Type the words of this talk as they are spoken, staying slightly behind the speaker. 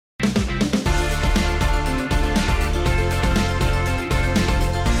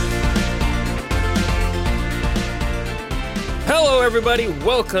everybody.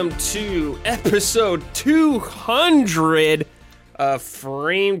 Welcome to episode 200 of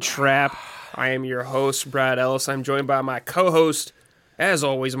Frame Trap. I am your host, Brad Ellis. I'm joined by my co-host, as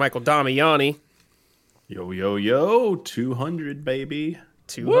always, Michael Damiani. Yo, 200, baby.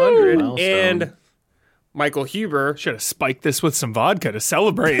 200. And Michael Huber. Should have spiked this with some vodka to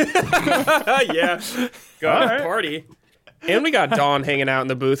celebrate. Yeah. Got a party. And we got Dawn hanging out in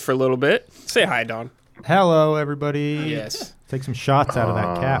the booth for a little bit. Say hi, Dawn. Hello, everybody. Yes. Take some shots out of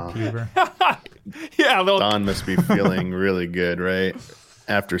that cap, Huber. Yeah, Don must be feeling really good, right?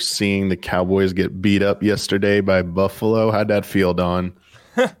 After seeing the Cowboys get beat up yesterday by Buffalo. How'd that feel, Don?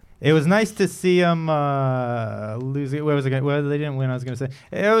 It was nice to see him lose. What was it? Well, they didn't win. I was going to say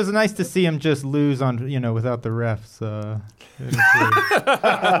it was nice to see him just lose on, without the refs. It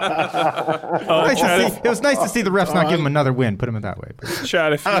was nice to see the refs not give him another win. Put him in that way.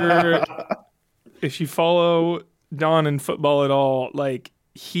 Chad, if you follow Don in football at all, like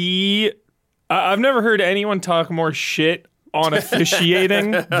I've never heard anyone talk more shit on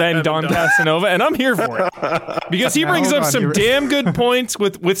officiating than Don Casanova, and I'm here for it because he brings up some damn good points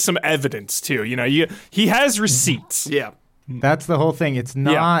with some evidence too. He has receipts. Yeah, that's the whole thing. It's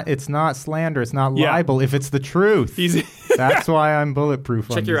not slander. It's not libel. If it's the truth, that's why I'm bulletproof.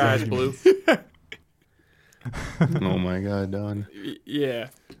 Check your eyes, Blue. Oh my God, Don. Yeah.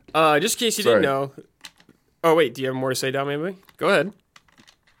 Just in case you didn't know. Oh wait, do you have more to say, Don? Maybe go ahead.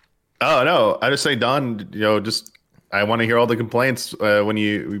 Oh no, I just say, Don. I want to hear all the complaints when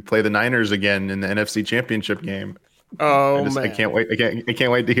we play the Niners again in the NFC Championship game. Oh man, I can't wait. I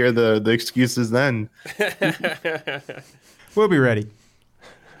can't wait to hear the excuses then. We'll be ready.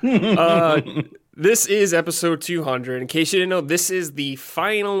 This is episode 200. In case you didn't know, this is the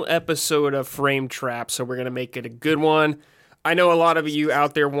final episode of Frame Trap, so we're going to make it a good one. I know a lot of you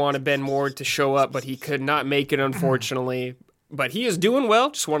out there wanted Ben Ward to show up, but he could not make it, unfortunately. But he is doing well.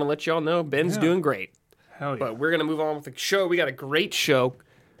 Just want to let y'all know Ben's doing great. Hell yeah. But we're going to move on with the show. We got a great show.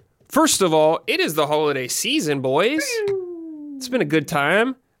 First of all, it is the holiday season, boys. It's been a good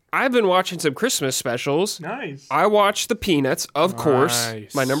time. I've been watching some Christmas specials. Nice. I watched The Peanuts, of course,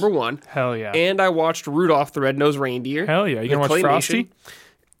 my number one. Hell yeah. And I watched Rudolph the Red-Nosed Reindeer. Hell yeah. You gonna watch Frosty?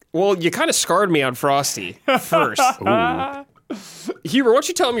 Well, you kind of scarred me on Frosty first. Huber, why don't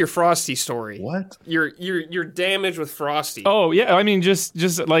you tell him your Frosty story? What? Your damage with Frosty. Oh yeah, I mean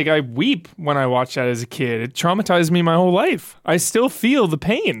just like I weep when I watched that as a kid. It traumatized me my whole life. I still feel the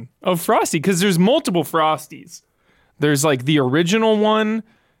pain of Frosty because there's multiple Frosties. There's like the original one,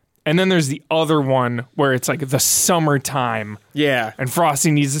 and then there's the other one where it's like the summertime. Yeah. And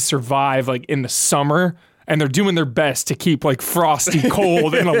Frosty needs to survive like in the summer. And they're doing their best to keep like Frosty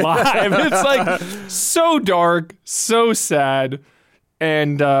cold and alive. It's like so dark, so sad.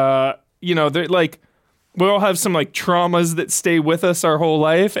 And, they're like, we all have some like traumas that stay with us our whole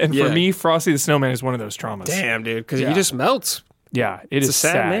life. And for me, Frosty the Snowman is one of those traumas. Damn, dude, because he just melts. Yeah, it's a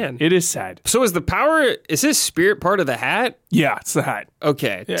sad man. It is sad. So is his spirit part of the hat? Yeah, it's the hat.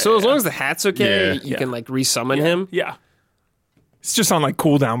 Okay. Yeah, so as long as the hat's okay, you can like resummon him? Yeah. It's just on like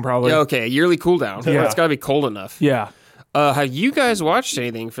cooldown probably. Yeah, okay, a yearly cooldown. Yeah. It's got to be cold enough. Yeah. Have you guys watched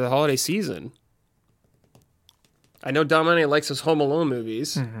anything for the holiday season? I know Dominic likes his Home Alone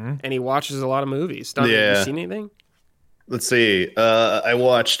movies, and he watches a lot of movies. Dominic, have you seen anything? Let's see. I've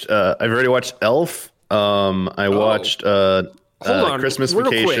already watched Elf. I watched Hold on, Christmas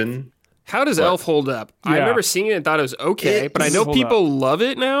real Vacation. Quick. How does Elf hold up? I remember seeing it and thought it was okay, but I know people love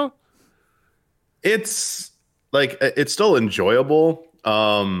it now. It's still enjoyable.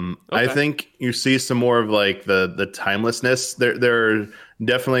 I think you see some more of like the timelessness. There are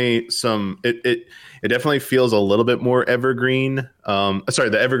definitely some. It definitely feels a little bit more evergreen.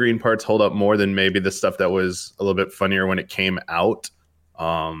 The evergreen parts hold up more than maybe the stuff that was a little bit funnier when it came out.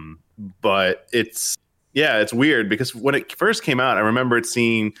 But it's weird because when it first came out, I remember it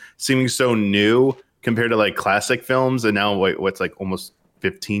seeming so new compared to like classic films, and now what's like almost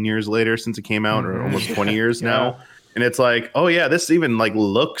 15 years later since it came out, or almost 20 years now. And it's like, oh yeah, this even like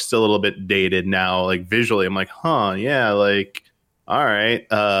looks a little bit dated now, like visually. I'm like, all right.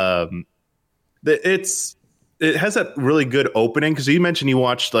 It has that really good opening because you mentioned you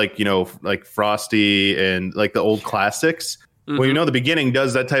watched like Frosty and like the old classics. Well, the beginning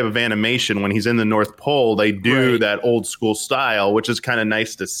does that type of animation when he's in the North Pole. They do that old school style, which is kind of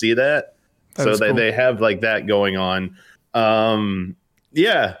nice to see that. So they have like that going on.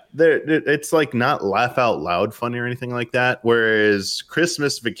 It's like not laugh out loud funny or anything like that. Whereas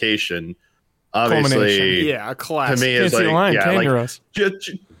Christmas Vacation, obviously, a classic. To me is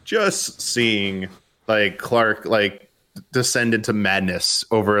just seeing like Clark like descend into madness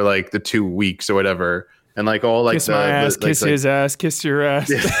over like the 2 weeks or whatever and like all like kiss my ass, like, kiss his ass, kiss your ass.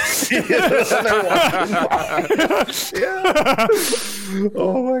 Yeah.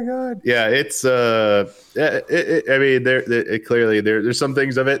 Oh my god. Yeah, it's I mean, clearly there's some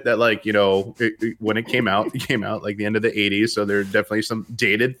things of it that like when it came out like the end of the 80s, so there are definitely some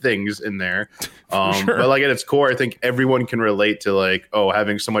dated things in there. Sure. But like at its core, I think everyone can relate to like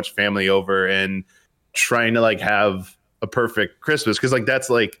having so much family over and trying to like have a perfect Christmas, because like that's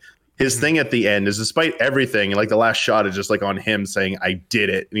like his thing at the end is, despite everything, like the last shot is just like on him saying I did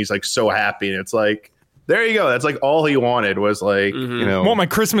it, and he's like so happy, and it's like, there you go. That's like all he wanted was like, want my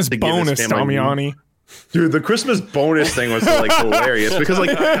Christmas bonus, Damiani. Dude, the Christmas bonus thing was like hilarious, because like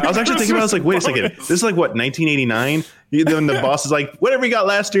I was actually thinking about it, I was like, wait a second, this is like what, 1989? Then the boss is like, whatever you got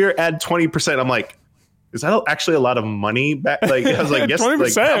last year, add 20%. I'm like, is that actually a lot of money back? Like, I was like, yes,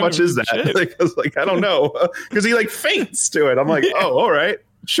 like how much is that? Like, I was like, I don't know, because he like faints to it. I'm like, oh, all right,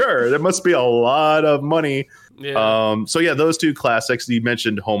 sure, there must be a lot of money. Yeah. So yeah, those two classics. You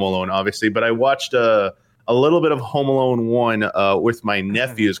mentioned Home Alone, obviously, but I watched a little bit of Home Alone 1 with my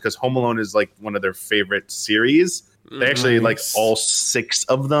nephews, because Home Alone is like one of their favorite series. They actually like all 6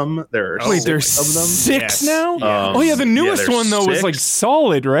 of them. There's 6 of them. 6 now? Yeah. The newest one though was like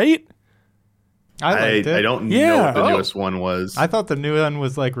solid, right? I don't know what the newest one was. I thought the new one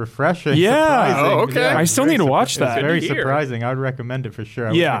was like refreshing. Yeah. Surprising. Okay. I still need to watch that. It's very surprising. I would recommend it for sure.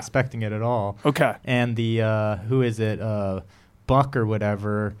 I wasn't expecting it at all. Okay. And the who is it? Buck or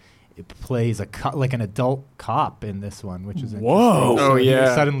whatever. It plays like an adult cop in this one, which is whoa. So he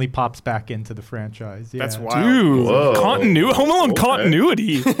suddenly pops back into the franchise. Yeah. That's wild. Dude, continuity. Home Alone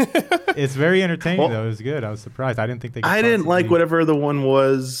continuity. It's very entertaining though. It was good. I was surprised. I didn't think they. I didn't like whatever the one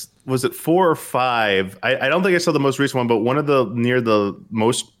was. Was it 4 or 5? I don't think I saw the most recent one, but one of the near the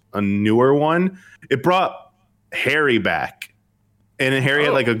most newer one. It brought Harry back, and Harry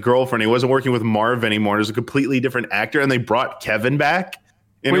had like a girlfriend. He wasn't working with Marv anymore. It was a completely different actor, and they brought Kevin back.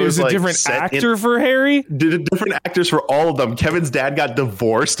 And wait, it was a like different actor for Harry? Different actors for all of them. Kevin's dad got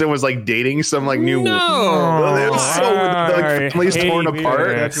divorced and was like dating some like new. No, so like family's torn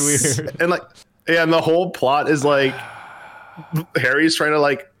apart. That's weird. And like, and the whole plot is like Harry's trying to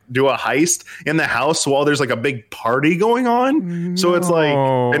like do a heist in the house while there's like a big party going on. So it's like,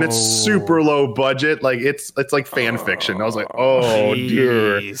 and it's super low budget. Like it's like fan fiction. I was like, oh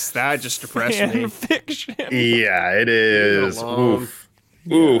dear, that just depressed me. Fiction. Yeah, it is. Oof.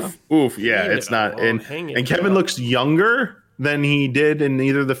 Yeah, it's not. And Kevin looks younger than he did in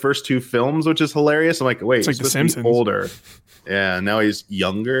either of the first 2 films, which is hilarious. I'm like, wait, it's like he's The Simpsons. Older. Yeah, now he's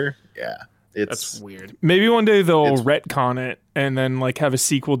younger. Yeah. That's weird. Maybe one day they'll retcon it and then like have a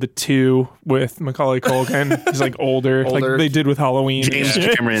sequel to 2 with Macaulay Culkin. He's like older, like they did with Halloween. James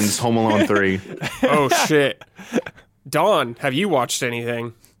Cameron's Home Alone 3. Oh shit. Dawn, have you watched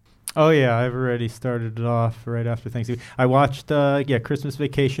anything? Oh yeah, I've already started it off right after Thanksgiving. I watched Christmas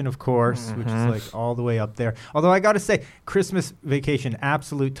Vacation, of course, which is like all the way up there. Although I got to say, Christmas Vacation,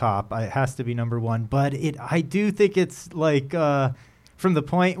 absolute top. It has to be number 1. But I do think it's like from the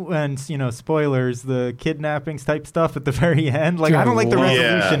point when, spoilers, the kidnappings type stuff at the very end. Like, I don't like the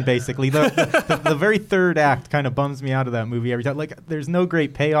resolution, basically. The very third act kind of bums me out of that movie every time. Like, there's no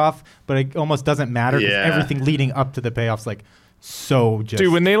great payoff, but it almost doesn't matter because everything leading up to the payoff's like so just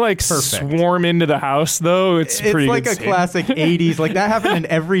dude, when they like perfect. Swarm into the house though, it's pretty like good a scene. classic 80s. Like that happened in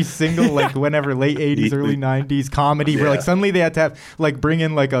every single like whenever late 80s, early 90s comedy where like suddenly they had to have like bring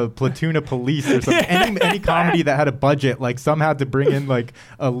in like a platoon of police or something. Any comedy that had a budget, like some had to bring in like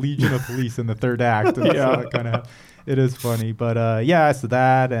a legion of police in the third act. And so it kind of it is funny, but so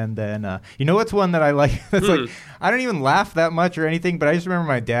that, and then what's one that I like that's like I don't even laugh that much or anything, but I just remember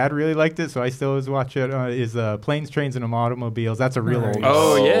my dad really liked it, so I still always watch it. Is Planes, Trains, and Automobiles. That's a real old one.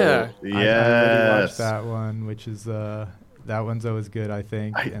 Oh yeah, yes. I really watched that one, which is that one's always good, I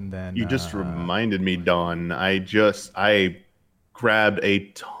think. And then you just reminded me, Dawn. I grabbed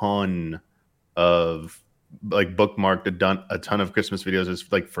a ton of like bookmarked a ton of Christmas videos.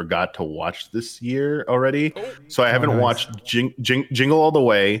 Just like forgot to watch this year already, so I haven't watched Jingle All the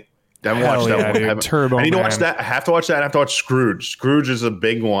Way. I haven't watched that one. Turbo I need to Man. watch that. I have to watch that. I have to watch Scrooge. Scrooge is a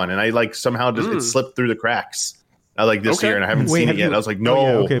big one, and I like somehow just it slipped through the cracks. I like this year, and I haven't seen it yet. I was like,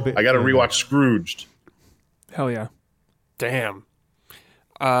 no, I got to rewatch Scrooged. Hell yeah. Damn.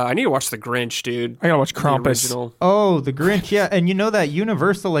 I need to watch The Grinch, dude. I gotta watch The Krampus. original. Oh, The Grinch, yeah. And that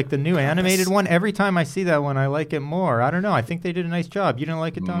Universal, like the new animated one, every time I see that one, I like it more. I don't know. I think they did a nice job. You didn't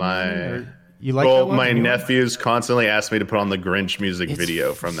like it, Tom? You like Well, that one? my nephews constantly ask me to put on the Grinch music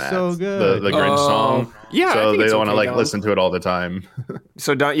video from that. so good. The Grinch song. Yeah, I So think they it's don't want to okay, like Dom. listen to it all the time.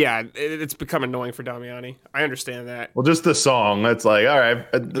 So, it's become annoying for Damiani. I understand that. Well, just the song. It's like, all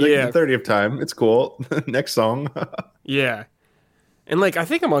right, the 30th time. It's cool. Next song. Yeah. And, like, I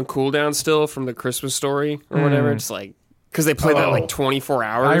think I'm on cooldown still from the Christmas Story or whatever. Just, like, because they play that, like, 24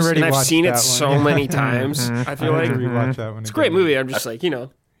 hours. I already and I've watched seen it that so one. many times, I feel I like. had to rewatch that one. It's a great movie. I'm just, like, take a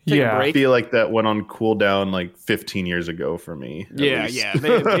Yeah. I break. feel like that went on cooldown like 15 years ago for me. at least. Yeah. They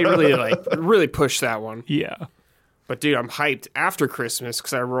really, really pushed that one. Yeah. But dude, I'm hyped after Christmas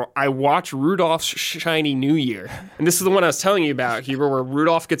because I watch Rudolph's Shiny New Year, and this is the one I was telling you about, Huber, where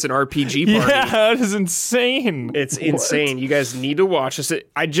Rudolph gets an RPG party. Yeah, that is insane. It's insane. You guys need to watch this.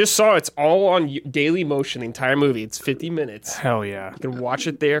 I just saw it's all on Daily Motion, the entire movie. It's 50 minutes. Hell yeah. You can watch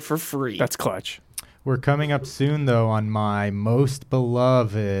it there for free. That's clutch. We're coming up soon, though, on my most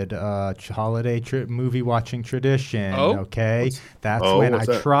beloved holiday movie watching tradition. Oh? Okay, that's when what's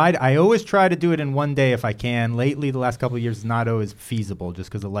that? I always try to do it in one day if I can. Lately, the last couple of years, it's not always feasible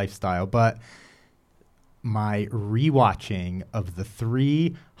just because of lifestyle. But my rewatching of the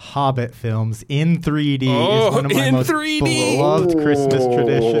 3 Hobbit films in 3D is one of my in most 3D? beloved Christmas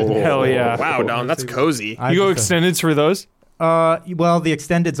traditions. Hell yeah. Wow, Dom, that's cozy. I You go just- extendeds for those? well, the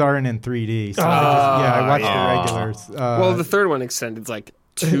extendeds aren't in 3D, so I watched yeah. the regulars. Well, the third one extended's like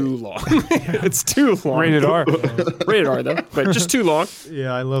too long. It's too long. Rated R. Rated R though, but just too long.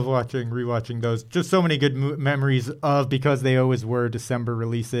 Yeah, I love rewatching those. Just so many good memories of, because they always were December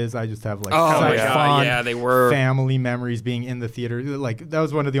releases. I just have like such yeah. fond Yeah, they were. family memories being in the theater. Like that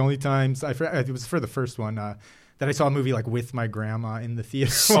was one of the only times it was for the first one that I saw a movie like with my grandma in the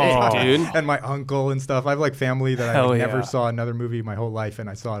theater. Dude. And my uncle and stuff. I have like family that Hell I yeah. never saw another movie my whole life, and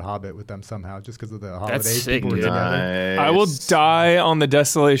I saw it Hobbit with them somehow just because of the holidays. sick, People were dude. together. I will die on the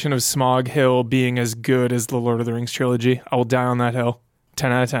desolation of Smog Hill being as good as the Lord of the Rings trilogy. I will die on that hill.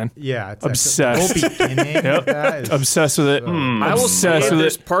 10 out of 10. Yeah, it's Obsessed. The whole beginning of that is Obsessed with it. I will say Obsessed with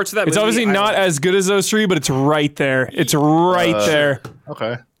there's it. parts of that It's movie obviously I not like. as good as those 3, but it's right there. It's right there.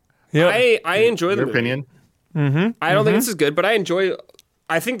 Okay. Yeah. I enjoy the Your movie. opinion? I don't think this is good, but I enjoy.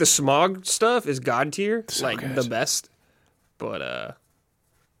 I think the Smog stuff is god tier, like good. the best. But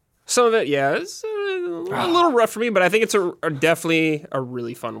some of it, yeah, it's a little rough for me. But I think it's definitely a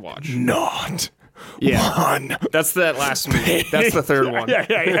really fun watch. Not Yeah, one. that's that last movie. That's the third one.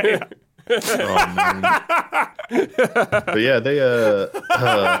 Yeah. Oh, man. But yeah, they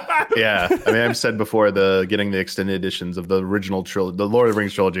yeah. I mean, I've said before, getting the extended editions of the original trilogy, the Lord of the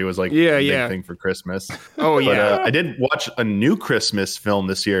Rings trilogy, was like a big thing for Christmas. Oh But yeah. I did watch a new Christmas film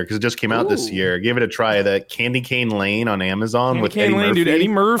this year because it just came out this year. Gave it a try. That Candy Cane Lane on Amazon with Candy Eddie Lane, Murphy. dude. Eddie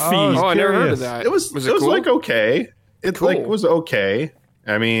Murphy. Oh, I never heard curious. of that. It was cool? like okay. It Cool. like was okay.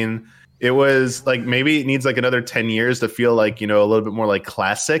 I mean, it was like maybe it needs like another 10 years to feel like, a little bit more like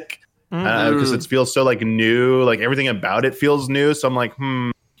classic. Because it feels so like new, like everything about it feels new. So I'm like,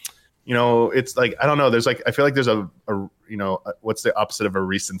 it's like, I don't know. There's like, I feel like there's a what's the opposite of a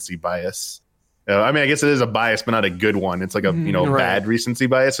recency bias? I mean, I guess it is a bias, but not a good one. It's like a, bad recency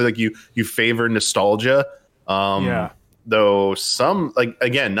bias. So like you favor nostalgia. Yeah. Though some, like,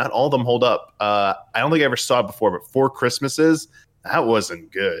 again, not all of them hold up. I don't think I ever saw it before, but Four Christmases, that wasn't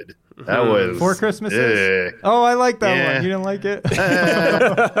good. That was 4 Christmases. Oh, I like that Yeah. one. You didn't like it?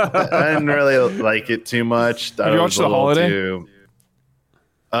 I didn't really like it too much. Have you watched The Holiday? Watch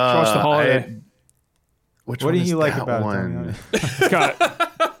The Holiday. Which What one do is you like that about one? it? It's got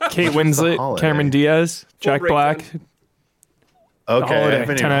Kate Winslet, Holiday? Cameron Diaz, Jack Black. The Okay, I Holiday.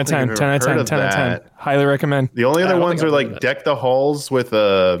 haven't 10 even- out of 10. I don't 10 out of think I've 10. heard 10 out of 10. that. Highly recommend. The only other don't ones think are I've heard like of Deck the Halls with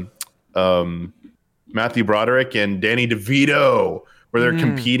Matthew Broderick and Danny DeVito, where they're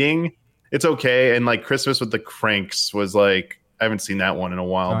competing. It's okay, and like Christmas with the Cranks was like, I haven't seen that one in a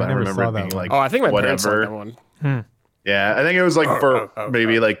while, Oh, I but I never remember saw it that being one. like, Oh, I think my parents whatever. like that one. Yeah, I think it was like for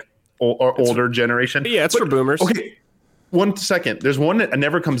maybe like older generation. Yeah, it's for boomers. Okay, 1 second. There's one that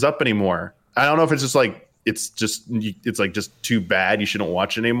never comes up anymore. I don't know if it's just like it's like just too bad. You shouldn't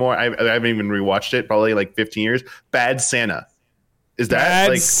watch it anymore. I haven't even rewatched it. Probably like 15 years. Bad Santa. Is that Bad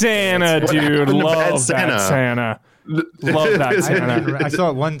like Santa, what dude. happened to Love Bad Bad Santa? Santa. Love Bad Santa. I saw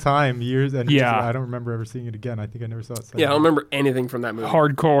it one time years, and Yeah. I don't remember ever seeing it again. I think I never saw it. Yeah, I don't remember anything from that movie.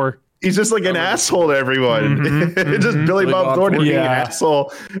 Hardcore. He's just like an asshole to everyone. It's just Billy Billy Bob Bob Thornton being an Yeah.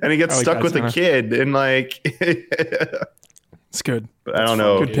 asshole, and he gets I like stuck Bad with Santa. a kid, and like It's good. I don't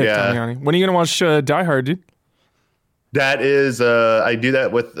know. Good pick, Yeah, Damiani. When are you going to watch Die Hard, dude? that is. I do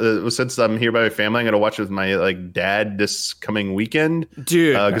that with since I'm here by my family. I'm gonna watch it with my like dad this coming weekend,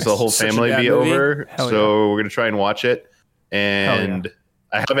 Dude, because the whole such a family bad be movie. over. Hell So we're gonna try and watch it, and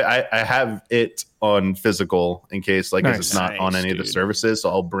I have it. I have it on physical in case like 'cause it's not on any of the services. So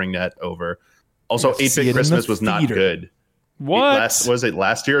I'll bring that over. Also, 8-Bit Christmas was not good. What? Was it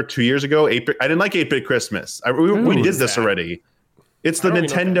last year or 2 years ago? 8-Bit. I didn't like 8-Bit Christmas. We did this already. It's the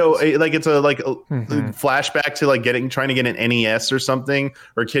Nintendo. Like it's a flashback to like trying to get an NES or something.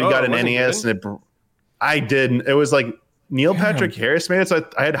 Or a kid got an NES and I didn't. It was like Neil Patrick Harris made it, so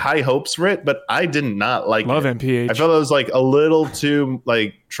I had high hopes for it, but I did not like Love it. MPH. I felt it was like a little too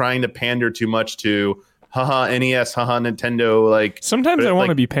like trying to pander too much to haha NES, haha Nintendo. Like sometimes I want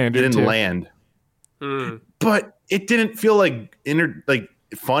to be pandered. It didn't to. land, but it didn't feel like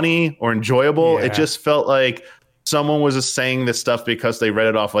funny or enjoyable. Yeah. It just felt like someone was just saying this stuff because they read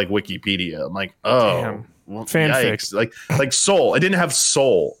it off like Wikipedia. I'm like, well, fanfic. Like soul. It didn't have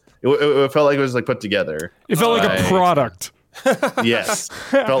soul. It felt like it was like put together. It felt like a product. Yes,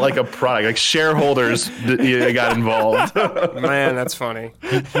 felt like a product. Like shareholders got involved. Man, that's funny.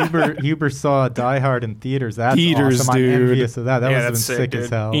 Huber saw Die Hard in theaters. That's Theaters, awesome. dude. I'm envious of that. That Yeah, was that's sick sick, as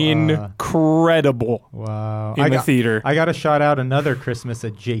dude. hell. Incredible. Wow. In the theater. I got to shout out another Christmas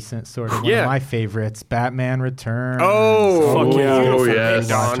adjacent sort of one of my favorites, Batman Returns. Oh, fuck yeah. Oh, yes.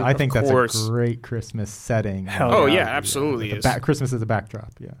 Dawn, I think of that's a course. great Christmas setting. Hell Oh, yeah. yeah, absolutely is. Christmas as a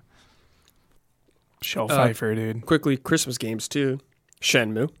backdrop, yeah. Shell Pfeiffer, dude. Quickly, Christmas games too.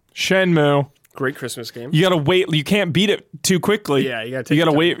 Shenmue. Great Christmas game. You gotta wait. You can't beat it too quickly. Yeah, you gotta take You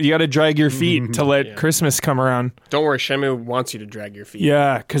gotta your wait. time. You gotta drag your feet to let Christmas come around. Don't worry, Shenmue wants you to drag your feet.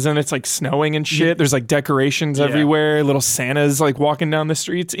 Yeah, because then it's like snowing and shit. There's like decorations everywhere. Little Santas like walking down the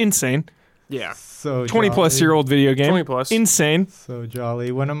streets. Insane. Yeah. So 20-plus-year-old video game. 20-plus. Insane. So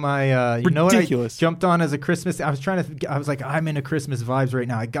jolly. One of my, you know what I Ridiculous. jumped on as a Christmas? I was like, I'm into Christmas vibes right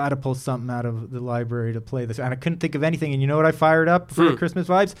now. I got to pull something out of the library to play this. And I couldn't think of anything. And you know what I fired up for Christmas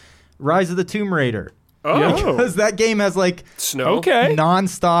vibes? Rise of the Tomb Raider. Oh. Because that game has like Snow. Okay.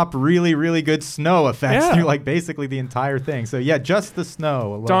 non-stop, really, really good snow effects Yeah. through like basically the entire thing. So yeah, just the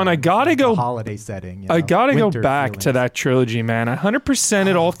snow alone. Don, I gotta like go- the holiday setting. I gotta go winter back to feelings. that trilogy, man. I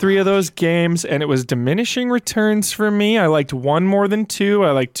 100%ed all three of those games, and it was diminishing returns for me. I liked one more than two.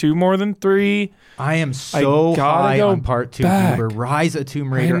 I liked two more than three. I am so gotta high go on part 2. back. Huber. Rise of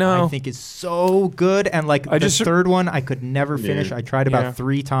Tomb Raider, know. I think is so good. And like the third one, I could never finish. I tried about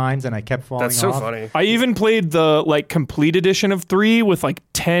 3 times and I kept falling That's so off. funny. I even played the like complete edition of 3 with like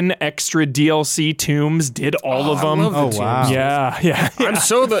 10 extra DLC tombs. Did all of them. I love the Oh, teams. wow. Yeah. I'm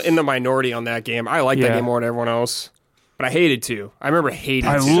so in the minority on that game. I like that Yeah. game more than everyone else. But I hated 2. I remember hating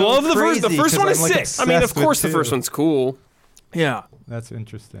I 2. love the first. The crazy, first one 'cause is I'm, like, sick. I mean, of obsessed with course the 2. first one's cool. Yeah. That's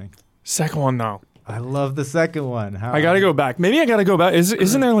interesting. Second one though. I love the second one. I gotta go back. Maybe I gotta go back.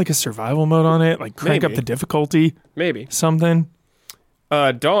 Isn't there like a survival mode on it? Like crank up Maybe. the difficulty, Maybe. something.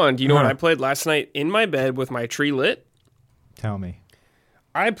 Dawn, do you know what Huh. I played last night in my bed with my tree lit? Tell me.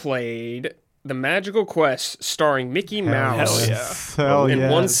 I played The Magical Quest starring Mickey Mouse Hell in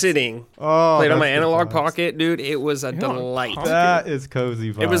one yes. sitting. Oh, Played on that's my the analog vibes. pocket, dude. It was a delight. Pocket. That is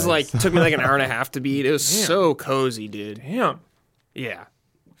cozy vibes. It was like, took me like an hour and a half to beat. It was so cozy, dude. Damn. Yeah.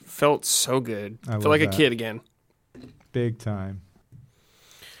 Felt so good. I Felt love like a that. kid again. big time.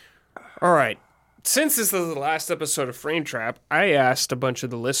 All right. Since this is the last episode of Frame Trap, I asked a bunch of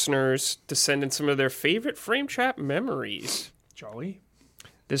the listeners to send in some of their favorite Frame Trap memories. Jolly.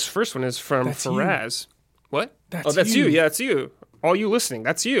 This first one is from That's you. Faraz. What? That's that's you. you. Yeah, that's you. All you listening,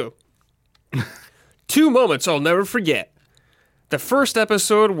 that's you. 2 moments I'll never forget. The first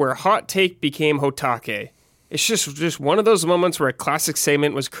episode where Hot Take became Hotake. It's just one of those moments where a classic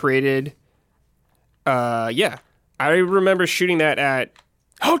segment was created. Yeah. I remember shooting that at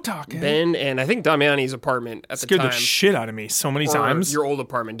Hotake. Ben and I think Damiani's apartment at Scared the the time. shit out of me so many Or times. Your old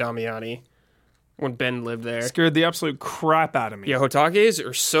apartment, Damiani, when Ben lived there. Scared the absolute crap out of me. Yeah, Hotakes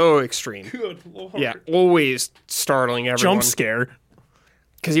are so extreme. Good Lord. Yeah, always startling everyone. Jump scare.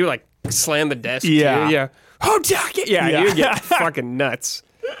 Because he would like slam the desk. Yeah. Too. Yeah. Hotake! Yeah, Yeah. he would get fucking nuts.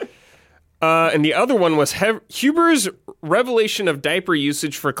 And the other one was Huber's revelation of diaper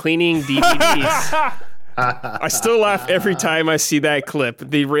usage for cleaning DVDs. I still laugh every time I see that clip.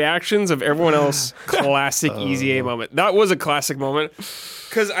 The reactions of everyone else, classic Easy A moment. That was a classic moment.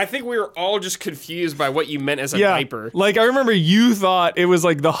 Because I think we were all just confused by what you meant as a diaper. Like, I remember you thought it was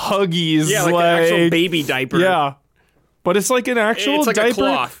like the Huggies. Yeah, like an actual baby diaper. Yeah. But it's like an actual It's like a diaper.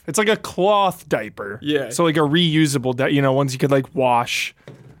 cloth. It's like a cloth diaper. Yeah. So like a reusable, ones you could like wash.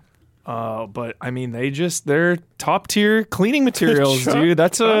 But I mean, they're top tier cleaning materials, dude.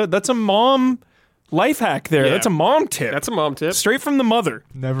 That's a mom life hack there. Yeah. That's a mom tip. That's a mom tip. Straight from the mother.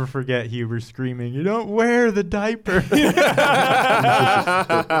 Never forget Huber screaming, "You don't wear the diaper." So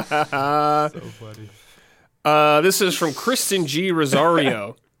funny. This is from Kristen G.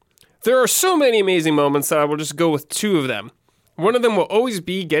 Rosario. There are so many amazing moments that I will just go with 2 of them. One of them will always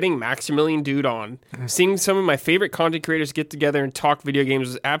be getting Maximilian Dude on. Seeing some of my favorite content creators get together and talk video games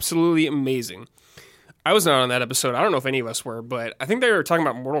was absolutely amazing. I was not on that episode. I don't know if any of us were, but I think they were talking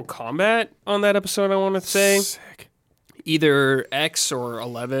about Mortal Kombat on that episode, I want to say. Sick. Either X or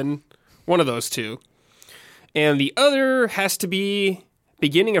 11. One of those 2. And the other has to be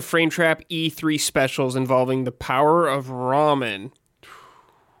beginning of Frame Trap E3 specials involving the power of ramen.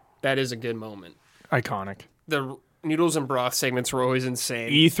 That is a good moment. Iconic. The noodles and broth segments were always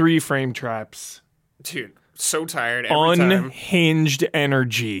insane. E3 frame traps. Dude, so tired every time. Unhinged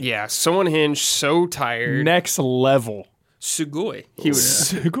energy. Yeah, so unhinged, so tired. Next level. Sugoi.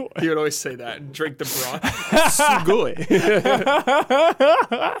 Sugoi. He would always say that. Drink the broth. Sugoi.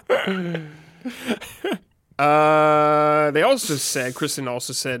 They also said, Kristen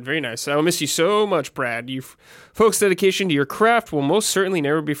also said, very nice. I will miss you so much, Brad. You folks' dedication to your craft will most certainly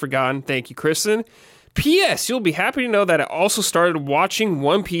never be forgotten. Thank you, Kristen. P.S. You'll be happy to know that I also started watching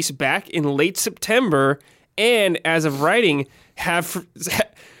One Piece back in late September, and as of writing, have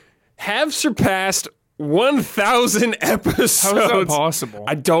surpassed 1,000 episodes. How is that possible?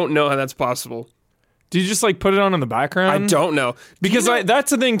 I don't know how that's possible. Do you just like put it on in the background? I don't know. Because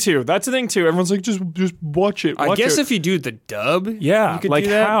that's the thing too. Everyone's like, just watch it. I guess if you do the dub, yeah, you could like do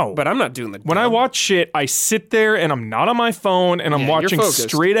that, how? But I'm not doing the dub. When I watch shit, I sit there and I'm not on my phone and I'm watching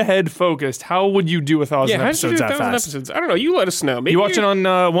straight ahead focused. How would you do 1,000 episodes that fast? Episodes? I don't know. You let us know. Maybe you watching on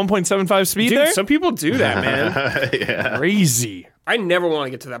 1.75 speed Dude, there? some people do that, man. Yeah. Crazy. I never want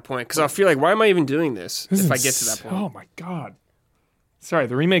to get to that point because I'll feel like, why am I even doing this if I get to that point? Oh my God. Sorry,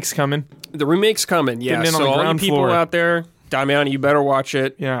 the remake's coming. The remake's coming, yeah. Getting in on So the all you ground people floor. out there, Damian, you better watch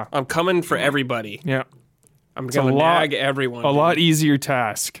it. Yeah. I'm coming for everybody. Yeah. I'm going to nag everyone. A lot easier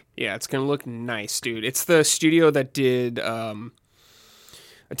task. Yeah, it's going to look nice, dude. It's the studio that did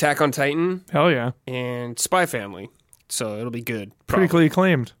Attack on Titan Hell yeah. and Spy Family. So it'll be good. Critically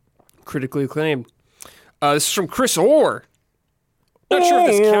acclaimed. Critically acclaimed. This is from Chris Orr. Not sure if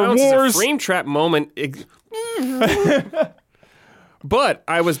this counts as a frame trap moment. But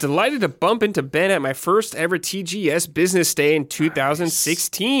I was delighted to bump into Ben at my first ever TGS business day in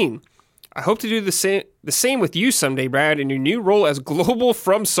 2016. I hope to do the same with you someday, Brad, in your new role as Global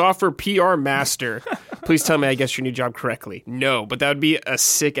From Software PR Master. Please tell me I guessed your new job correctly. No, but that would be a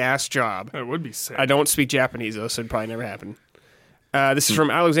sick-ass job. That would be sick. I don't speak Japanese, though, so it'd probably never happen. This is from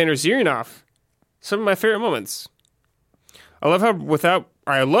Alexander Zirionov. Some of my favorite moments. I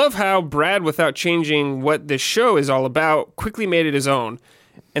love how Brad, without changing what this show is all about, quickly made it his own.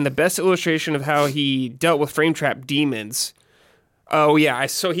 And the best illustration of how he dealt with frame trap demons. Oh, yeah.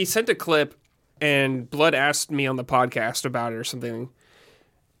 So he sent a clip, and Blood asked me on the podcast about it or something.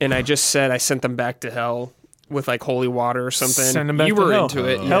 And I just said I sent them back to hell with like holy water or something. Send them back you to were hell. into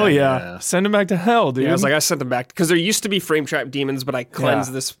it. Hell yeah. Send them back to hell, dude. Yeah, I was like, I sent them back. Because there used to be frame trap demons, but I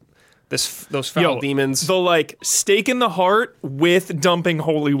cleansed those foul demons. The like stake in the heart with dumping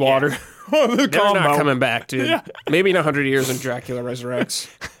holy water. They're not coming back, dude. Yeah. Maybe in 100 years when Dracula resurrects.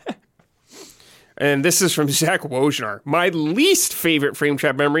 And this is from Zach Wojnar. My least favorite frame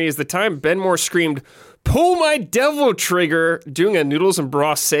trap memory is the time Ben Moore screamed, "Pull my devil trigger," doing a Noodles and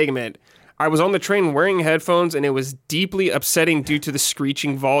Broth segment. I was on the train wearing headphones, and it was deeply upsetting due to the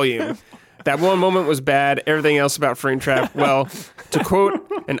screeching volume. That one moment was bad. Everything else about frame trap, well, to quote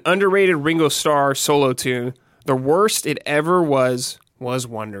an underrated Ringo Starr solo tune, the worst it ever was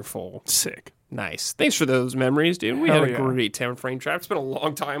wonderful. Sick. Nice. Thanks for those memories, dude. We had a great time with frame trap. It's been a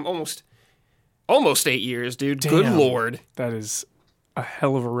long time, almost 8 years, dude. Damn. Good Lord. That is a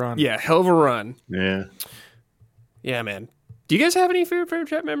hell of a run. Yeah, hell of a run. Yeah. Yeah, man. Do you guys have any favorite frame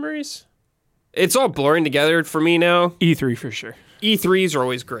trap memories? It's all blurring together for me now. E3 for sure. E3s are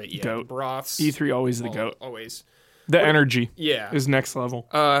always great. Yeah, Goat. Broths. E3 always the goat. Always. The energy Yeah. is next level.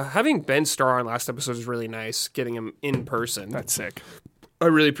 Having Ben Starr on last episode was really nice. Getting him in person. That's sick. I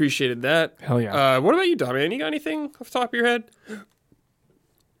really appreciated that. Hell yeah. What about you, Damian? You got anything off the top of your head?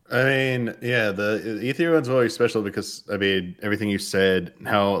 I mean, yeah, the E3 one's always special because I mean everything you said,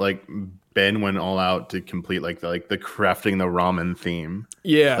 how like Ben went all out to complete like the crafting the ramen theme.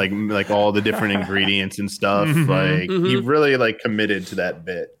 Yeah. Like all the different ingredients and stuff. Like he really like committed to that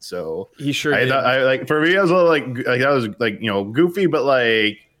bit. So he sure I did. thought, like for me I was a little like that was like, you know, goofy, but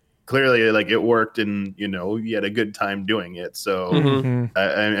like clearly like it worked and you know, you had a good time doing it. So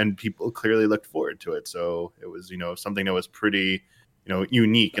and people clearly looked forward to it. So it was, you know, something that was pretty, you know,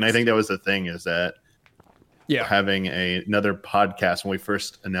 unique. And I think that was the thing is that having another podcast when we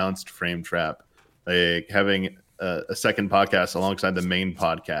first announced Frame Trap, like having a second podcast alongside the main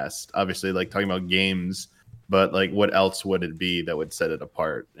podcast, obviously like talking about games but like what else would it be that would set it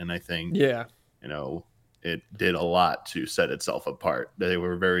apart? And I think it did a lot to set itself apart. They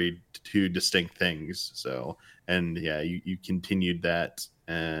were two distinct things. So, and you continued that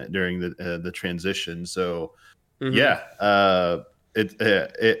during the transition. So I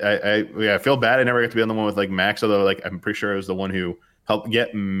feel bad I never got to be on the one with like Max, although like I'm pretty sure I was the one who helped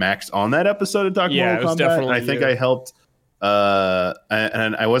get Max on that episode of Talk Mortal Kombat. I think I helped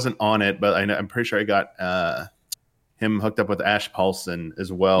and I wasn't on it, but I'm pretty sure I got him hooked up with Ash Paulson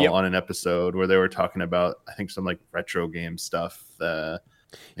as well on an episode where they were talking about, I think, some like retro game stuff. I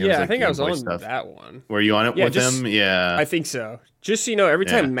think I was on that one. Were you on it with him? Yeah, I think so. Just so you know, every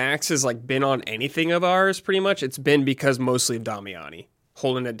time Max has like been on anything of ours, pretty much it's been because mostly of Damiani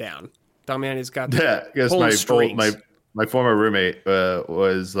holding it down. Damiani's got because my former roommate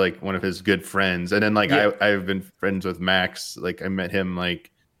was like one of his good friends, and then like I've been friends with Max. Like I met him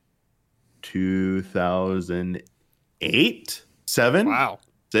like 2008, 7,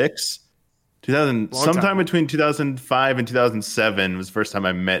 6, 2000, sometime between 2005 and 2007 was the first time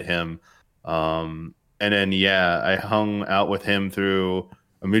I met him. And then I hung out with him through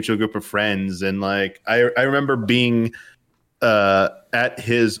a mutual group of friends, and like I remember being at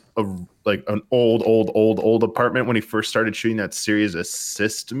his like an old apartment when he first started shooting that series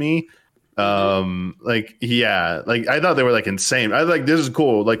Assist Me. Like I thought they were like insane. I was like, this is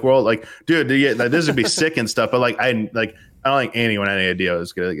cool. Like we're all like, dude, this would be sick and stuff. But like I don't think anyone had any idea it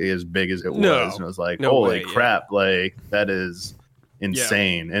was gonna get as big as it was. And it was like, holy crap, like that is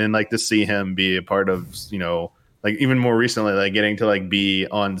insane. And then like to see him be a part of, like even more recently, like getting to like be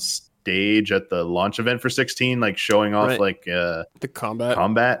on stage at the launch event for 16, like showing off like the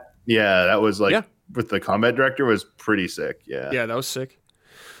combat. Yeah, that was like with the combat director was pretty sick. Yeah, that was sick.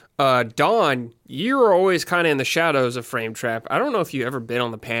 Dawn, you were always kind of in the shadows of Frame Trap. I don't know if you've ever been on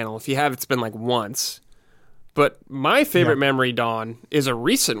the panel. If you have, it's been like once. But my favorite memory, Dawn, is a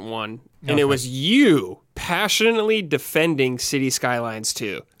recent one, and it was you passionately defending City Skylines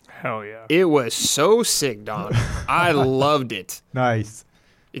 2. Hell yeah. It was so sick, Dawn. I loved it. Nice.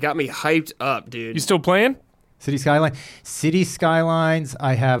 It got me hyped up, dude. You still playing? City Skylines,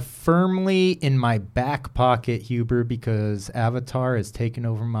 I have firmly in my back pocket, Huber, because Avatar has taken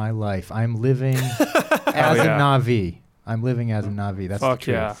over my life. I'm living as a Na'vi. That's the truth.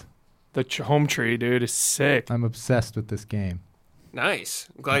 Yeah. The home tree, dude, is sick. I'm obsessed with this game. Nice.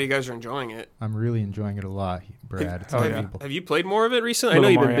 I'm glad you guys are enjoying it. I'm really enjoying it a lot, Brad. Have you played more of it recently? I know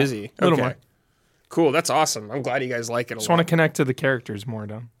you've been busy. A little more. Cool. That's awesome. I'm glad you guys like it a lot. Just want to connect to the characters more,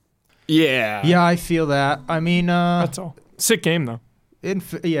 Don. Yeah. Yeah, I feel that. I mean, that's all. Sick game though.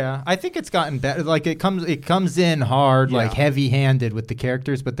 I think it's gotten better. Like it comes in hard, like heavy-handed with the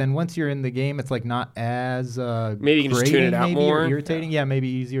characters, but then once you're in the game, it's like not as maybe you can just tune it out more, irritating. Yeah, maybe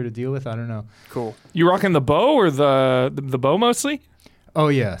easier to deal with. I don't know. Cool. You rocking the bow or the bow mostly? Oh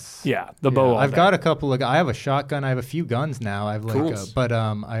yes. Yeah, the bow. I've got a couple of. I have a shotgun. I have a few guns now. I've but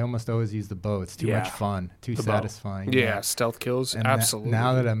I almost always use the bow. It's too much fun, too satisfying. Yeah, stealth kills. And absolutely.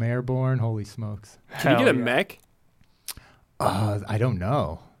 Now that I'm airborne, holy smokes! Can you get a mech? I don't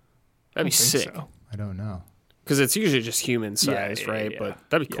know. That'd be sick. So. I don't know. Because it's usually just human size, right? Yeah. But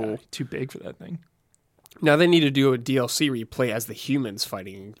that'd be cool. Too big for that thing. Now they need to do a DLC where you play as the humans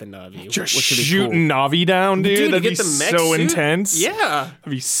fighting the Na'vi. Just shooting Na'vi down, dude. That'd be so intense. Yeah. That'd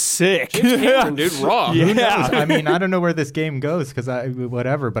be sick. James Cameron, dude, raw. Who knows? I mean, I don't know where this game goes because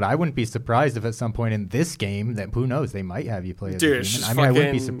whatever, but I wouldn't be surprised if at some point in this game that who knows, they might have you play as a human. I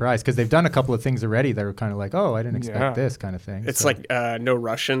wouldn't be surprised because they've done a couple of things already that are kind of like, oh, I didn't expect this kind of thing. It's like no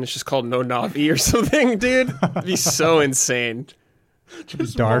Russian. It's just called no Na'vi or something, dude. It'd be so insane.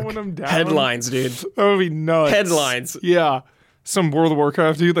 Just dark headlines, dude. That would be nuts. Headlines. Yeah. Some World of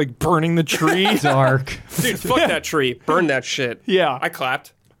Warcraft dude like burning the tree. Dark. Dude, fuck that tree. Burn that shit. Yeah. I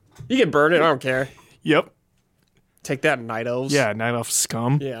clapped. You can burn it. I don't care. Yep. Take that, Night Elves. Yeah, Night Elf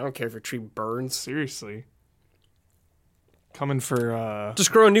scum. Yeah, I don't care if your tree burns. Seriously. Coming for...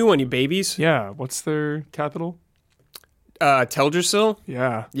 Just grow a new one, you babies. Yeah. What's their capital? Teldrassil?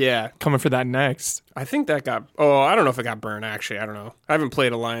 Yeah. Yeah. Coming for that next. I think that got... Oh, I don't know if it got burned, actually. I don't know. I haven't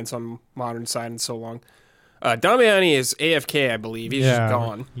played Alliance on modern side in so long. Damiani is AFK, I believe. He's just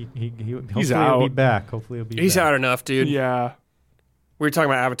gone. He's out. He'll be back. Hopefully he'll be He's back. out enough, dude. Yeah. We were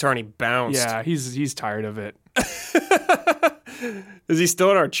talking about Avatar and he bounced. Yeah, he's tired of it. Is he still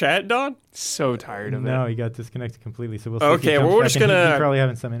in our chat, Don? So tired of it. No, he got disconnected completely. So we'll see. Okay, well, we're just gonna. He's probably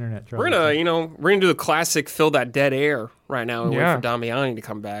having some internet trouble. We're gonna do the classic fill that dead air right now and wait for Damiani to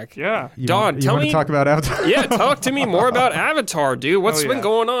come back. Yeah, Don, tell me. You want to talk about Avatar? Yeah, talk to me more about Avatar, dude. What's been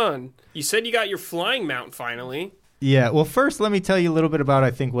going on? You said you got your flying mount finally. Yeah, well, first, let me tell you a little bit about,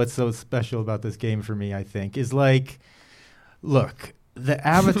 I think, what's so special about this game for me, I think, is like, look, the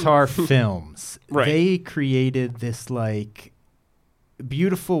Avatar films, they created this, like,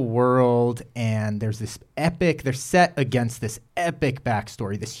 beautiful world, and there's this epic, they're set against this epic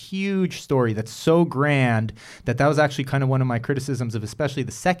backstory, this huge story that's so grand that was actually kind of one of my criticisms of especially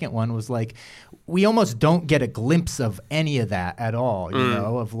the second one, was like, we almost don't get a glimpse of any of that at all, you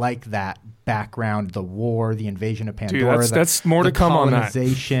know, of like that background, the war, the invasion of Pandora. Dude, that's more to come on that.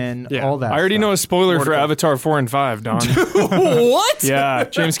 Colonization, all that I already stuff. know a spoiler for Avatar 4 and 5, Don. What? Yeah,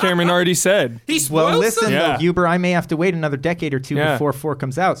 James Cameron already said. He spoiled Well, listen, some? though, Huber, I may have to wait another decade or two before 4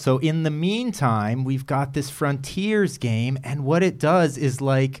 comes out. So in the meantime, we've got this Frontiers game, and what it does is,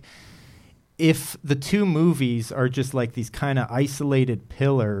 like, if the two movies are just like these kind of isolated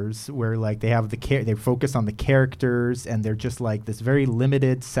pillars where, like, they have they focus on the characters and they're just like this very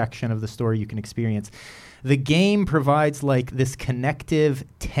limited section of the story you can experience, the game provides like this connective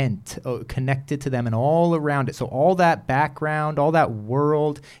tent connected to them and all around it. So all that background, all that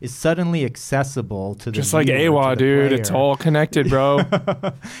world is suddenly accessible to the just like viewer, AWA, to the dude. player. It's all connected, bro.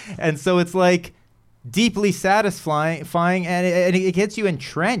 And so it's like deeply satisfying, and it gets you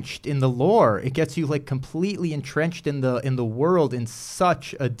entrenched in the lore. It gets you like completely entrenched in the world in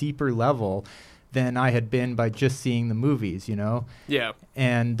such a deeper level than I had been by just seeing the movies, you know? Yeah.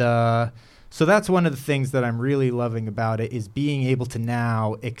 And so that's one of the things that I'm really loving about it, is being able to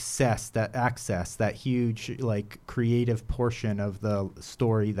now access that huge, like, creative portion of the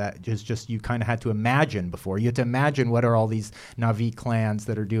story that just you kind of had to imagine before. You had to imagine, what are all these Na'vi clans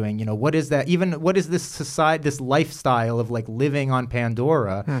that are doing? You know, what is that? Even what is this society, this lifestyle of like living on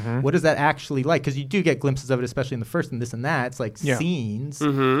Pandora? Mm-hmm. What is that actually like? Because you do get glimpses of it, especially in the first and this and that. It's like scenes,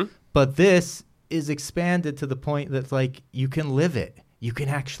 but this is expanded to the point that, like, you can live it. You can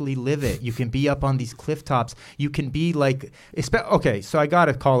actually live it. You can be up on these cliff tops. You can be like, okay, so I got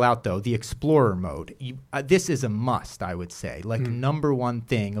to call out, though, the Explorer mode. This is a must, I would say. Like, number one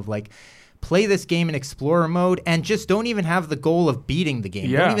thing of, like, play this game in Explorer mode and just don't even have the goal of beating the game.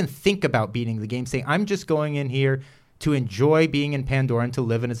 Yeah. Don't even think about beating the game. Say, I'm just going in here to enjoy being in Pandora and to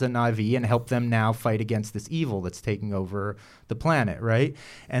live in as a Na'vi and help them now fight against this evil that's taking over the planet, right?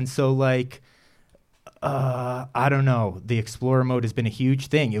 And so, like, I don't know. The Explorer mode has been a huge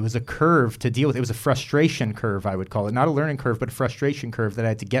thing. It was a curve to deal with. It was a frustration curve, I would call it. Not a learning curve, but a frustration curve that I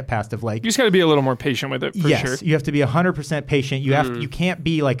had to get past of, like... You just got to be a little more patient with it, for sure. Yes, you have to be 100% patient. You can't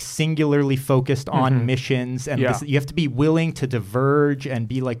be, like, singularly focused on missions. And you have to be willing to diverge and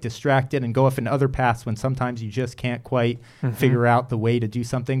be, like, distracted and go off in other paths when sometimes you just can't quite figure out the way to do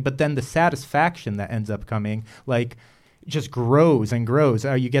something. But then the satisfaction that ends up coming, like... just grows and grows.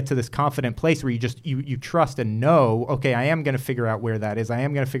 You get to this confident place where you just you trust and know, okay, I am going to figure out where that is. I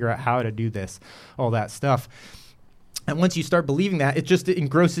am going to figure out how to do this, all that stuff. And once you start believing that, it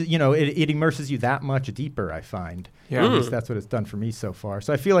engrosses, you know, it immerses you that much deeper, I find. Yeah. At least that's what it's done for me so far.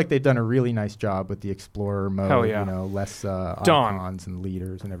 So I feel like they've done a really nice job with the Explorer mode. Hell yeah. You know, less icons and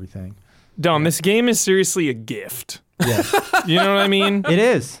leaders and everything. Don, this game is seriously a gift. Yes. You know what I mean? It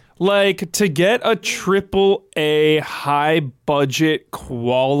is. Like, to get a AAA high-budget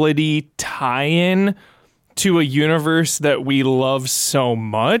quality tie-in to a universe that we love so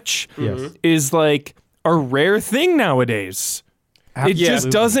much is, like, a rare thing nowadays. It just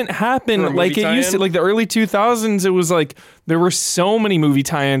doesn't happen like it used to. Like, the early 2000s, it was like there were so many movie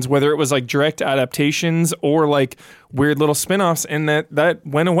tie-ins, whether it was like direct adaptations or like weird little spin-offs, and that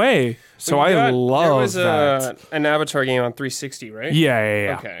went away. So I love that. There was an Avatar game on 360, right?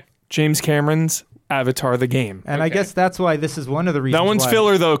 Yeah. Okay. James Cameron's Avatar the game. And I guess that's why this is one of the reasons. That one's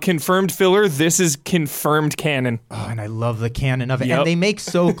filler, though. Confirmed filler. This is confirmed canon. Oh, and I love the canon of it. And they make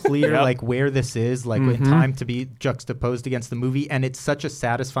so clear like where this is, like in time to be juxtaposed against the movie. And it's such a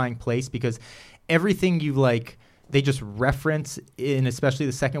satisfying place because everything you like, they just reference in, especially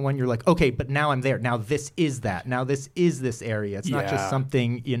the second one, you're like, okay, but now I'm there. Now this is that. Now this is this area. It's not just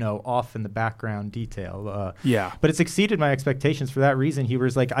something, you know, off in the background detail. But it's exceeded my expectations for that reason. He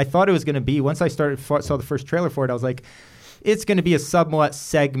was like, I thought it was going to be, once I saw the first trailer for it, I was like, it's going to be a somewhat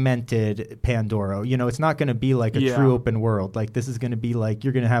segmented Pandora. You know, it's not going to be like a true open world. Like, this is going to be like,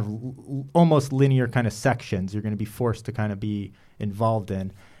 you're going to have almost linear kind of sections you're going to be forced to kind of be involved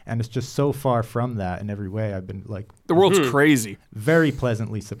in. And it's just so far from that in every way. I've been like... The world's crazy. Very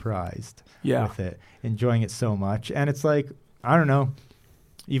pleasantly surprised with it. Enjoying it so much. And it's like, I don't know.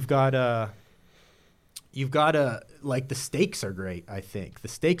 You've got you've got to, like, the stakes are great, I think. The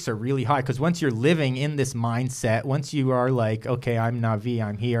stakes are really high because once you're living in this mindset, once you are like, okay, I'm Na'vi,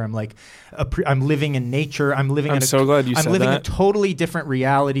 I'm here, I'm like, I'm living in nature, I'm living in so glad you said living that. a totally different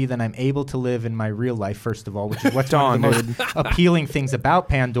reality than I'm able to live in my real life, first of all, which is what's one of the most appealing things about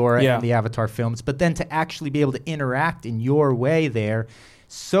Pandora and the Avatar films. But then to actually be able to interact in your way there,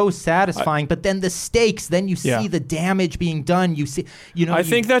 so satisfying. But then the stakes, then you see the damage being done. You see, I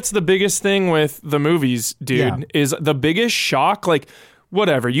think that's the biggest thing with the movies, dude, is the biggest shock. Like,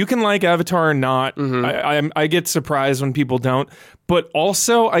 whatever, you can like Avatar or not. I get surprised when people don't, but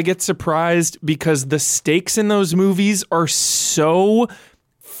also I get surprised because the stakes in those movies are so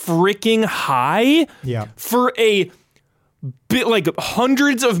freaking high for a bit, like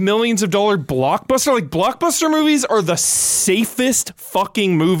hundreds of millions of dollar blockbuster. Like, blockbuster movies are the safest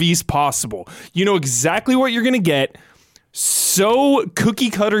fucking movies possible. You know exactly what you're gonna get. So cookie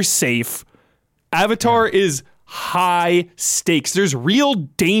cutter safe. Avatar is high stakes. There's real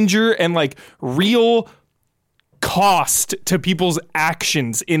danger and like real cost to people's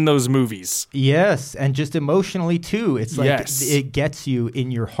actions in those movies. Yes, and just emotionally too. It's like it gets you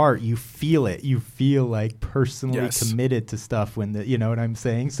in your heart. You feel it. You feel like personally committed to stuff when you know what I'm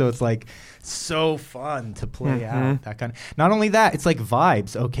saying? So it's like so fun to play out that kind of. Not only that, it's like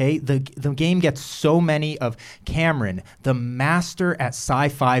vibes, okay? The game gets so many of Cameron, the master at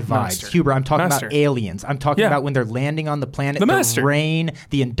sci-fi vibes. Huber, I'm talking about aliens. I'm talking about when they're landing on the planet, the rain,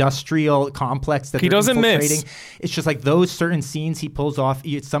 the industrial complex that he doesn't infiltrating. miss. It's just like those certain scenes he pulls off.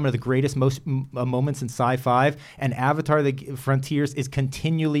 It's some of the greatest moments in sci-fi. And Avatar: The Frontiers is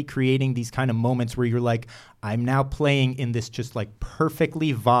continually creating these kind of moments where you're like, I'm now playing in this just like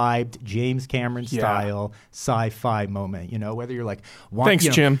perfectly vibed James Cameron style sci-fi moment. You know, whether you're like, thanks,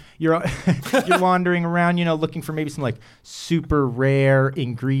 Jim. You're wandering around, you know, looking for maybe some like super rare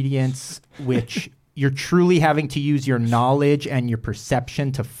ingredients, which you're truly having to use your knowledge and your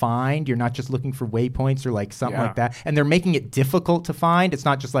perception to find. You're not just looking for waypoints or like something like that. And they're making it difficult to find. It's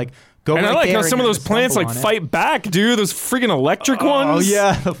not just like go. And right I like there how some of those plants like fight back, dude. Those freaking electric ones. Oh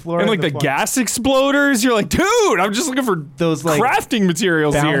yeah, the floor and like the gas exploders. You're like, dude, I'm just looking for those like crafting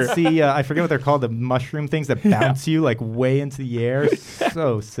materials bouncy, here. I forget what they're called. The mushroom things that bounce you like way into the air.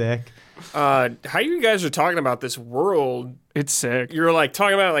 So sick. How you guys are talking about this world? It's sick. You're like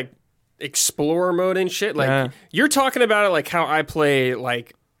talking about like explorer mode and shit. Like you're talking about it like how I play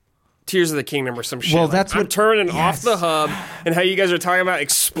like Tears of the Kingdom or some shit. Well, like, that's I'm turning off the hub, and how you guys are talking about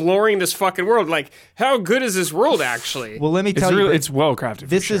exploring this fucking world. Like, how good is this world actually? Well, let me tell you, it's well crafted.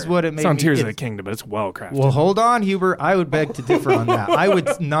 This is what it made. It's on me, Tears of the Kingdom, but it's well crafted. Well, hold on, Huber. I would beg to differ on that. I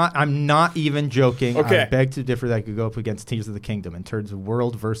would not. I'm not even joking. Okay. I beg to differ that I could go up against Tears of the Kingdom in terms of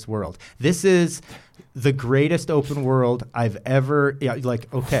world versus world. This is the greatest open world I've ever. Yeah,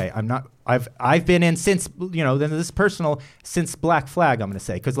 like okay, I'm not. I've been in since, you know, then this is personal, since Black Flag, I'm going to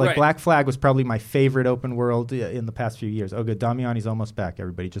say, because like Black Flag was probably my favorite open world in the past few years. Oh, good, Damiani's almost back.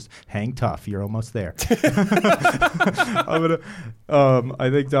 Everybody, just hang tough. You're almost there. I'm gonna. I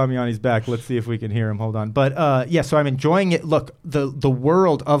think Damiani's back. Let's see if we can hear him. Hold on. But yeah, so I'm enjoying it. Look, the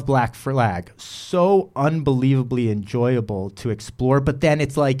world of Black Flag, so unbelievably enjoyable to explore. But then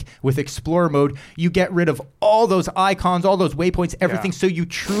it's like with Explorer mode, you get rid of all those icons, all those waypoints, everything. So you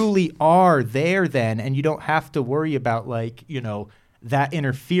truly are there then, and you don't have to worry about like, you know, that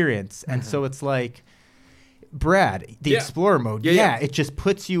interference. And so it's like, Brad, the Explorer mode, it just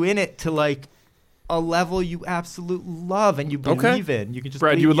puts you in it to like a level you absolutely love and you believe in. You can just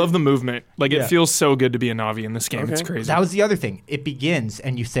Brad, you would love the movement. Like it feels so good to be a Na'vi in this game. It's crazy. That was the other thing. It begins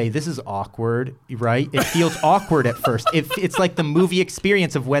and you say, this is awkward, right? It feels awkward at first. It's like the movie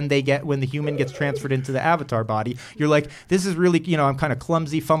experience of when the human gets transferred into the avatar body. You're like, this is really, you know, I'm kind of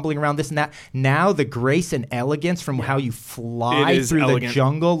clumsy, fumbling around this and that. Now the grace and elegance from how you fly through the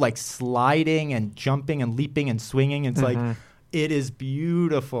jungle, like sliding and jumping and leaping and swinging. It's like, it is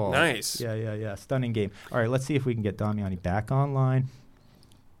beautiful. Nice. Yeah. Stunning game. All right, let's see if we can get Damiani back online.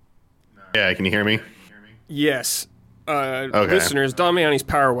 Yeah, can you hear me? Yes. Listeners, Damiani's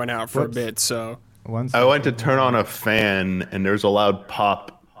power went out for a bit, so. I went to turn on a fan, and there's a loud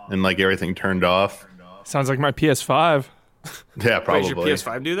pop, and like everything turned off. Sounds like my PS5. Yeah, probably. Wait, did your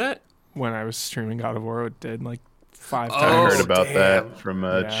PS5 do that? When I was streaming God of War, it did like 5 times. I heard about that from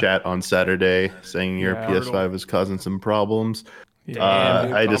chat on Saturday, saying your PS5 is causing some problems.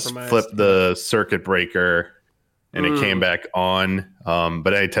 I just flipped the circuit breaker, and it came back on.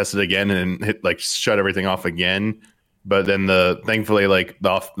 But I tested again and shut everything off again. But then thankfully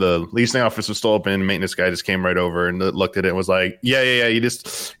the leasing office was still open. Maintenance guy just came right over and looked at it and was like, yeah. You're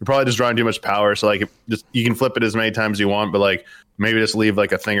probably just drawing too much power. So you can flip it as many times as you want, but maybe just leave a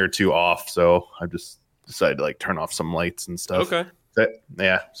thing or two off. So I just decided to like turn off some lights and stuff. Okay.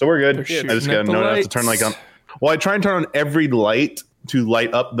 So we're good. They're I just got to know not to turn like on. Well, I try and turn on every light to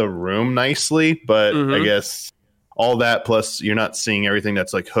light up the room nicely, but I guess all that plus you're not seeing everything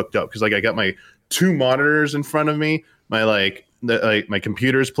that's like hooked up because like I got my 2 monitors in front of me. My my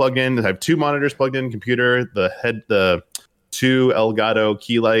computer's plugged in. I have 2 monitors plugged in. Computer, the 2 Elgato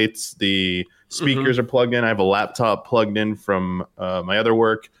key lights. The speakers are plugged in. I have a laptop plugged in from my other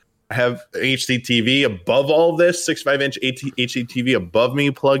work. I have HDTV above all of this, 65-inch HDTV above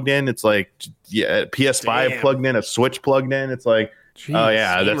me plugged in. It's like, PS5 plugged in, a Switch plugged in. It's like,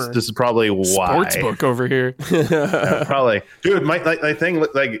 Jeez, this is probably why. Sportsbook over here. Probably, dude. My thing,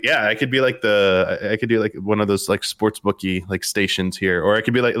 like, I could be like I could do like one of those like sports bookie like stations here, or I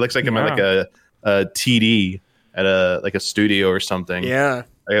could be like, it looks like I'm at like a TD at a studio or something. Yeah,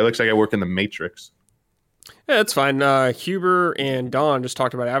 it looks like I work in the Matrix. Yeah, that's fine. Huber and Don just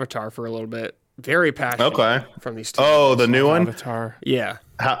talked about Avatar for a little bit. Very passionate from these two. Oh, the new one? Avatar. Yeah.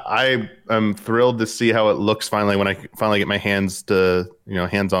 I am thrilled to see how it looks finally when I finally get my hands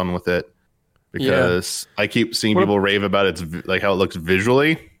on with it. Because I keep seeing people rave about it, like how it looks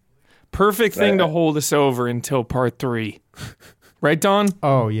visually. Perfect thing to hold us over until part 3. Right, Don?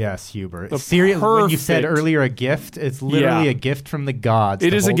 Oh, yes, Huber. Seriously, when you said earlier a gift, it's literally a gift from the gods.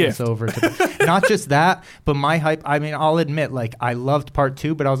 It is a gift. Over not just that, but my hype. I mean, I'll admit, like, I loved part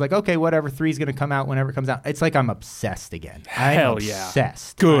 2, but I was like, okay, whatever. 3 is going to come out whenever it comes out. It's like I'm obsessed again. Hell I'm yeah.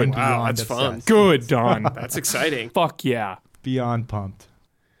 obsessed. Good. Wow, that's fun. Good, Don. That's exciting. Fuck yeah. Beyond pumped.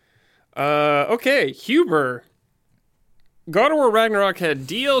 Okay, Huber. God of War Ragnarok had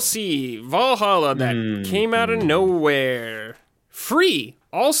DLC Valhalla that came out of nowhere. Free,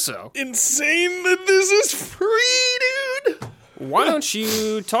 also. Insane that this is free, dude. Why don't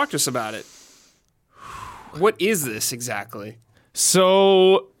you talk to us about it? What is this exactly?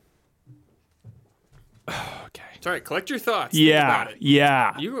 So, okay. It's all right, collect your thoughts. Think about it.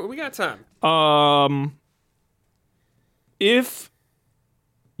 Yeah. We got time. If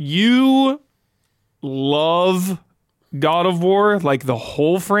you love God of War, like the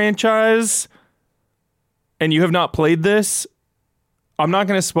whole franchise, and you have not played this, I'm not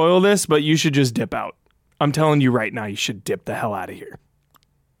going to spoil this, but you should just dip out. I'm telling you right now, you should dip the hell out of here.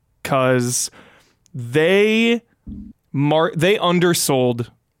 Because they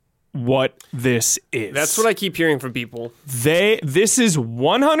undersold what this is. That's what I keep hearing from people. This is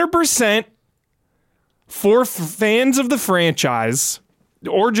 100% for fans of the franchise,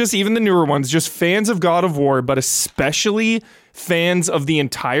 or just even the newer ones, just fans of God of War, but especially fans of the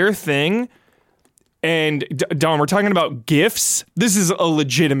entire thing. And Don, we're talking about gifts. This is a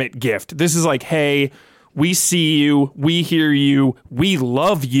legitimate gift. This is like, hey, we see you, we hear you, we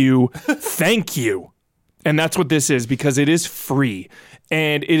love you, thank you. And that's what this is, because it is free.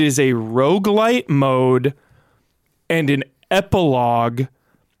 And it is a roguelite mode and an epilogue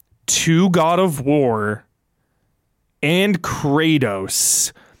to God of War and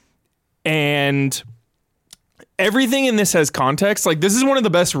Kratos. And everything in this has context. Like, this is one of the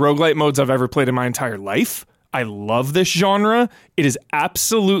best roguelite modes I've ever played in my entire life. I love this genre. It is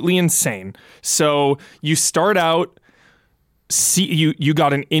absolutely insane. So you start out, you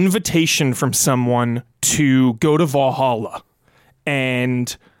got an invitation from someone to go to Valhalla,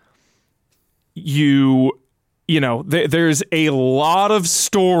 and there's a lot of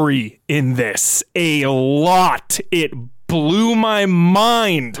story in this. A lot. It blew my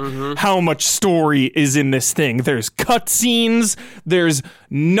mind how much story is in this thing. There's cutscenes, there's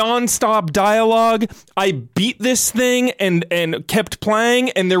nonstop dialogue. I beat this thing and kept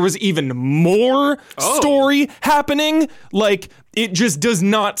playing, and there was even more story happening. Like, it just does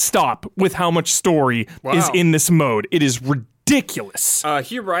not stop with how much story is in this mode. It is ridiculous.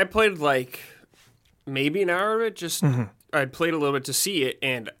 Huber, I played like maybe an hour of it. Just I played a little bit to see it,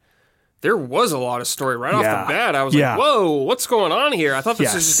 and there was a lot of story right off the bat. I was like, whoa, what's going on here? I thought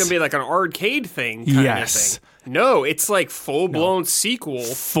this was just going to be like an arcade thing kind of thing. No, it's like full-blown sequel.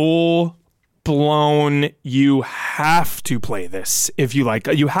 Full-blown, you have to play this if you like.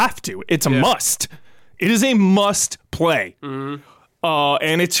 You have to. It's a must. It is a must play.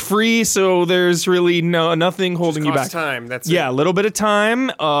 And it's free, so there's really nothing holding you back. Time. That's a little bit of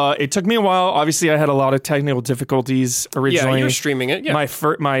time. It took me a while. Obviously, I had a lot of technical difficulties originally. Yeah, you were streaming it. Yeah. My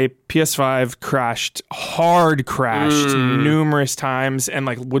PS5 crashed numerous times, and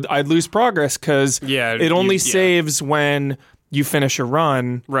like I'd lose progress because it only saves when you finish a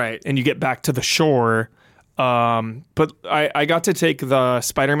run, right, and you get back to the shore. But I got to take the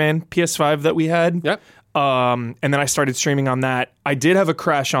Spider-Man PS5 that we had. Yep. And then I started streaming on that. I did have a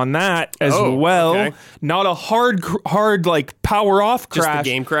crash on that as well. Okay. Not a hard like power off crash. Just the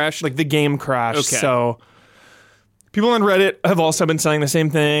game crash? Like the game crash. Okay. So people on Reddit have also been saying the same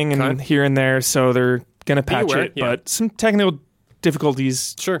thing and here and there. So they're going to patch it. Yeah. But some technical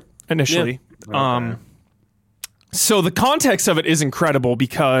difficulties initially. Yeah. Okay. So the context of it is incredible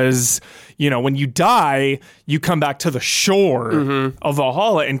because, you know, when you die, you come back to the shore of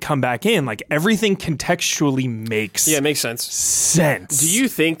Valhalla and come back in. Like everything contextually makes Yeah, it makes sense. sense. Do you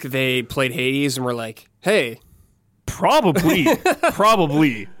think they played Hades and were like, hey, Probably.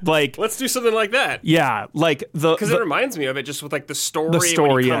 Like, let's do something like that? yeah, like Because it reminds me of it just with like the story.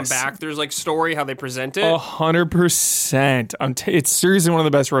 story, when you come yes. back, there's like story, how they present it. 100%. It's seriously one of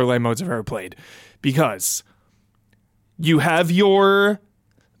the best roguelike modes I've ever played because you have your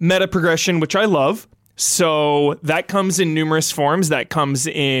meta progression, which I love. So that comes in numerous forms. That comes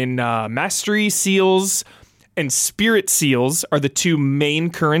in mastery seals and spirit seals are the two main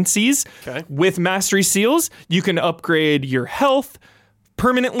currencies. Okay. With mastery seals, you can upgrade your health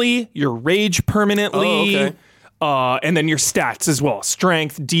permanently, your rage permanently. Oh, okay. And then your stats as well.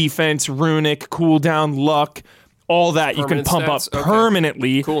 Strength, defense, runic, cooldown, luck, all that you can Permanent pump stats? up Okay.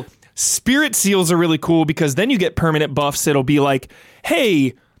 permanently. Cool. Spirit seals are really cool because then you get permanent buffs. It'll be like,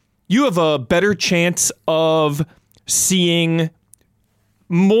 hey, you have a better chance of seeing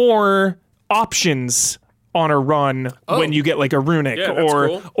more options on a run when you get like a runic, Yeah, that's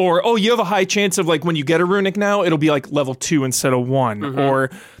cool. or you have a high chance of like when you get a runic now, it'll be like level 2 instead of 1. Or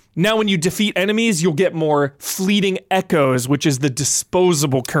now when you defeat enemies, you'll get more fleeting echoes, which is the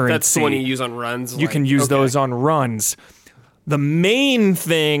disposable currency. That's the one you use on runs. You can use those on runs. The main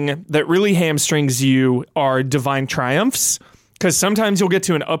thing that really hamstrings you are divine triumphs, because sometimes you'll get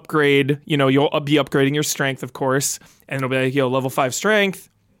to an upgrade. You know, you'll be upgrading your strength, of course, and it'll be like, level 5 strength.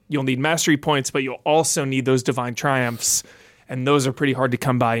 You'll need mastery points, but you'll also need those divine triumphs, and those are pretty hard to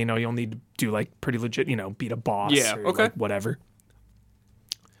come by. You know, you'll need to do like pretty legit, beat a boss. Yeah, or okay. like whatever.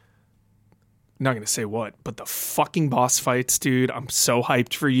 Not gonna say what, but the fucking boss fights, dude. I'm so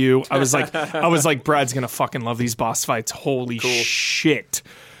hyped for you. I was like, Brad's gonna fucking love these boss fights. Holy shit.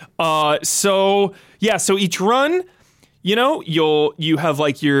 So each run, you have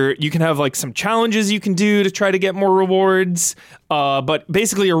like you can have like some challenges you can do to try to get more rewards. But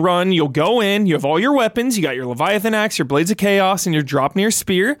basically a run, you'll go in, you have all your weapons, you got your Leviathan axe, your Blades of Chaos, and your Dropnir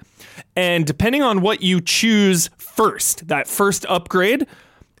spear. And depending on what you choose first, that first upgrade,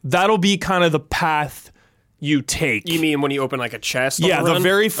 that'll be kind of the path you take. You mean when you open like a chest? Yeah, on the run?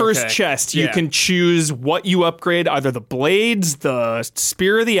 very first Okay. chest, you Yeah. can choose what you upgrade, either the blades, the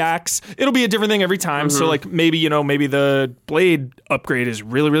spear, or the axe. It'll be a different thing every time. So like maybe the blade upgrade is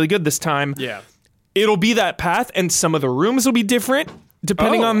really, really good this time. Yeah. It'll be that path, and some of the rooms will be different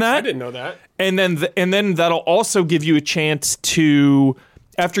depending on that. I didn't know that. And then that'll also give you a chance to,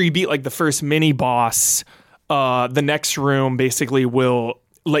 after you beat like the first mini boss, the next room basically will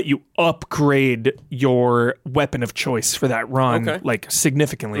let you upgrade your weapon of choice for that run, like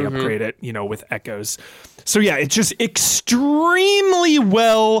significantly upgrade it, with echoes. So yeah, it's just extremely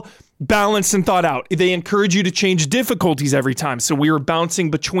well balanced and thought out. They encourage you to change difficulties every time. So we were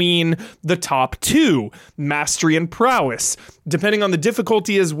bouncing between the top 2, mastery and prowess. Depending on the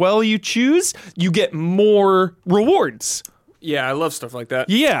difficulty as well you choose, you get more rewards. Yeah, I love stuff like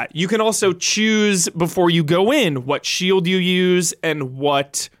that. Yeah, you can also choose before you go in what shield you use and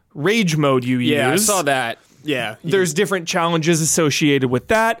what rage mode you use. Yeah, I saw that. Yeah. There's different challenges associated with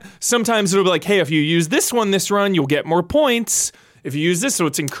that. Sometimes it'll be like, hey, if you use this run, you'll get more points. If you use this, so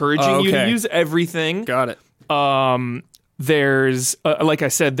it's encouraging you to use everything. Got it. There's, like I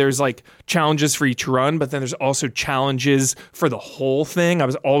said, there's like challenges for each run, but then there's also challenges for the whole thing. I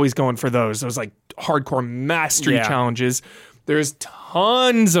was always going for those like hardcore mastery challenges. There's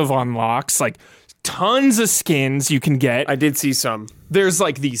tons of unlocks, like tons of skins you can get. I did see some. There's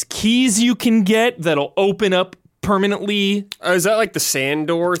like these keys you can get that'll open up permanently. Is that like the sand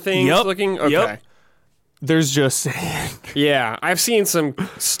door thing? Yep. Looking? Okay. Yep. There's just Yeah, I've seen some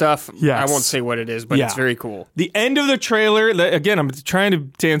stuff. Yes. I won't say what it is, but it's very cool. The end of the trailer, again, I'm trying to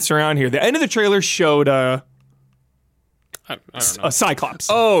dance around here. The end of the trailer showed I don't know. a Cyclops.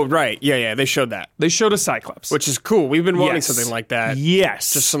 Oh, right. Yeah, they showed that. They showed a Cyclops. Which is cool. We've been wanting Yes. something like that.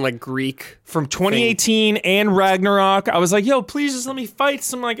 Yes. Just some like Greek. From 2018 and Ragnarok, I was like, yo, please just let me fight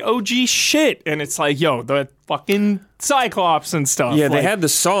some like OG shit. And it's like, yo, the fucking Cyclops and stuff. Yeah, they Like, had the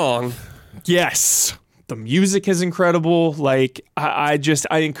song. yes. The music is incredible. Like, I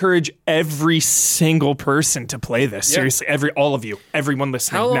encourage every single person to play this. Yeah. Seriously, all of you, everyone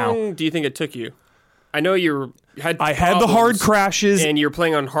listening How now. long do you think it took you? I know I had the hard crashes. and you're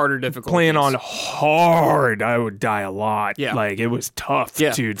playing on harder difficulties. Playing on hard, I would die a lot. Yeah. Like, it was tough,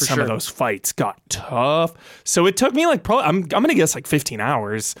 Yeah, dude. for Some sure. of those fights got tough. So it took me like probably, I'm going to guess like 15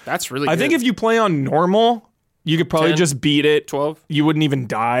 hours. That's really I good. think if you play on normal, you could probably 10, just beat it. 12? You wouldn't even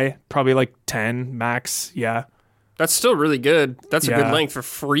die. Probably like 10 max. Yeah. That's still really good. That's a Yeah. good length for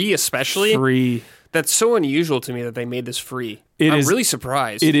free, especially. Free. That's so unusual to me that they made this free. It I'm is- really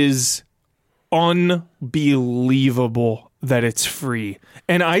surprised. It is unbelievable that it's free.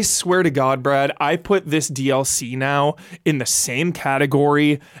 And I swear to God, Brad, I put this DLC now in the same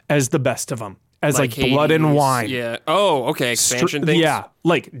category as the best of them. As like Blood and Hades. Wine. Yeah. Oh, okay. Expansion things. Yeah,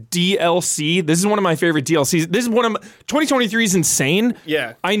 like DLC. This is one of my favorite DLCs. This is one of 2023 is insane.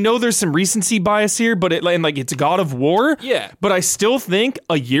 Yeah. I know there's some recency bias here, but it's God of War. Yeah. But I still think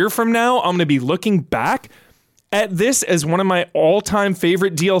a year from now, I'm going to be looking back at this as one of my all-time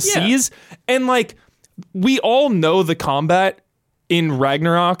favorite DLCs. And like, we all know the combat in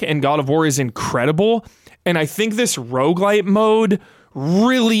Ragnarok and God of War is incredible. And I think this roguelite mode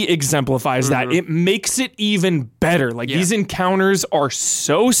really exemplifies that. It makes it even better. Like, these encounters are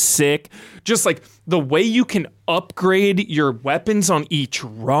so sick. Just like the way you can upgrade your weapons on each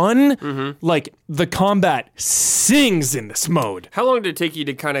run. Like, the combat sings in this mode. How long did it take you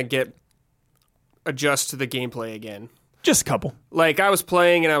to kind of adjust to the gameplay again? Just a couple. Like, I was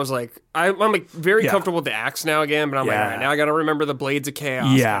playing and I was like, I'm like very comfortable with the axe now again, but I'm like, all right, now I got to remember the Blades of Chaos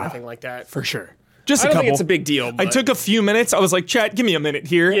kind of thing like that. For sure. Just I a don't couple. think it's a big deal. I But took a few minutes. I was like, chat, give me a minute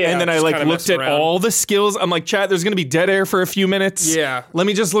here. Yeah, and then I just like kinda looked mess at around. all the skills. I'm like, chat, there's going to be dead air for a few minutes. Yeah. Let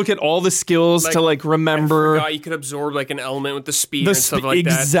me just look at all the skills to like remember. I forgot you could absorb like an element with the speed and stuff like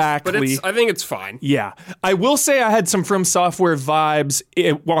exactly. that. But I think it's fine. Yeah. I will say I had some From Software vibes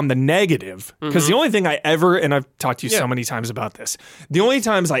on the negative. Because the only thing I ever, and I've talked to you so many times about this, the only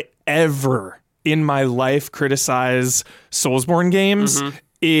times I ever in my life criticize Soulsborne games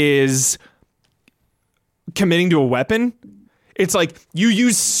is committing to a weapon. It's like you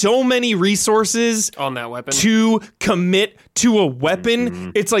use so many resources On that weapon. to commit to a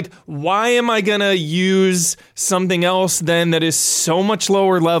weapon. It's like, why am I gonna use something else then that is so much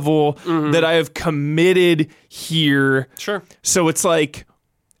lower level that I have committed here? Sure. So it's like,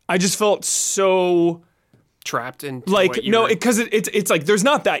 I just felt so Trapped in like, no, because it's like, there's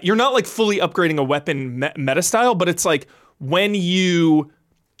not that. You're not like fully upgrading a weapon meta style, but it's like when you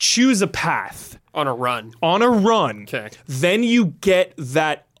choose a path on a run. Okay. Then you get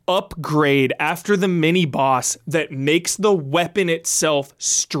that upgrade after the mini boss that makes the weapon itself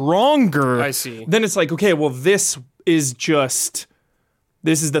stronger. I see. Then it's like, okay, well, this is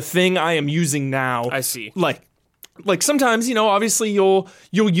the thing I am using now. I see. Like sometimes, obviously you'll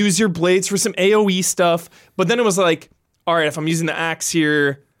use your blades for some AoE stuff, but then it was like, all right, if I'm using the axe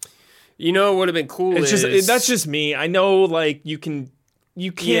here, What would have been cool that's just me. I know like you can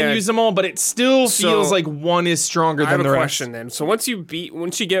use them all, but it still feels like one is stronger than the rest. I have a question then. So once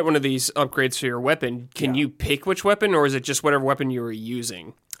you get one of these upgrades for your weapon, can you pick which weapon, or is it just whatever weapon you were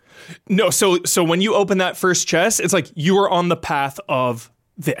using? No, so when you open that first chest, it's like you are on the path of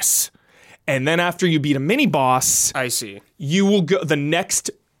this. And then after you beat a mini boss, I see. You will go, the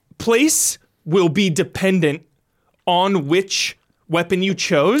next place will be dependent on which weapon you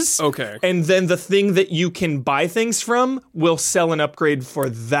chose. Okay. And then the thing that you can buy things from will sell an upgrade for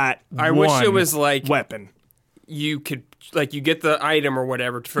that I wish it was like weapon. You could you get the item or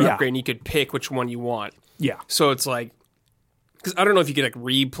whatever for upgrade and you could pick which one you want. Yeah. So it's like, because I don't know if you could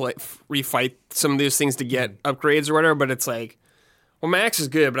refight some of these things to get upgrades or whatever, but it's like, well, my axe is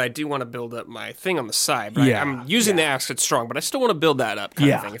good, but I do want to build up my thing on the side. But I'm using the axe, it's strong, but I still want to build that up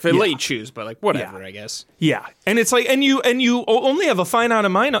kind of thing. If they let you choose, but like whatever, I guess. Yeah. And it's like, and you only have a finite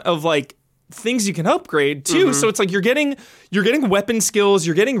amount of like things you can upgrade too. So it's like you're getting weapon skills,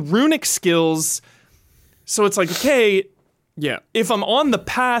 you're getting runic skills. So it's like, okay, if I'm on the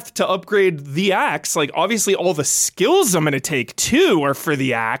path to upgrade the axe, like obviously all the skills I'm going to take too are for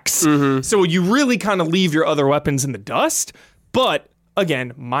the axe. So you really kind of leave your other weapons in the dust. But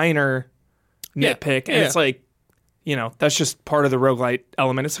again, minor nitpick. And it's like, that's just part of the roguelite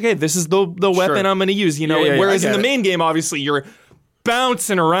element. It's okay, this is the weapon I'm going to use, whereas in the main game, obviously you're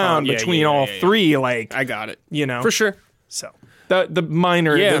bouncing around between all three. Like, I got it. For sure. So the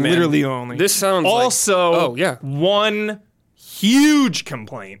minor, literally only. This sounds also one huge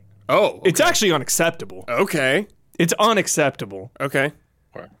complaint. Oh, okay. It's actually unacceptable. Okay. It's unacceptable. Okay.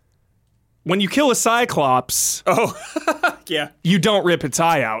 When you kill a Cyclops, you don't rip its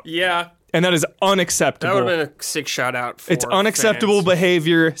eye out. Yeah. And that is unacceptable. That would have been a sick shout out for It's unacceptable fans.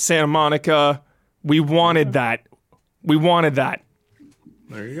 behavior, Santa Monica. We wanted that.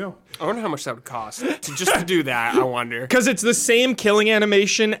 There you go. I wonder how much that would cost to do that. I wonder. Because it's the same killing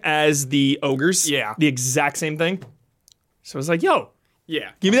animation as the ogres. Yeah. The exact same thing. So I was like, yo,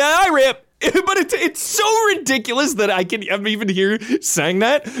 Yeah. give me that eye rip. But it's so ridiculous that I'm even here saying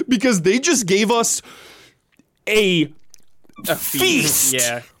that because they just gave us a feast.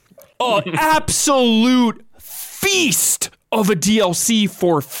 Yeah. An absolute feast of a DLC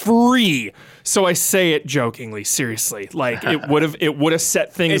for free. So I say it jokingly, seriously. Like it would have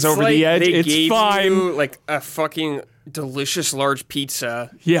set things over the edge. They It's gave fine. you like a fucking delicious large pizza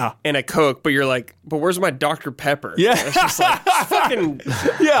Yeah. and a Coke, but you're like, but where's my Dr. Pepper? Yeah. It's just like fucking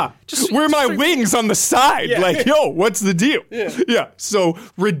Yeah. Where are my wings on the side? Yeah. Like, yo, what's the deal? Yeah. So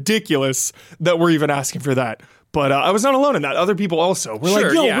ridiculous that we're even asking for that. But I was not alone in that. Other people also were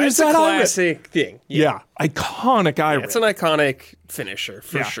like, yo, where's it's that a eye rip? classic thing. Yeah. Iconic eye rip. It's an iconic finisher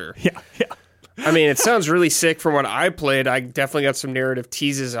for sure. Yeah. Yeah. I mean, it sounds really sick from what I played. I definitely got some narrative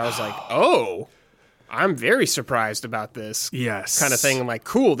teases. I was like, oh, I'm very surprised about this Yes. kind of thing. I'm like,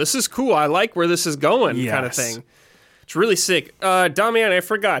 cool, this is cool. I like where this is going kind of Yes. thing. It's really sick. Damian, I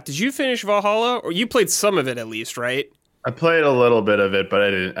forgot. Did you finish Valhalla? Or you played some of it at least, right? I played a little bit of it, but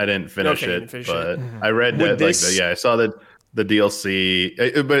I didn't finish Okay, you it. didn't finish But it. I read Would that. this- I saw the DLC.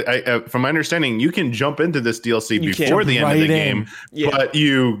 But from my understanding, you can jump into this DLC You can. before the end of Right the in. game. Yeah. But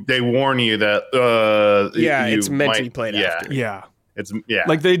they warn you that It's you meant to might- be played yeah, after. Yeah. It's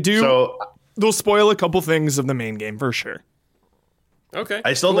Like they do. So They'll spoil a couple things of the main game for sure. Okay.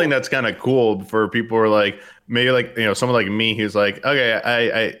 I still think that's kind of cool for people who are like, maybe like, someone like me who's like,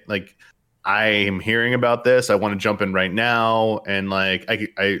 okay, I am hearing about this. I want to jump in right now. And like,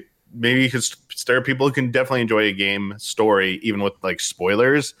 I maybe because there are people who can definitely enjoy a game story, even with like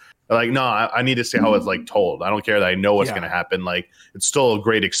spoilers. They're like, no, I need to see how it's like told. I don't care that I know what's Yeah. going to happen. Like, it's still a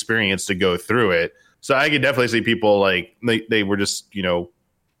great experience to go through it. So I could definitely see people like they were just,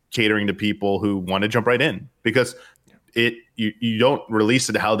 catering to people who want to jump right in because you don't release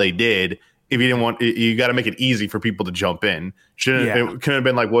it how they did. If you didn't want, you got to make it easy for people to jump in. It couldn't have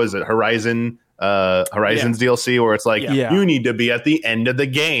been like, what is it, Horizon's DLC, where it's like Yeah. you need to be at the end of the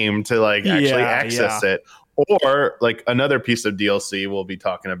game to like actually access it, or like another piece of DLC we'll be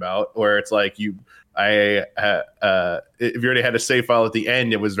talking about where it's like if you already had a save file at the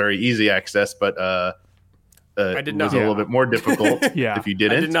end, it was very easy access, but I did it not. was a little bit more difficult if you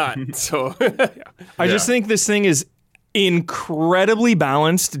didn't. I did not. So I just think this thing is incredibly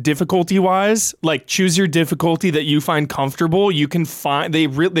balanced difficulty wise. Like choose your difficulty that you find comfortable. You can find they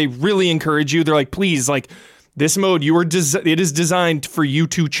really encourage you. They're like, please, like this mode, it is designed for you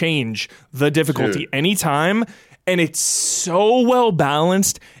to change the difficulty anytime, and it's so well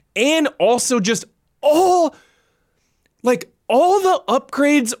balanced, and also just all the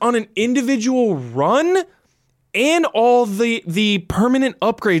upgrades on an individual run. And all the permanent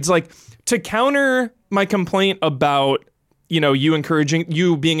upgrades, like to counter my complaint about, you encouraging,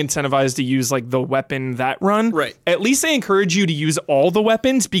 you being incentivized to use like the weapon that run. Right. At least they encourage you to use all the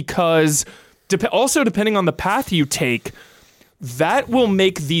weapons because also depending on the path you take, that will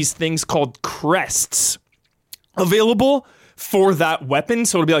make these things called crests available for that weapon.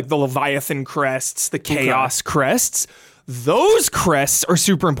 So it'll be like the Leviathan crests, the Chaos crests. Those crests are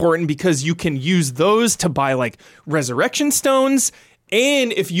super important because you can use those to buy like resurrection stones.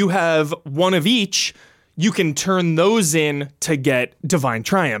 And if you have one of each, you can turn those in to get divine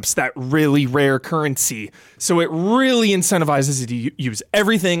triumphs, that really rare currency. So it really incentivizes you to use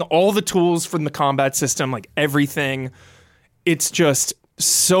everything, all the tools from the combat system, like everything. It's just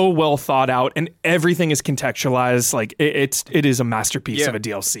so well thought out and everything is contextualized. Like it is a masterpiece of a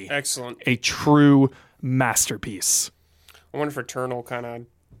DLC. excellent. A true masterpiece. I wonder if Eternal kind of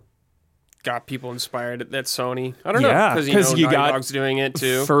got people inspired. That's Sony. I don't know. Yeah, Because you Naughty got Dog's doing it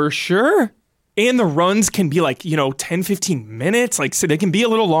too. For sure. And the runs can be like, 10, 15 minutes. Like, so they can be a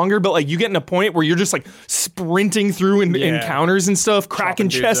little longer, but like you get in a point where you're just like sprinting through encounters and stuff, cracking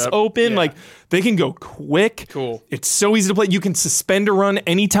dudes chests up. open. Yeah. Like they can go quick. Cool. It's so easy to play. You can suspend a run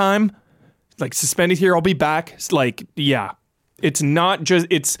anytime. Like suspend it here, I'll be back. Like, yeah. It's not just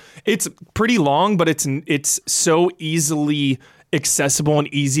it's pretty long, but it's so easily accessible and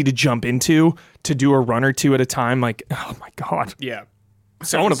easy to jump into to do a run or two at a time. Like, oh my god. Yeah.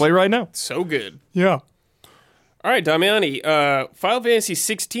 So I want to play right now. So good. Yeah. All right, Damiani. Final Fantasy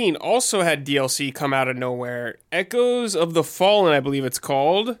 16 also had DLC come out of nowhere. Echoes of the Fallen, I believe it's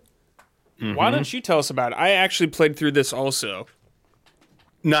called. Why don't you tell us about it? I actually played through this also.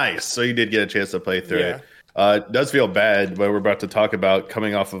 Nice. So you did get a chance to play through Yeah. it. It does feel bad, but we're about to talk about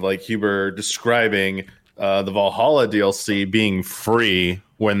coming off of like Huber describing the Valhalla DLC being free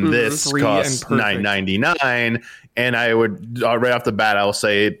when this Free costs and perfect. $9.99, and I would right off the bat I'll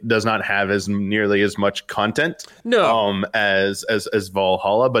say it does not have as nearly as much content as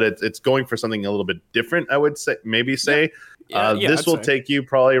Valhalla, but it's going for something a little bit different. I would say this will take you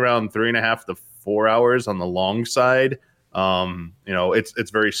probably around 3.5 to 4 hours on the long side.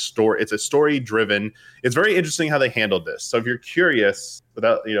 It's very it's a story driven. It's very interesting how they handled this. So if you're curious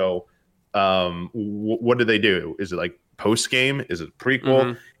about what did they do? Is it like post game? Is it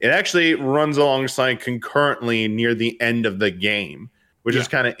prequel? It actually runs alongside concurrently near the end of the game, which is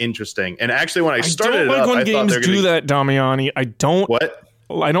kind of interesting. And actually, when I started don't like when games do that, Damiani. I don't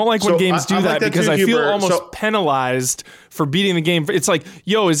like when games do that because I feel almost penalized for beating the game. It's like,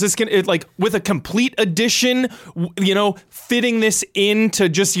 yo, is this gonna with a complete edition? Fitting this into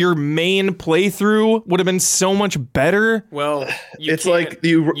just your main playthrough would have been so much better. Well, you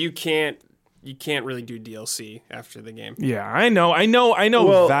can't really do DLC after the game. Yeah, I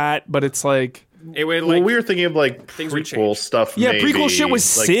know that, but it's like. We were thinking of prequel stuff. Yeah, maybe. Prequel shit with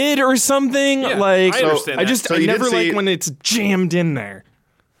Sid or something. Yeah, I understand. I never like when it's jammed in there.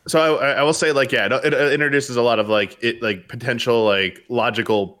 So I will say, it introduces a lot of potential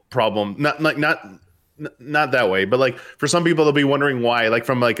logical problem. Not that way, but for some people they'll be wondering why,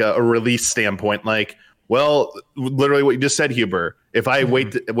 from a release standpoint. Literally what you just said, Huber. If I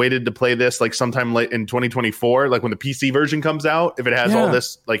waited to play this sometime late in 2024, when the PC version comes out, if it has all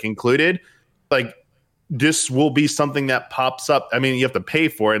this included, this will be something that pops up. I mean, you have to pay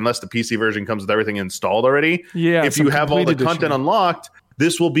for it unless the PC version comes with everything installed already. Yeah, if you have all the content unlocked,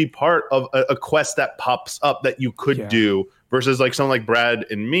 this will be part of a quest that pops up that you could do versus someone like Brad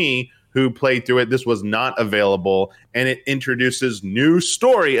and me who played through it. This was not available, and it introduces new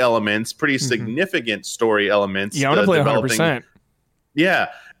story elements, pretty significant story elements. Yeah, I want to play 100%. Yeah.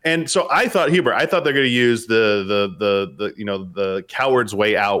 And so I thought they're going to use the coward's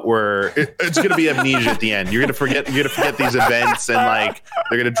way out, where it's going to be amnesia at the end. You're going to forget these events, and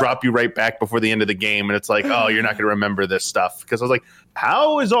they're going to drop you right back before the end of the game, and it's oh, you're not going to remember this stuff. Because I was like,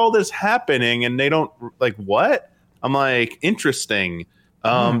 how is all this happening? And they don't what? I'm interesting.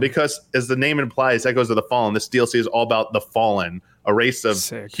 Because as the name implies, Echoes of the Fallen, this DLC is all about the Fallen, a race of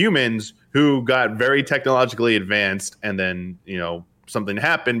humans who got very technologically advanced, and then something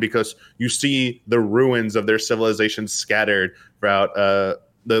happened because you see the ruins of their civilization scattered throughout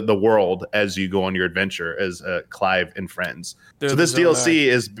the world as you go on your adventure as Clive and friends. So this DLC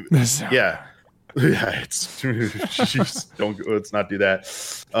is it's let's not do that.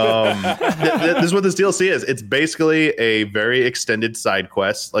 This is what this DLC is. It's basically a very extended side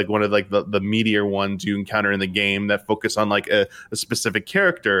quest, one of the meatier ones you encounter in the game that focus on a specific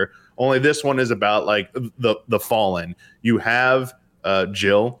character. Only this one is about the Fallen. You have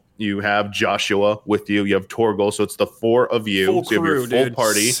Jill, you have Joshua with you, you have Torgal, so it's the four of you. Full so you have your full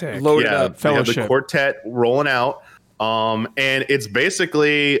party. Loaded up. You have the quartet rolling out. And it's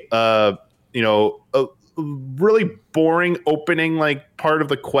basically a really boring opening part of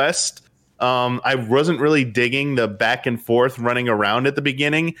the quest. I wasn't really digging the back and forth running around at the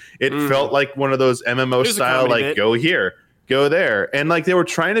beginning. It felt like one of those MMO style go here, go there. And they were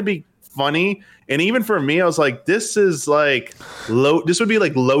trying to be funny, and even for me I was this is low, this would be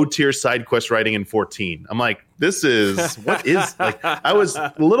low tier side quest writing in 14. I'm this is what is I was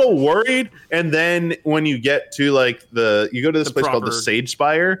a little worried. And then when you get to you go to this place called the Sage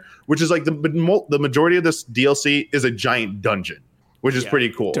Spire, which is the majority of this DLC is a giant dungeon, which is pretty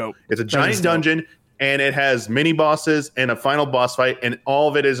cool. Dope. It's a giant dungeon, and it has mini bosses and a final boss fight, and all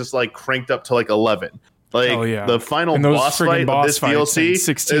of it is just cranked up to 11. The final boss fight of this DLC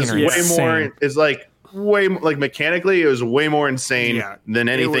is way more. Is way mechanically, it was way more insane than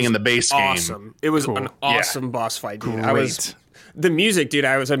anything in the base game. It was an awesome boss fight, dude. The music, dude.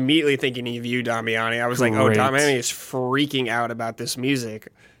 I was immediately thinking of you, Damiani. I was oh, Damiani is freaking out about this music.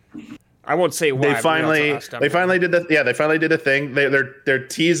 I won't say why. They finally did that. Yeah, they finally did a thing. They're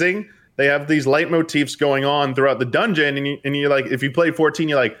teasing. They have these leitmotifs going on throughout the dungeon, and you're if you play 14,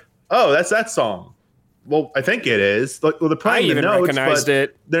 you're oh, that's that song. Well, I think it is. Well, the probably even notes, recognized but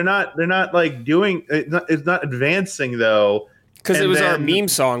it. They're not doing. It's not advancing though. Because it was our meme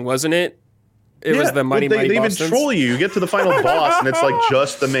song, wasn't it? It was the Mighty Mighty They Bostons. even troll you. You get to the final boss, and it's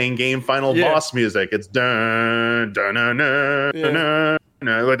just the main game final boss music. It's dun dun dun dun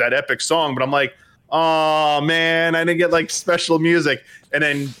dun with that epic song. But I'm oh man, I didn't get special music. And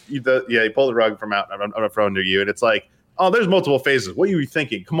then you pull the rug from out in front of you, and it's oh, there's multiple phases. What are you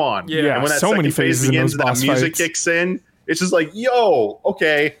thinking? Come on. Yeah, and when that so many phases begins, that music kicks in. It's just yo,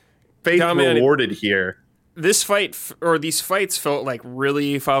 okay, faith rewarded here. This fight or these fights felt like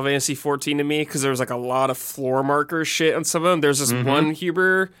really Final Fantasy 14 to me because there was like a lot of floor marker shit on some of them. There's this one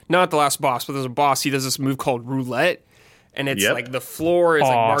Huber, not the last boss, but there's a boss. He does this move called roulette, and it's like the floor is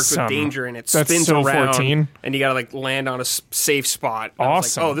like marked with danger, and it spins so around, 14. and you gotta like land on a safe spot. And Awesome. I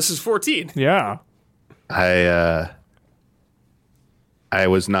was like, oh, this is 14. Yeah. I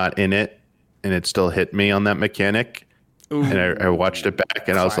was not in it, and it still hit me on that mechanic. Ooh. And I watched it back,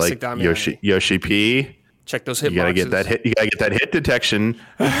 and I was like, Yoshi P. Check those hit. You gotta get that hit. You gotta get that hit detection.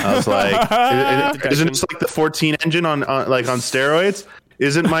 I was like, isn't it like the 14 engine on steroids?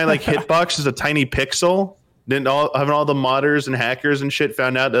 Isn't my like hitbox just a tiny pixel? Haven't all the modders and hackers and shit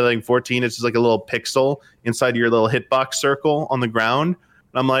found out that like 14 is just like a little pixel inside your little hitbox circle on the ground?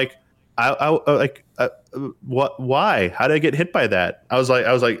 And I'm like, what? Why? How did I get hit by that? I was like,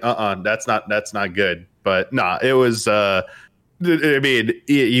 that's not good. But nah, it was. I mean,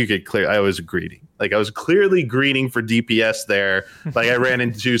 you could clear. I was greedy. Like I was clearly greeting for DPS there. Like I ran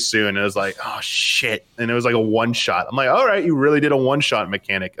in too soon. And I was like, oh shit! And it was like a one shot. I'm like, all right, you really did a one shot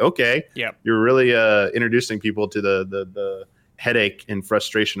mechanic. Okay, yeah, you're really introducing people to the headache and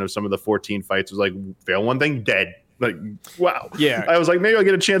frustration of some of the 14 fights. It was like fail one thing, dead. Like wow. Yeah, I was like, maybe I'll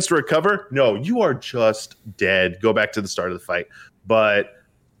get a chance to recover. No, you are just dead. Go back to the start of the fight. But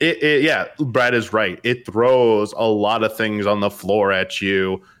yeah, Brad is right. It throws a lot of things on the floor at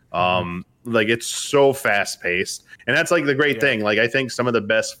you. Like it's so fast paced, and that's like the great thing. Like I think some of the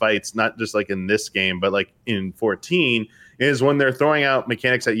best fights, not just like in this game, but like in 14, is when they're throwing out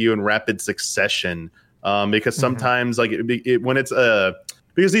mechanics at you in rapid succession. Because sometimes like when it's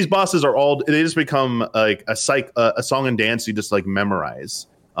because these bosses are they just become like a song and dance you just like memorize.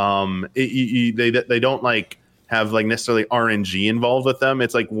 They don't like have like necessarily RNG involved with them.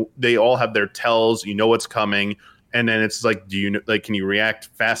 It's like they all have their tells, you know what's coming, and then it's like, can you react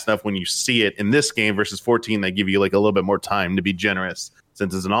fast enough when you see it? In this game versus 14, they give you like a little bit more time to be generous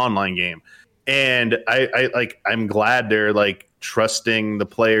since it's an online game. And I'm glad they're like trusting the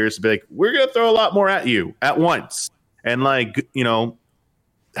players to be like, we're gonna throw a lot more at you at once, and like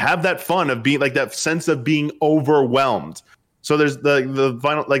have that fun of being like that sense of being overwhelmed. So there's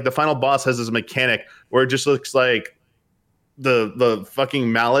the final boss has this mechanic where it just looks like the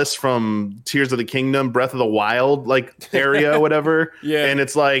fucking Malice from Tears of the Kingdom, Breath of the Wild like area, whatever. Yeah. And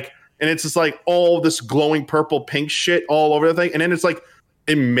it's just like all this glowing purple pink shit all over the thing. And then it's like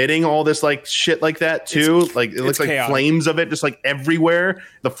emitting all this like shit like that too. Like it looks like chaotic. Flames of it just like everywhere.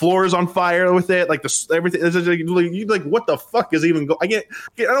 The floor is on fire with it. Like everything is you like, what the fuck is even going? I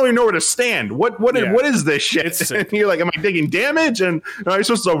don't even know where to stand. What is this shit? And you're like, am I taking damage? And am I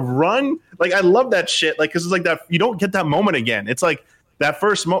supposed to run? Like I love that shit. Like because it's like that you don't get that moment again. It's like that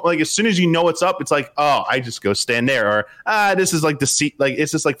first moment, like as soon as you know it's up, it's like, oh, I just go stand there, or this is like deceit. Like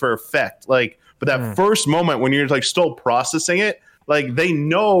it's just like for effect. Like, but that first moment when you're like still processing it. Like they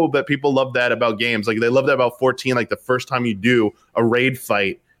know that people love that about games. Like they love that about 14. Like the first time you do a raid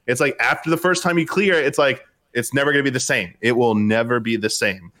fight, it's like after the first time you clear it, it's like it's never going to be the same. It will never be the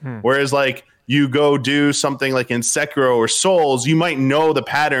same. Whereas like you go do something like in Sekiro or Souls, you might know the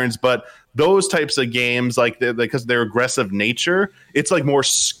patterns, but those types of games, like because their aggressive nature, it's like more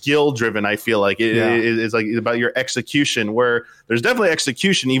skill driven. I feel like it's like about your execution. Where there's definitely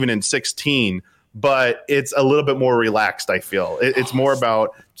execution even in 16. But it's a little bit more relaxed, I feel. It's more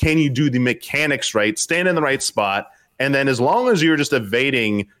about, can you do the mechanics right, stand in the right spot, and then as long as you're just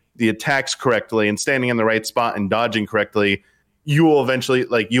evading the attacks correctly and standing in the right spot and dodging correctly, you will eventually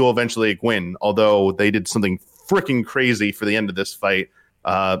win. Although they did something freaking crazy for the end of this fight.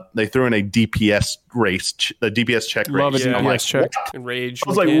 They threw in a DPS race, a DPS check race. Love a DPS check. Rage. I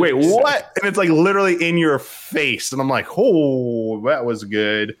was like, wait, what? And it's like literally in your face. And I'm like, oh, that was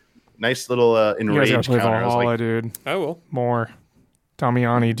good. Nice little enraged counter. Valhalla, dude. I will. More.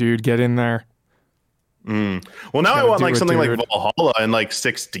 Damiani, dude, get in there. Well, now I want like something like Valhalla in like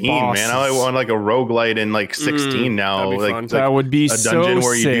 16, man. Now I want like a roguelite in like 16 now. Like that would be a dungeon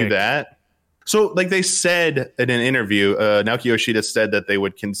where sick. You do that. So like they said in an interview, Naoki Yoshida said that they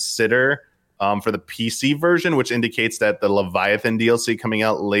would consider for the PC version, which indicates that the Leviathan DLC coming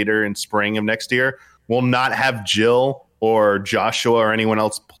out later in spring of next year will not have Jill or Joshua or anyone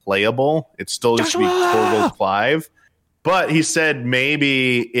else playable. It's still just be Torgal Clive. But he said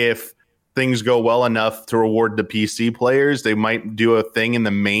maybe if things go well enough to reward the PC players, they might do a thing in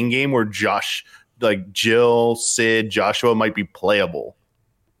the main game where Jill, Sid, Joshua might be playable.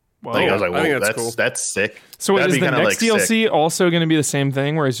 Whoa. Like, I was like, I think that's cool. That's sick. So is the next DLC also going to be the same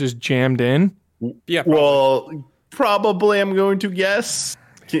thing where it's just jammed in? Yeah. Probably. Well, probably I'm going to guess.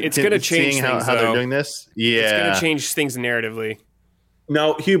 It's going to change things, how they're doing this. Yeah. It's going to change things narratively.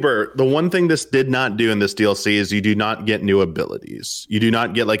 Now, Huber, the one thing this did not do in this DLC is you do not get new abilities. You do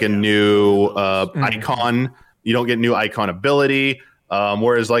not get like a new icon. You don't get new icon ability.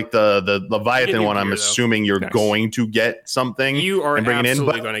 Whereas like the Leviathan one, I'm assuming you're going to get something. You are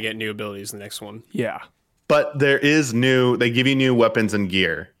absolutely going to get new abilities in the next one. Yeah. But there is they give you new weapons and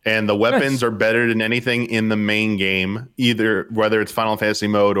gear. And the weapons are better than anything in the main game, whether it's Final Fantasy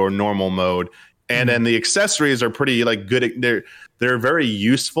mode or normal mode. And then the accessories are pretty like good. They're very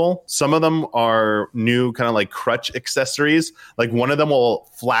useful. Some of them are new kind of like crutch accessories. Like one of them will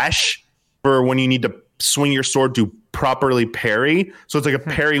flash for when you need to swing your sword to properly parry. So it's like a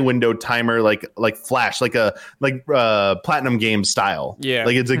parry window timer, like flash, like Platinum Games style. Yeah.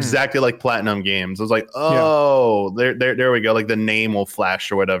 Like it's exactly like Platinum Games. I was like, there we go. Like the name will flash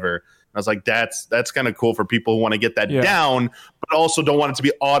or whatever. I was like, that's kind of cool for people who want to get that down, but also don't want it to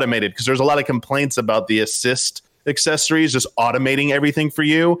be automated, because there's a lot of complaints about the assist accessories just automating everything for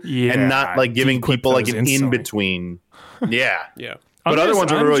you and not like giving people like an in between. Yeah. But other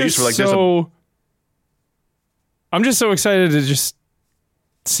ones are really useful. Like I'm just so excited to just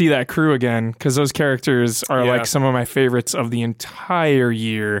see that crew again, because those characters are like some of my favorites of the entire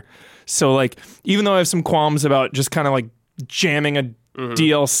year. So like, even though I have some qualms about just kind of like jamming a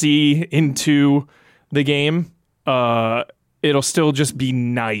DLC into the game, it'll still just be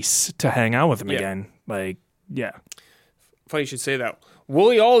nice to hang out with them again. Like, Funny you should say that.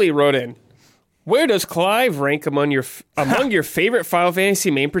 Wooly Ollie wrote in, where does Clive rank among your favorite Final Fantasy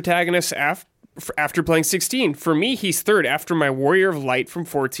main protagonists after playing 16? For me, he's third after my Warrior of Light from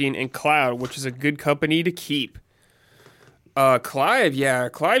 14 and Cloud, which is a good company to keep.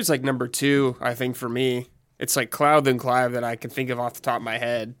 Clive's like number 2, I think, for me. It's like Cloud then Clive that I can think of off the top of my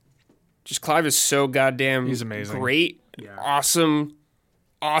head. Just Clive is so goddamn He's amazing. Great, awesome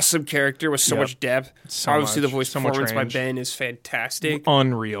character with so much depth. Obviously, the voice performance by Ben is fantastic.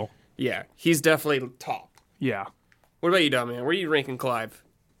 Unreal. Yeah, he's definitely top. Yeah. What about you, Dom, man? Where are you ranking Clive?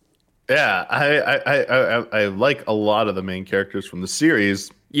 Yeah, I like a lot of the main characters from the series.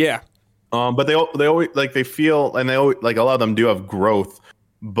 Yeah. But they always like they feel, and they always, like a lot of them do have growth,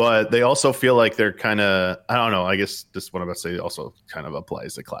 but they also feel like they're kind of, I don't know, I guess just what I'm about to say also kind of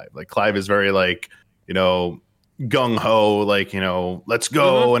applies to Clive. Like Clive is very like, gung ho, like, let's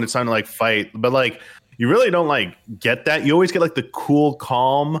go and it's time to like fight. But like you really don't like get that. You always get like the cool,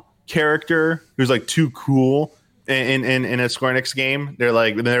 calm character who's like too cool. In a Square Enix game, they're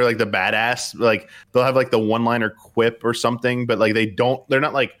like the badass. Like they'll have like the one-liner quip or something, but like they're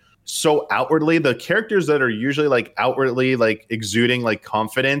not like so outwardly. The characters that are usually like outwardly like exuding like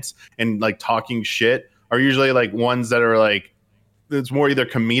confidence and like talking shit are usually like ones that are like, it's more either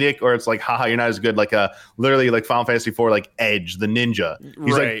comedic or it's like, haha, you're not as good. Like literally like Final Fantasy IV, like Edge, the ninja.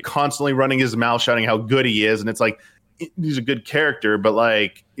 He's like constantly running his mouth, shouting how good he is, and it's like he's a good character, but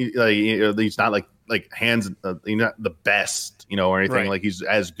like he's not like hands, not the best, or anything. Like he's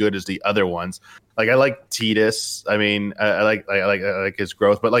as good as the other ones. Like I like Tidus. I mean, I like his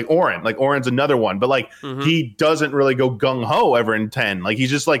growth, but like Orin's another one, but like he doesn't really go gung ho ever in 10. Like he's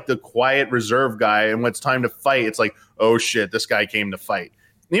just like the quiet reserve guy, and when it's time to fight, it's like, oh shit, this guy came to fight.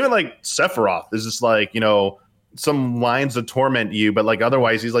 And even like Sephiroth is just like, some lines to torment you, but like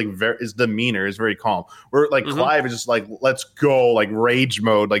otherwise he's like his demeanor is very calm. Where like Clive is just like, let's go, like rage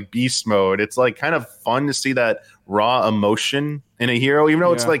mode, like beast mode. It's like kind of fun to see that raw emotion in a hero, even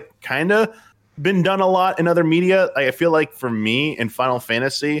though it's like kind of been done a lot in other media. I feel like for me in Final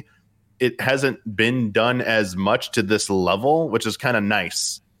Fantasy, it hasn't been done as much to this level, which is kind of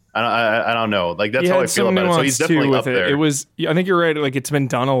nice. I don't know. Like that's how I feel about it. So he's definitely up there. It was, I think you're right. Like it's been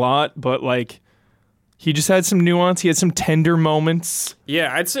done a lot, but like he just had some nuance. He had some tender moments.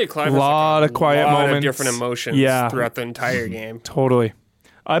 Yeah, I'd say Clive has like a lot of quiet moments, of different emotions throughout the entire game. Totally.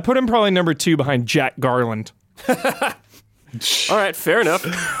 I put him probably number 2 behind Jack Garland. All right, fair enough.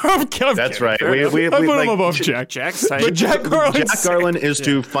 That's right. We put him above Jack. Jack's tight. But Jack Garland is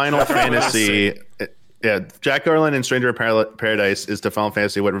to Final Fantasy. Yeah, Jack Garland in Stranger of Paradise is to Final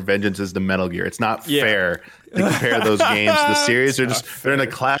Fantasy what Revengeance is to Metal Gear. It's not fair to compare those games. The series are just they're in a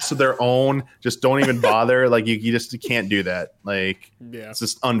class of their own. Just don't even bother. Like you just can't do that. Like it's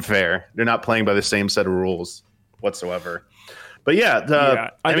just unfair. They're not playing by the same set of rules whatsoever. But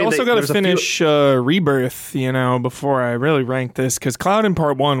I also got to finish Rebirth, before I really rank this, because Cloud in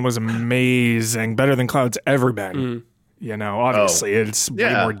Part 1 was amazing, better than Cloud's ever been. Obviously it's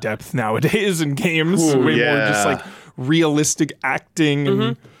way more depth nowadays in games, more just like realistic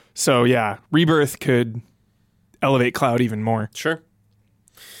acting. So Rebirth could elevate Cloud even more. Sure.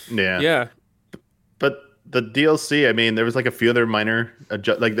 Yeah. But the DLC, I mean, there was like a few other minor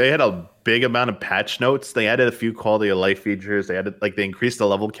like they had a big amount of patch notes. They added a few quality of life features. They increased the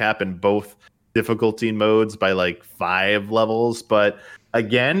level cap in both difficulty modes by like 5 levels. But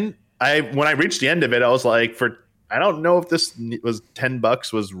again, when I reached the end of it, I was like, I don't know if this was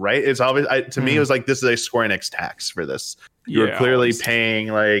 $10 was right. It's obvious to me. It was like, this is a Square Enix tax for this. You're clearly paying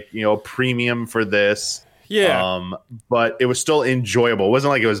like, premium for this. Yeah. But it was still enjoyable. It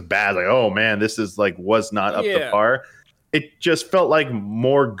wasn't like it was bad. Like, oh man, this is like was not up to par. It just felt like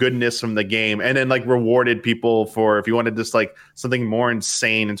more goodness from the game, and then like rewarded people for if you wanted just like something more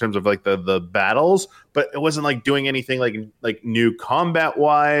insane in terms of like the battles. But it wasn't like doing anything like new combat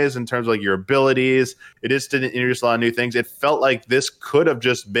wise in terms of like your abilities. It just didn't introduce a lot of new things. It felt like this could have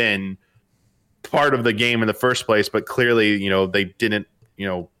just been part of the game in the first place, but clearly, they didn't.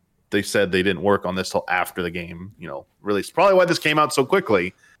 They said they didn't work on this till after the game, released. Probably why this came out so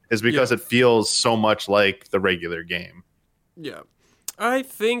quickly is because it feels so much like the regular game. Yeah. I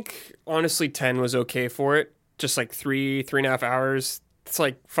think, honestly, 10 was okay for it. Just like 3.5 hours. It's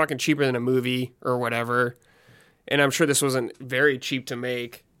like fucking cheaper than a movie or whatever. And I'm sure this wasn't very cheap to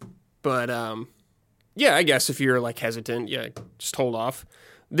make. But, yeah, I guess if you're like hesitant, just hold off.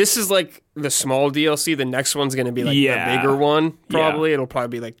 This is like the small DLC. The next one's going to be like the bigger one, probably. Yeah. It'll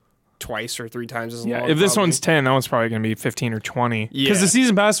probably be like twice or 3 times as long. If this one's 10, that one's probably going to be 15 or 20. Because the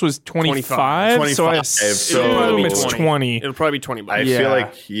season pass was 25. So I assume it's 20. It'll probably be $20. I feel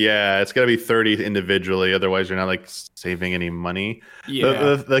like, it's got to be 30 individually. Otherwise, you're not like saving any money.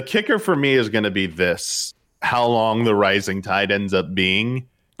 Yeah. The kicker for me is going to be this: how long the Rising Tide ends up being.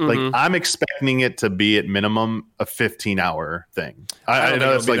 Like, I'm expecting it to be at minimum a 15-hour thing. I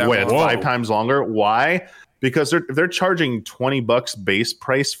know it's like, it's 5 times longer. Why? Because they're charging $20 base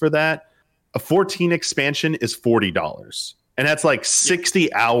price for that. A 14 expansion is $40, and that's like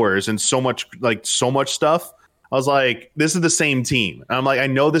 60 hours and so much stuff. I was like, this is the same team. And I'm like, I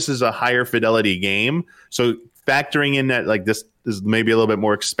know this is a higher fidelity game, so factoring in that like this is maybe a little bit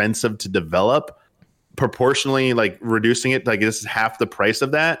more expensive to develop, proportionally like reducing it, like this is half the price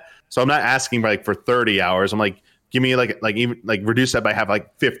of that. So I'm not asking for 30 hours. I'm like, give me like even like reduce that by half,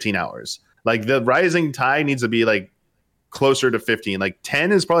 like 15 hours. Like the Rising Tide needs to be like closer to 15. Like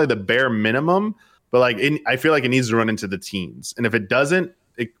 10 is probably the bare minimum, but like I feel like it needs to run into the teens. And if it doesn't,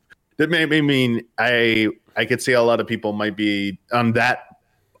 that may mean I could see a lot of people might be on that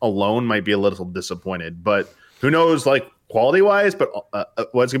alone might be a little disappointed. But who knows, like quality wise, but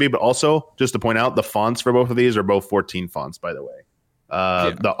what it's gonna be. But also just to point out, the fonts for both of these are both 14 fonts, by the way.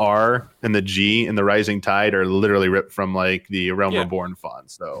 The R and the G in the Rising Tide are literally ripped from like the Realm Reborn font.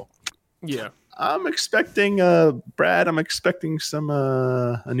 So yeah, I'm expecting Brad. I'm expecting some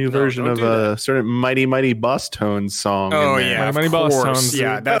a new version of a certain Mighty Boss Tones song. Oh yeah, Mighty Boss Tones.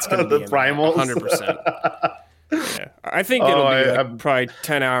 Yeah, that's gonna the be primals. 100%. Yeah, I think it'll be probably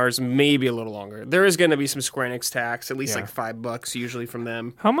 10 hours, maybe a little longer. There is going to be some Square Enix tax, at least like $5 usually from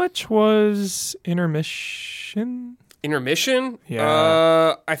them. How much was intermission? Intermission?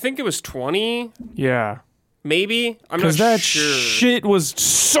 Yeah. I think it was 20. Yeah. Maybe. I'm not Because that sure. shit was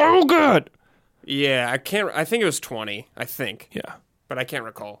so good. Yeah, I think it was 20, I think. Yeah. But I can't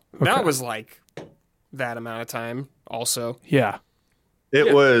recall. Okay. That was like that amount of time also. Yeah.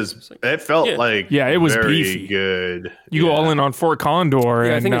 It was. It felt like it was very beefy. Good. You go all in on Fort Condor. Yeah,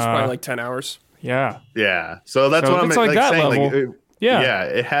 and, I think it was probably like 10 hours. Yeah. Yeah. So that's what I'm like that saying. level. Yeah.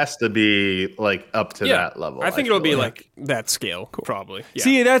 It has to be like up to that level. I think it'll be like that scale, probably. Yeah.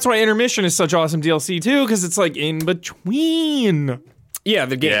 See, that's why Intermission is such awesome DLC too, because it's like in between. Yeah,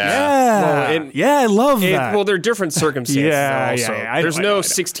 the game. I love that. Well, they're different circumstances. Also. Yeah. There's no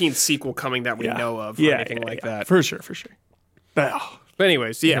 16th sequel coming that we know of or anything like that. For sure. But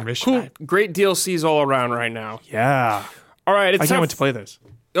anyways, cool. Great DLCs all around right now. Yeah. All right, I can't wait to play this.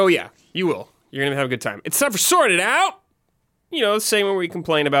 Oh, yeah, you will. You're going to have a good time. It's time for Sort It Out. You know, the same when we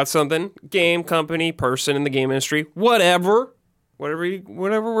complain about something. Game, company, person in the game industry, whatever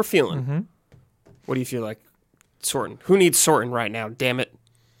we're feeling. Mm-hmm. What do you feel like sorting? Who needs sorting right now, damn it?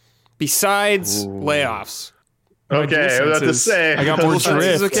 Besides layoffs. Okay, I was about to say. I got more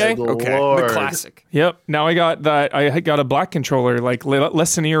drift. Okay, Lord. the classic. Yep. Now I got that. I got a black controller, like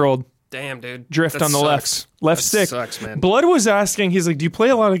less than a year old. Damn, dude. Drift that on the sucks. left that stick. Sucks, man. Blood was asking. He's like, "Do you play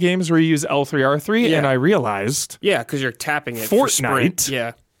a lot of games where you use L3 R3?" Yeah. And I realized, because you're tapping it. For sprint.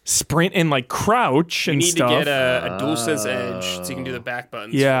 Yeah. Sprint and like crouch and stuff. You need to get a DualSense Edge so you can do the back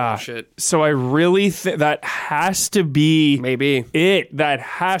buttons. Yeah. Shit. So I really think that has to be maybe it. That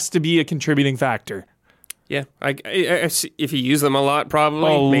has to be a contributing factor. Yeah, I see, if you use them a lot,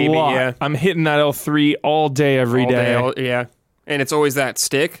 probably maybe. Lot. Yeah, I'm hitting that L3 all day, every day. Yeah, and it's always that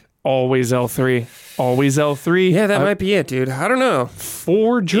stick. Always L3. Always L3. Yeah, that might be it, dude. I don't know.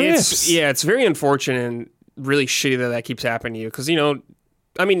 4 drifts. It's very unfortunate and really shitty that keeps happening to you. Because,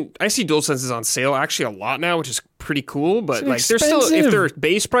 I mean, I see DualSenses on sale actually a lot now, which is pretty cool. But like, they're still, if they're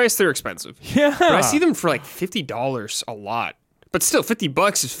base price, they're expensive. Yeah. But I see them for like $50 a lot. But still,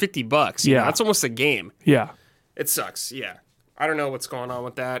 $50 is $50. Yeah. That's almost a game. Yeah. It sucks. Yeah. I don't know what's going on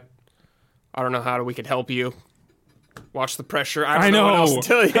with that. I don't know how we could help you. Watch the pressure. I don't know what else to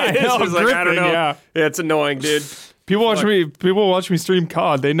tell you. I know, It's like, I don't know. yeah, it's annoying, dude. People watch me stream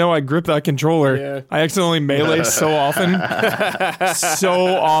COD. They know I grip that controller. Yeah. I accidentally melee so often.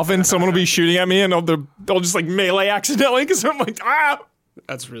 So often someone will be shooting at me and they'll just like melee accidentally because I'm like, ah.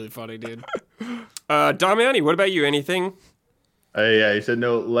 That's really funny, dude. Damiani, what about you? Anything? Yeah, you said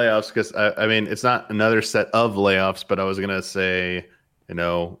no layoffs because I mean it's not another set of layoffs, but I was gonna say,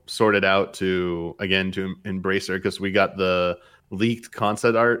 sort it out to Embracer because we got the leaked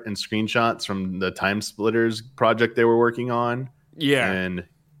concept art and screenshots from the Time Splitters project they were working on. Yeah, and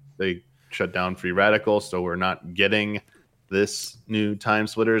they shut down Free Radical, so we're not getting this new Time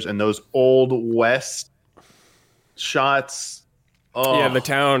Splitters and those old West shots. Oh. Yeah, the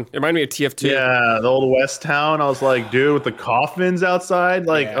town. It reminded me of TF2. Yeah, the old West town. I was like, dude, with the coffins outside.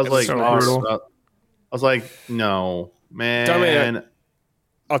 Like, Yeah, I was like, so brutal. I was like, no, man.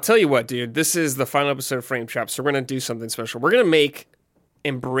 I'll tell you what, dude. This is the final episode of Frame Trap, so we're going to do something special. We're going to make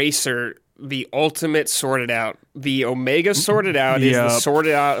Embracer the ultimate sorted out. The Omega sorted out is the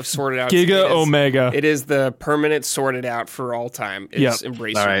sorted out of sorted out. Giga Omega. It is the permanent sorted out for all time. It's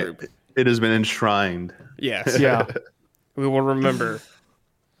Embracer All right. Group. It has been enshrined. Yes. Yeah. We will remember.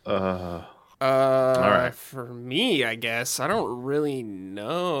 All right. For me, I guess I don't really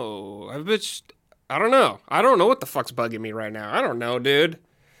know. I don't know. I don't know what the fuck's bugging me right now. I don't know, dude.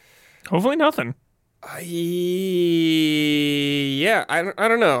 Hopefully nothing. Yeah, I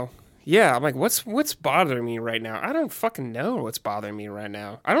don't know. Yeah, I'm like, what's bothering me right now? I don't fucking know what's bothering me right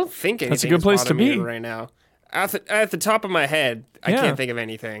now. I don't think anything. That's a good place to be right now. At the top of my head, I can't think of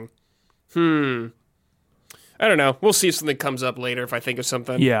anything. I don't know. We'll see if something comes up later if I think of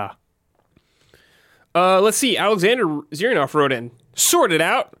something. Yeah. Let's see. Alexander Zirinoff wrote in, sort it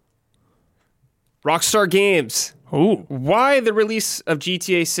out. Rockstar Games. Ooh. Why the release of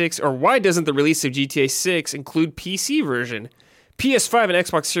GTA 6, or why doesn't the release of GTA 6 include PC version? PS5 and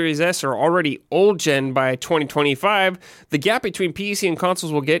Xbox Series S are already old gen by 2025. The gap between PC and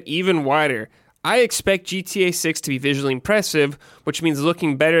consoles will get even wider. I expect GTA 6 to be visually impressive, which means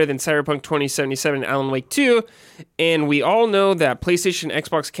looking better than Cyberpunk 2077 and Alan Wake 2, and we all know that PlayStation and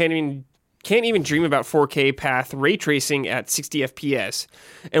Xbox can't even dream about 4K path ray tracing at 60 FPS.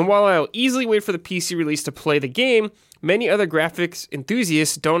 And while I'll easily wait for the PC release to play the game, many other graphics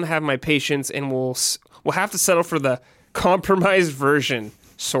enthusiasts don't have my patience and will have to settle for the compromised version.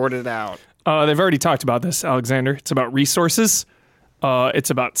 Sorted out. They've already talked about this, Alexander. It's about resources. It's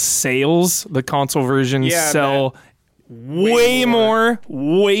about sales. The console versions sell way more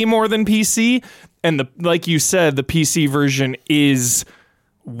than PC. And like you said, the PC version is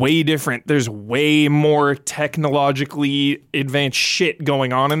way different. There's way more technologically advanced shit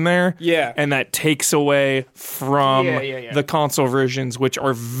going on in there. Yeah. And that takes away from the console versions, which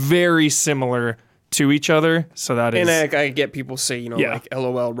are very similar to each other. So that is... And I get people say, like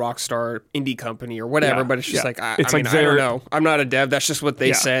LOL, Rockstar, indie company or whatever, but it's just like, I don't know. I'm not a dev. That's just what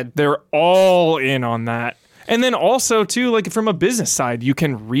they said. They're all in on that. And then also, too, like from a business side, you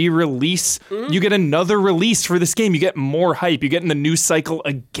can re-release. You get another release for this game. You get more hype. You get in the news cycle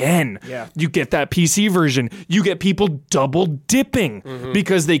again. Yeah. You get that PC version. You get people double dipping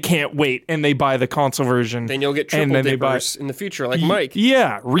because they can't wait and they buy the console version. Then you'll get triple dippers in the future, like Mike.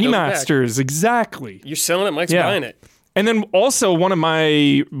 Yeah, remasters, exactly. You're selling it, Mike's buying it. And then also one of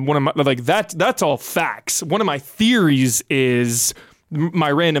my like that's all facts. One of my theories is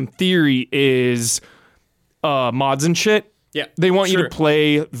my random theory is mods and shit. Yeah, they want you to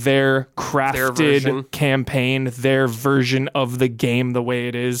play their crafted campaign, their version of the game the way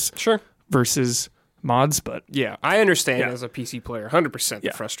it is. Sure. Versus mods, but yeah, I understand as a PC player, 100% the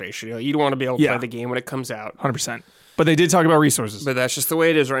frustration. You don't want to be able to play the game when it comes out, 100%. But they did talk about resources. But that's just the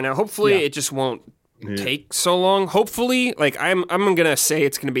way it is right now. Hopefully, it just won't take so long. Hopefully, like I'm gonna say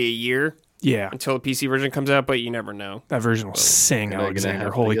it's gonna be a year. Yeah. Until the PC version comes out, but you never know. That version will sing,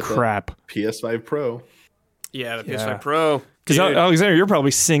 Alexander. Holy crap. PS5 Pro. Yeah, the PS5 Pro. Because Alexander, you're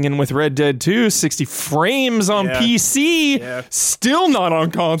probably singing with Red Dead 2, 60 frames on PC. Yeah. Still not on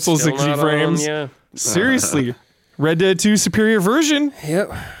console, 60 frames. Seriously. Red Dead 2 superior version.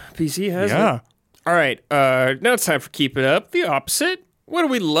 Yep. PC has it. All right. Now it's time for Keep It Up. The opposite. What are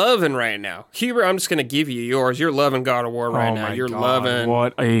we loving right now? Huber, I'm just going to give you yours. You're loving God of War right now. You're loving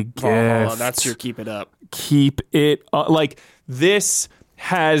what a Valhalla. gift. That's your keep it up. Keep it up. Like, this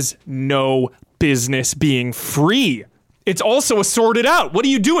has no business being free. It's also sorted out. What are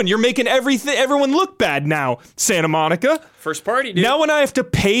you doing? You're making everyone look bad now, Santa Monica. First party, dude. Now when I have to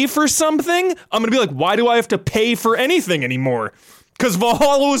pay for something, I'm going to be like, why do I have to pay for anything anymore? Because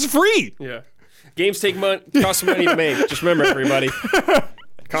Valhalla was free. Yeah. Games cost money to make. Just remember, everybody.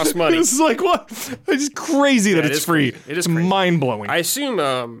 Costs money. This is like, what? It's crazy that it's free. It is mind-blowing. I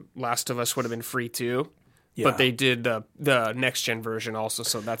assume Last of Us would have been free too. Yeah. But they did the next-gen version also,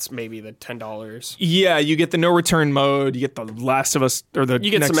 so that's maybe the $10. Yeah, you get the no-return mode. You get the Last of Us, or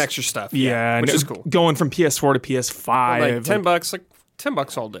you get some extra stuff. Yeah, which is cool. Going from PS4 to PS5. Well, like $10, like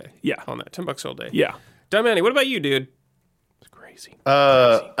 $10 all day. Yeah. On that, $10 all day. Yeah. Dumb-Annie, what about you, dude?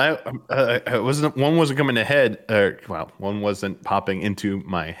 I wasn't. One wasn't coming ahead. One wasn't popping into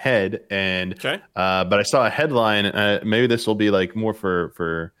my head, and but I saw a headline. Maybe this will be like more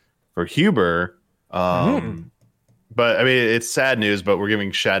for Huber. But I mean, it's sad news. But we're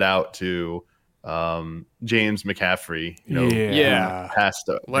giving shout out to James McCaffrey. Passed.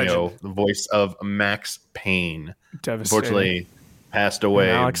 The voice of Max Payne. Unfortunately, passed away.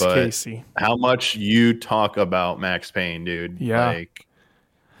 And Alex but Casey. How much you talk about Max Payne, dude? Yeah, like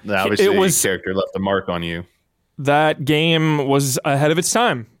obviously his character left a mark on you. That game was ahead of its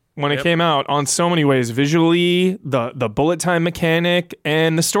time when it came out on so many ways. Visually, the bullet time mechanic,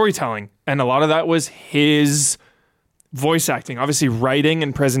 and the storytelling, and a lot of that was his voice acting. Obviously, writing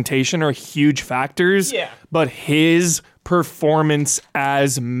and presentation are huge factors. Yeah, but his performance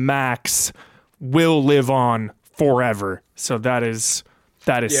as Max will live on forever. So that is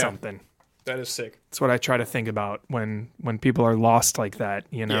something. That is sick. That's what I try to think about when people are lost like that,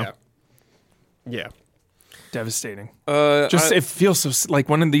 you know? Yeah. Devastating. It feels so, like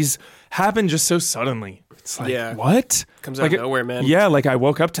one of these happened just so suddenly. It's like, what? Comes out of nowhere, man. Yeah, like I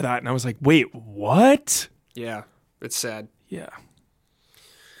woke up to that and I was like, wait, what? Yeah, it's sad. Yeah.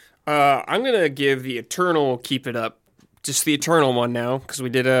 I'm going to give the Eternal Keep It Up. Just the Eternal one now, because we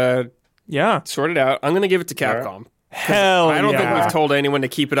did sort it out. I'm going to give it to Capcom. Hell yeah. I don't think we've told anyone to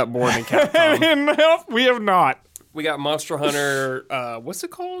keep it up more than Capcom. No, we have not. We got Monster Hunter, what's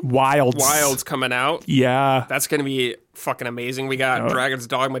it called? Wilds coming out. Yeah. That's going to be fucking amazing. We got Dragon's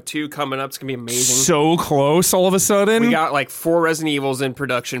Dogma 2 coming up. It's going to be amazing. So close all of a sudden. We got like 4 Resident Evils in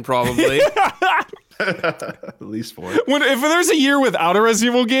production probably. At least 4. If there's a year without a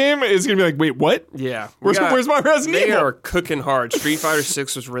Resident Evil game, it's going to be like, wait, what? Yeah. Where's my Resident Evil? They are cooking hard. Street Fighter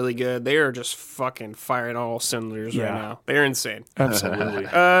 6 was really good. They are just fucking firing all cylinders right now. They're insane. Absolutely.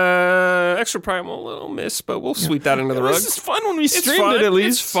 Extra Primal, a little miss, but we'll sweep that under the rug. This is fun when we streamed it at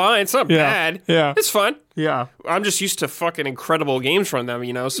least. It's fine. It's not bad. Yeah. It's fun. Yeah. I'm just used to fucking incredible games from them,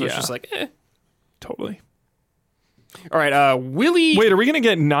 so it's just like, Totally. All right, Willie. Wait, are we gonna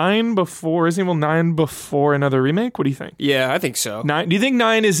get Resident Evil 9 before another remake? What do you think? Yeah, I think so. 9. Do you think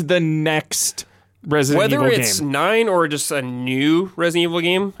 9 is the next Resident Evil game? Whether it's 9 or just a new Resident Evil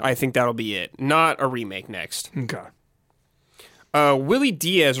game, I think that'll be it. Not a remake next. Okay. Willie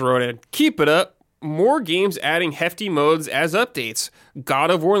Diaz wrote it. Keep it up. More games adding hefty modes as updates. God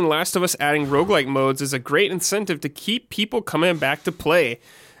of War and Last of Us adding roguelike modes is a great incentive to keep people coming back to play,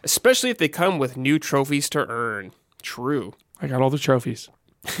 especially if they come with new trophies to earn. True. I got all the trophies.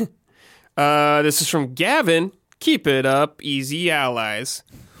 This is from Gavin. Keep it up, easy allies.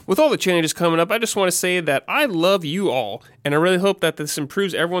 With all the changes coming up, I just want to say that I love you all, and I really hope that this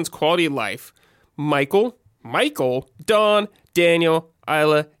improves everyone's quality of life. Michael, Dawn, Daniel,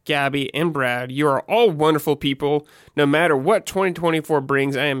 Isla, Gabby, and Brad, you are all wonderful people. No matter what 2024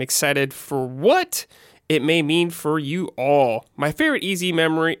 brings, I am excited for what it may mean for you all. My favorite Easy A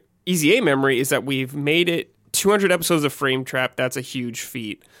memory is that we've made it 200 episodes of Frame Trap. That's a huge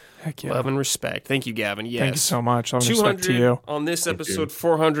feat. Heck yeah. Love and respect. Thank you, Gavin. Yes. Thank you so much. Love and 200 respect to you. On this episode,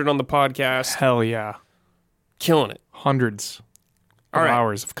 400 on the podcast. Hell yeah. Killing it. Hundreds of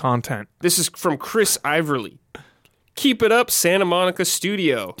hours of content. This is from Chris Iverly. Keep it up, Santa Monica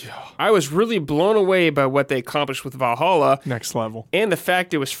Studio. I was really blown away by what they accomplished with Valhalla. Next level. And the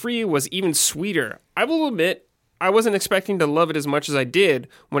fact it was free was even sweeter. I will admit, I wasn't expecting to love it as much as I did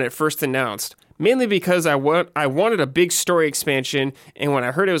when it first announced. Mainly because I wanted a big story expansion, and when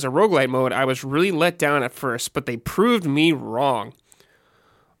I heard it was a roguelite mode, I was really let down at first, but they proved me wrong.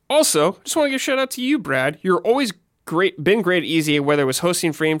 Also, just want to give a shout out to you, Brad. You're always been great at Easy, whether it was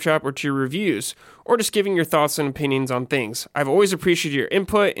hosting Frame Trap or to your reviews, or just giving your thoughts and opinions on things. I've always appreciated your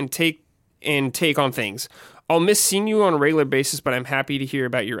input and take on things. I'll miss seeing you on a regular basis, but I'm happy to hear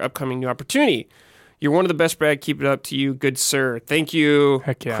about your upcoming new opportunity. You're one of the best, Brad. Keep it up to you. Good sir. Thank you,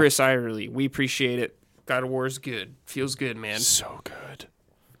 Heck yeah. Chris Irely. We appreciate it. God of War is good. Feels good, man. So good.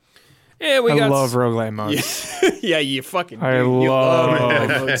 Yeah, we I love roguelite modes. Yeah, you fucking do. I You love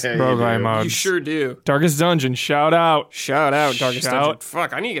modes. roguelite modes. You sure do. Darkest Dungeon, shout out. Shout out, Darkest Shout Dungeon.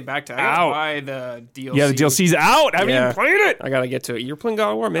 Fuck, I need to get back to that. I gotta out. buy the DLC. Yeah, the DLC's out. I haven't even played it. I gotta get to it. You're playing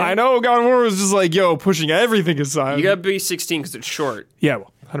God of War, man. I know God of War was just like, yo, pushing everything aside. You gotta be 16 because it's short. Yeah,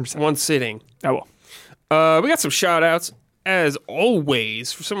 well, 100%. One sitting. I will. We got some shout outs, as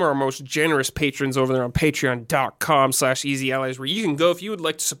always, for some of our most generous patrons over there on patreon.com/easyallies, where you can go if you would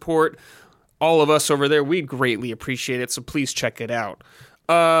like to support all of us over there. We'd greatly appreciate it, so please check it out.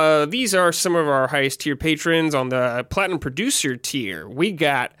 These are some of our highest tier patrons on the Platinum Producer tier. We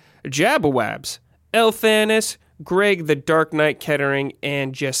got Jabbawabs, Elthanas, Greg TheDarkKnight Kettering,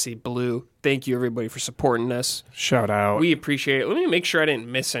 and JessieBlu. Thank you, everybody, for supporting us. Shout out. We appreciate it. Let me make sure I didn't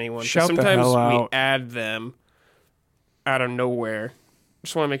miss anyone. Shout the sometimes hell we out. add them out of nowhere.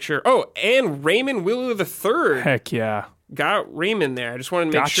 Just want to make sure. Oh, and Raymon Wheeler III. Heck yeah. Got Raymond there. I just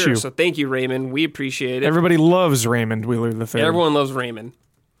wanted to make Got sure. you. So thank you, Raymond. We appreciate it. Everybody loves Raymond Wheeler III. Everyone loves Raymond.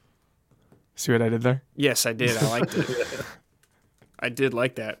 See what I did there? Yes, I did. I liked it. I did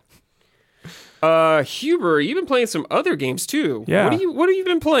like that. Huber, you've been playing some other games too. Yeah. What have you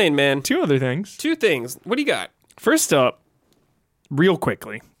been playing, man? Two other things. Two things. What do you got? First up, real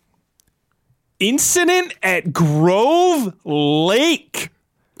quickly. Incident at Grove Lake.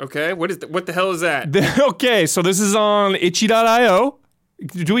 Okay. What the hell is that? Okay, so this is on itchy.io.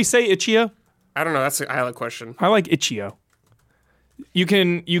 Do we say Itch.io? I don't know. That's a highlight question. I like Itch.io. You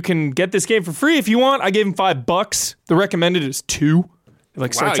can get this game for free if you want. I gave him $5. The recommended is $2.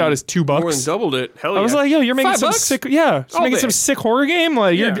 It starts out as $2. More than doubled it. Hell yeah. I was like, yo, you're making some $5? sick, just All making day. some sick horror game.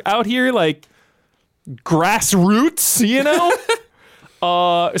 Like Yeah. you're out here like grassroots, you know?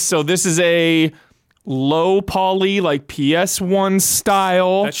 So this is a low poly, like PS1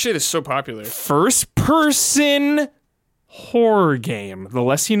 style, That shit is so popular. first person horror game. The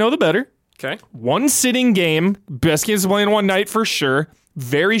less you know, the better. Okay. One sitting game. Best games to play in one night for sure.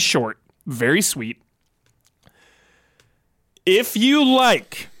 Very short. Very sweet. If you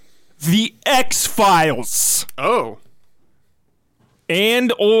like the X-Files Oh.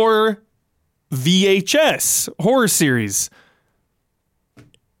 and or VHS horror series,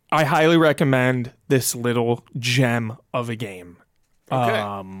 I highly recommend this little gem of a game.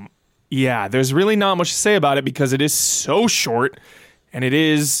 Okay. Yeah, there's really not much to say about it because it is so short and it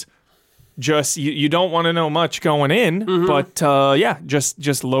is just you don't want to know much going in, but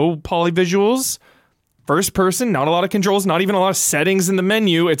just low poly visuals, first person, not a lot of controls, not even a lot of settings in the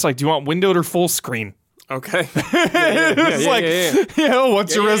menu. It's like, do you want windowed or full screen? Okay. It's like, you know,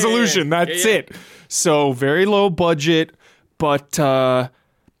 what's your resolution? That's Yeah. it. So very low budget, but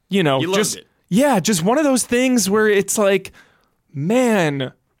you know, You loved just it. just one of those things where it's like,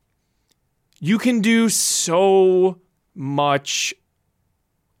 man, you can do so much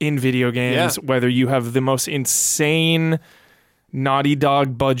in video games, whether you have the most insane Naughty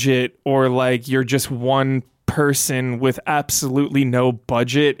Dog budget or like you're just one person with absolutely no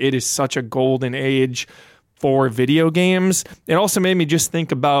budget. It is such a golden age for video games. It also made me just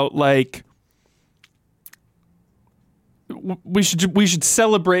think about like we should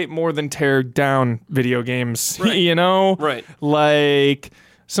celebrate more than tear down video games. Right. You know? Right. Like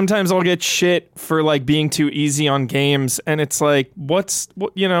sometimes I'll get shit for like being too easy on games, and it's like, what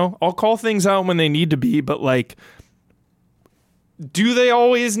you know, I'll call things out when they need to be, but like, do they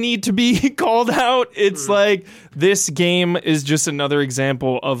always need to be called out? It's like this game is just another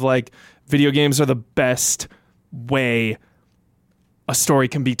example of like video games are the best way a story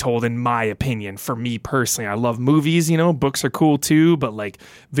can be told, in my opinion. For me personally, I love movies, you know, books are cool too, but like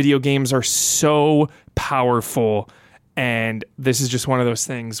video games are so powerful. And this is just one of those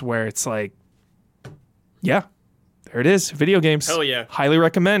things where it's like, yeah, there it is. Video games. Hell yeah. Highly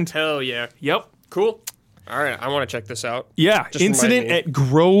recommend. Hell yeah. Yep. Cool. All right. I want to check this out. Yeah. Just Incident remind me. at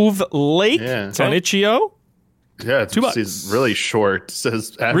Grove Lake. Yeah. It's on Itch.io. Yeah, $2. it's really short. It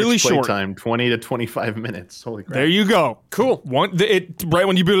says average Really play short. time 20 to 25 minutes. Holy crap. There you go. Cool. Right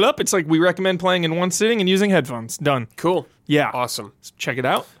when you boot it up, it's like we recommend playing in one sitting and using headphones. Done. Cool. Yeah. Awesome. Check it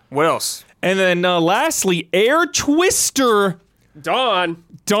out. What else? And then lastly, Air Twister. Dawn.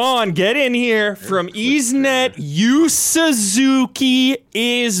 Dawn, get in here. From EaseNet, Yu Suzuki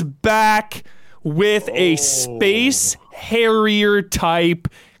is back with a Space Harrier type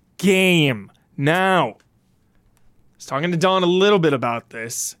game. Now, I was talking to Dawn a little bit about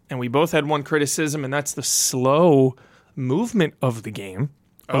this, and we both had one criticism, and that's the slow movement of the game.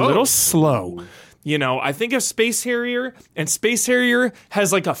 A little slow. I think of Space Harrier, and Space Harrier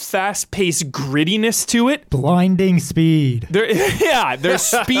has like a fast-paced grittiness to it. Blinding speed. There's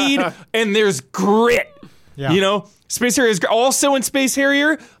speed and there's grit. Yeah. Space Harrier is also in Space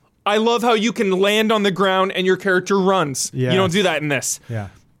Harrier. I love how you can land on the ground and your character runs. Yes. You don't do that in this. Yeah.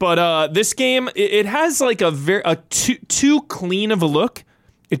 But this game, it has like a too clean of a look.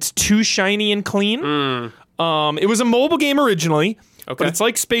 It's too shiny and clean. It was a mobile game originally. Okay. But it's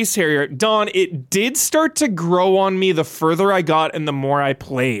like Space Harrier. Don, it did start to grow on me the further I got and the more I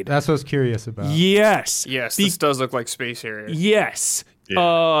played. That's what I was curious about. Yes. Yes, this does look like Space Harrier. Yes.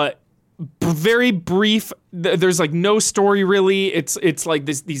 Yeah. Very brief. There's like no story really. It's like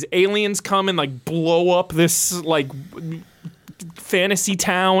these aliens come and like blow up this like fantasy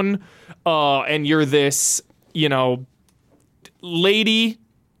town, and you're this, lady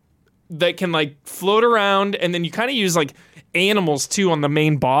that can like float around, and then you kind of use like animals too on the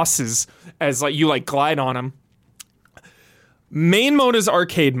main bosses as like you like glide on them. Main mode is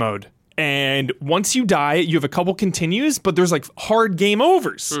arcade mode, and once you die you have a couple continues, but there's like hard game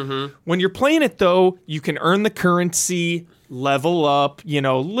overs. When you're playing it though, you can earn the currency, level up,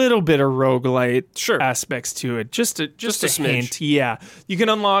 little bit of roguelite aspects to it, just a hint. Yeah, you can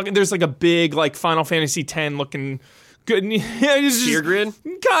unlock, there's like a big like Final Fantasy X looking good. Tier grid?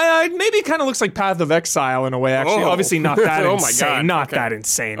 Maybe it kind of looks like Path of Exile in a way, actually. Obviously not that Oh insane. my God. Not Okay. that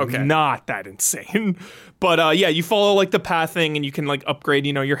insane. Okay. Not that insane. But you follow like the pathing and you can like upgrade,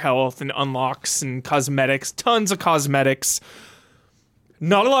 your health and unlocks and cosmetics. Tons of cosmetics.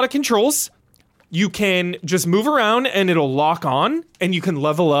 Not a lot of controls. You can just move around and it'll lock on, and you can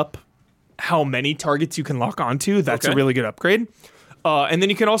level up how many targets you can lock onto. That's a really good upgrade. And then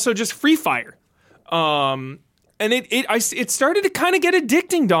you can also just free fire. And it started to kind of get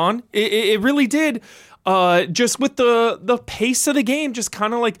addicting, Don. It really did. Just with the pace of the game, just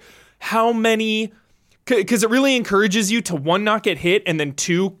kind of like how many, because it really encourages you to, one, not get hit, and then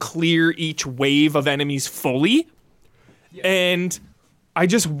two, clear each wave of enemies fully. Yeah. And I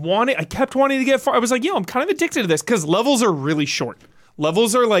kept wanting to get far. I was like, I'm kind of addicted to this because levels are really short.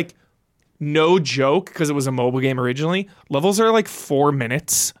 Levels are like, no joke, because it was a mobile game originally. Levels are like 4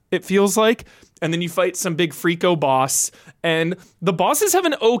 minutes, it feels like. And then you fight some big freako boss. And the bosses have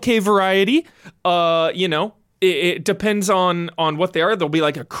an okay variety. It depends on what they are. There'll be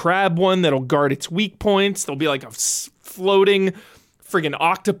like a crab one that'll guard its weak points. There'll be like a floating friggin'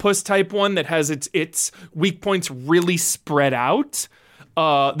 octopus type one that has its weak points really spread out.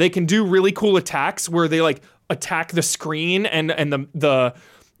 They can do really cool attacks where they like attack the screen and the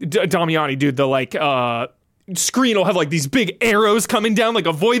Damiani, dude, the like screen will have like these big arrows coming down, like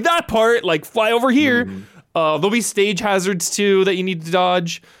avoid that part, like fly over here. There'll be stage hazards too that you need to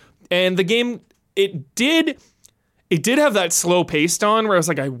dodge. And the game, it did have that slow pace on where I was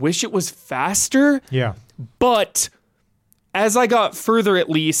like, I wish it was faster. Yeah. But as I got further, at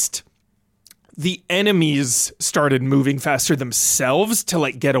least, the enemies started moving faster themselves to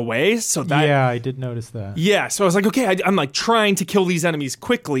like get away. So that, yeah, I did notice that. Yeah, so I was like, okay, I'm like trying to kill these enemies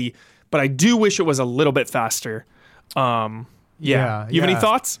quickly, but I do wish it was a little bit faster. You have any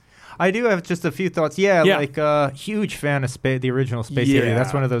thoughts? I do have just a few thoughts. Like huge fan of the original Space Harrier.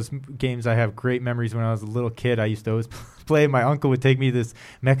 That's one of those games I have great memories. When I was a little kid, I used to always play. My uncle would take me to this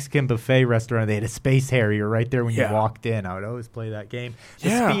Mexican buffet restaurant. They had a Space Harrier right there when you walked in. I would always play that game.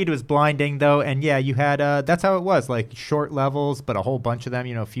 The speed was blinding though, and you had that's how it was, like short levels, but a whole bunch of them,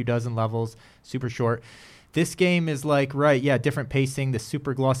 a few dozen levels, super short. This game is like, different pacing, the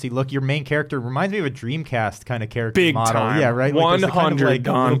super glossy look. Your main character reminds me of a Dreamcast kind of character Big model. time. Yeah, right? 100, like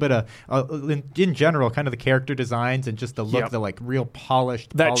a little bit of, in general, kind of the character designs and just the look, the like real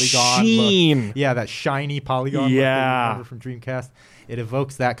polished that polygon sheen. look. Yeah, that shiny polygon look that you remember from Dreamcast. It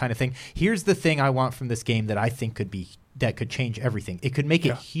evokes that kind of thing. Here's the thing I want from this game that I think that could change everything. It could make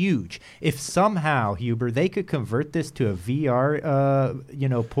it huge. If somehow, Huber, they could convert this to a VR,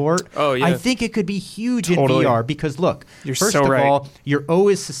 port. Oh yeah, I think it could be huge in VR because look, first of all, you're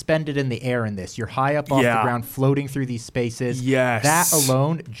always suspended in the air in this. You're high up off the ground, floating through these spaces. Yes, that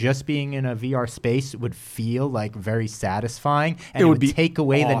alone, just being in a VR space, would feel like very satisfying, and it would take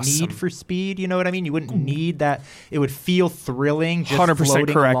away the need for speed. You know what I mean? You wouldn't need that. It would feel thrilling, just 100%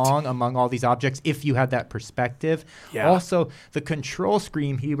 floating correct. along among all these objects if you had that perspective. Yeah. Also, the control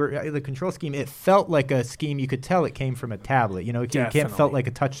scheme, it felt like a scheme. You could tell it came from a tablet. It felt like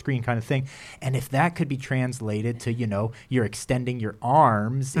a touch screen kind of thing. And if that could be translated to, you're extending your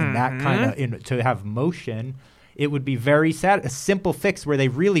arms in that kind of to have motion, it would be very sad. A simple fix where they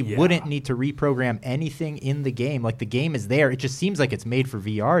really wouldn't need to reprogram anything in the game. Like the game is there. It just seems like it's made for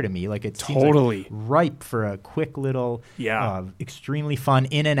VR to me. Like it seems like ripe for a quick little, extremely fun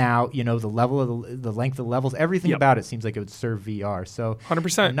in and out. You know, the level of the length of the levels, everything about it seems like it would serve VR. So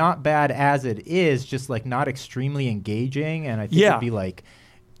 100%, not bad as it is, just like not extremely engaging. And I think it'd be like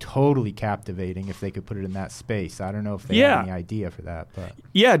totally captivating if they could put it in that space. I don't know if they have any idea for that, but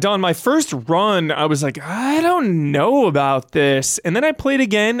Don, my first run, I was like, I don't know about this, and then I played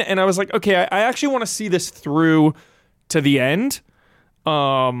again, and I was like, okay, I actually want to see this through to the end.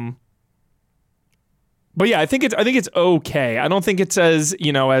 But yeah, I think it's okay. I don't think it's as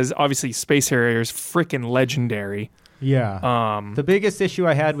as obviously Space Harrier is freaking legendary. Yeah. The biggest issue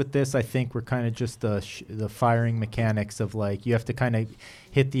I had with this, I think, were kind of just the firing mechanics of like you have to kind of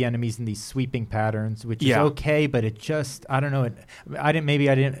hit the enemies in these sweeping patterns, which is okay, but it just I don't know. Maybe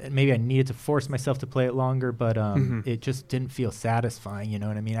I needed to force myself to play it longer, but it just didn't feel satisfying. You know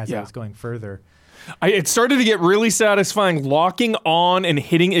what I mean? As I was going further. It started to get really satisfying locking on and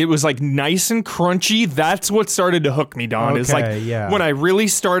hitting. It was like nice and crunchy. That's what started to hook me, Don. Is like when I really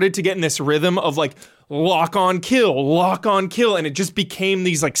started to get in this rhythm of like lock on kill, and it just became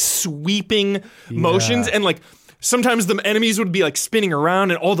these like sweeping motions, and like sometimes the enemies would be like spinning around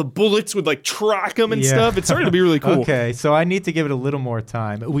and all the bullets would like track them and stuff. It started to be really cool. Okay, so I need to give it a little more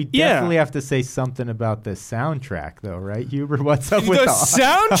time. We definitely have to say something about the soundtrack though, right, Huber? What's up with the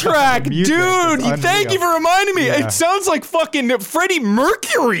soundtrack? Dude, thank you for reminding me. It sounds like fucking Freddie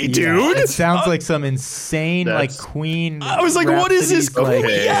Mercury, dude. It sounds like some insane like Queen. I was like, what is this? Like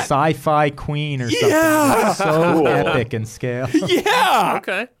sci-fi Queen or something. Yeah. So epic in scale. Yeah.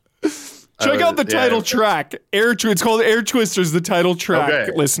 Okay. Check out the title track. It's called Air Twisters, the title track,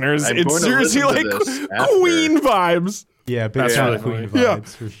 listeners. It's seriously like Queen vibes. Yeah, big Queen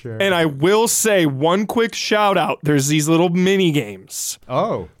vibes for sure. And I will say one quick shout out. There's these little mini games.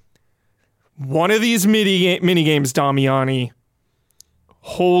 Oh. One of these mini games, Damiani.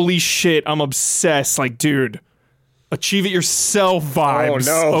 Holy shit, I'm obsessed. Like, dude, achieve it yourself vibes.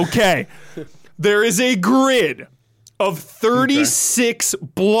 Oh, no. Okay. There is a grid of 36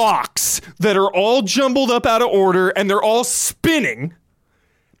 blocks that are all jumbled up out of order, and they're all spinning,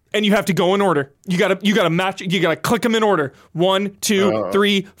 and you have to go in order. You gotta match. You gotta click them in order. 1, 2,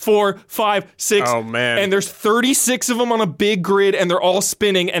 3, 4, 5, 6. Oh man! And there's 36 of them on a big grid, and they're all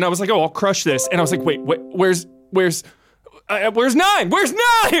spinning. And I was like, oh, I'll crush this. And I was like, wait, where's 9? Where's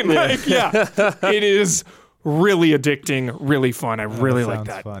 9? Like, it is really addicting, really fun. I really like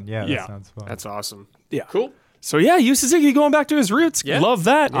that. Fun. Yeah, that sounds fun. That's awesome. Yeah, cool. So yeah, Yu Suzuki going back to his roots. Yeah. Love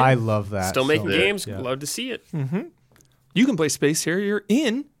that. I love that. Still making games. Love to see it. Mm-hmm. You can play Space Harrier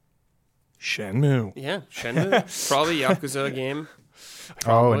in Shenmue. Yeah, Shenmue. Probably Yakuza game.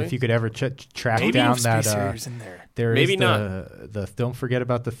 Oh, and if you could ever track down that, in there. There Maybe is the don't forget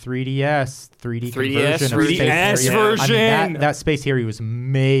about the 3DS 3D 3DS version. I mean, that Space Harrier was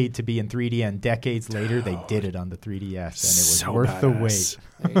made to be in 3D, and decades later they did it on the 3DS, and it was so worth badass. the wait.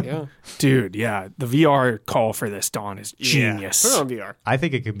 There you go. Dude, yeah, the VR call for this, Dawn, is genius. Put it on VR. I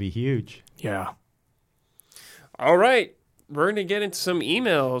think it could be huge. Yeah. All right, we're going to get into some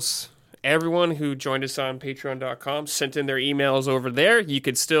emails. Everyone who joined us on patreon.com sent in their emails over there. You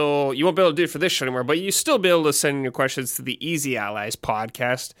won't be able to do it for this show anymore, but you still be able to send in your questions to the Easy Allies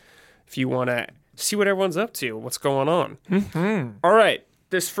podcast if you want to see what everyone's up to, what's going on. Mm-hmm. All right,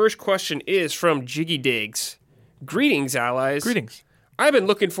 this first question is from Jiggy Diggs. Greetings, allies. Greetings. I've been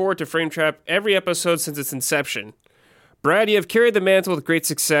looking forward to Frame Trap every episode since its inception. Brad, you have carried the mantle with great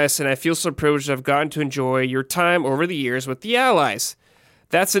success, and I feel so privileged to have gotten to enjoy your time over the years with the allies.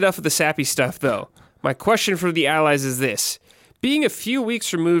 That's enough of the sappy stuff, though. My question for the allies is this. Being a few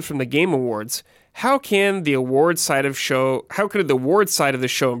weeks removed from the Game Awards, how could the award side of the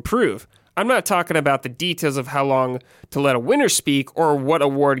show improve? I'm not talking about the details of how long to let a winner speak or what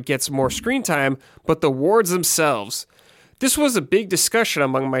award gets more screen time, but the awards themselves. This was a big discussion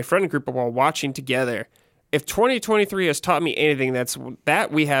among my friend group while watching together. If 2023 has taught me anything, that's that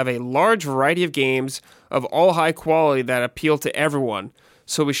we have a large variety of games of all high quality that appeal to everyone.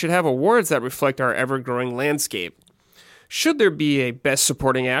 So we should have awards that reflect our ever-growing landscape. Should there be a Best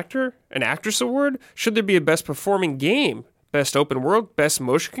Supporting Actor, an Actress Award? Should there be a Best Performing Game? Best Open World? Best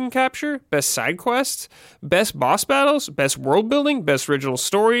Motion Capture? Best Side Quests? Best Boss Battles? Best World Building? Best Original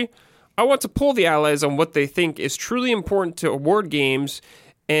Story? I want to poll the allies on what they think is truly important to award games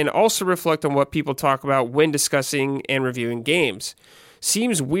and also reflect on what people talk about when discussing and reviewing games.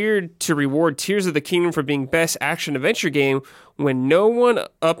 Seems weird to reward Tears of the Kingdom for being best action-adventure game when no one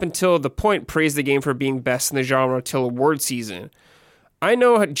up until the point praised the game for being best in the genre till award season. I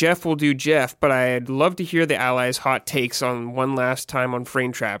know Jeff will do Jeff, but I'd love to hear the Allies' hot takes on one last time on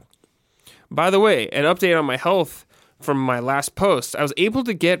Frame Trap. By the way, an update on my health from my last post. I was able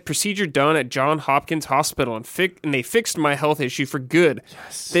to get procedure done at Johns Hopkins Hospital, and they fixed my health issue for good.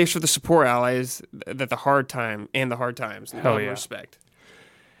 Yes. Thanks for the support, Allies, that the hard times. Hell yeah. Respect.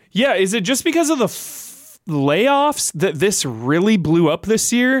 Yeah, is it just because of the layoffs that this really blew up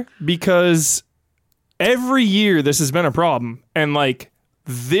this year? Because every year this has been a problem, and like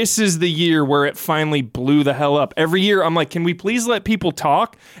this is the year where it finally blew the hell up. Every year I'm like, can we please let people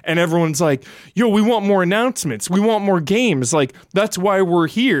talk? And everyone's like, yo, we want more announcements. We want more games. Like, that's why we're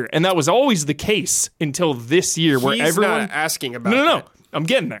here. And that was always the case until this year where He's everyone... not asking about No. that. I'm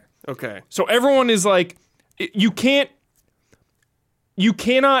getting there. Okay. So everyone is like, you cannot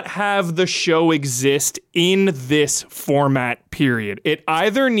have the show exist in this format, period. It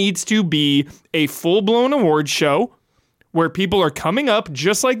either needs to be a full-blown award show where people are coming up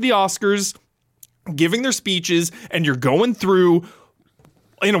just like the Oscars, giving their speeches, and you're going through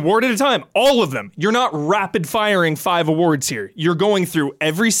an award at a time, all of them. You're not rapid firing 5 awards here. You're going through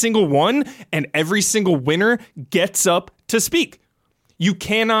every single one, and every single winner gets up to speak. You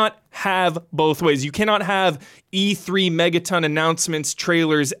cannot have both ways. You cannot have E3 megaton announcements,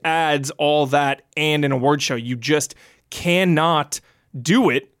 trailers, ads, all that, and an award show. You just cannot do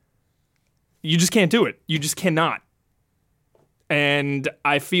it. You just can't do it. You just cannot. And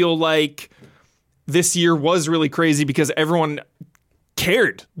I feel like this year was really crazy because everyone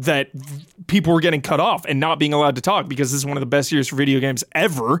cared that people were getting cut off and not being allowed to talk because this is one of the best years for video games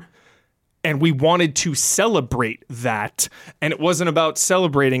ever. And we wanted to celebrate that. And it wasn't about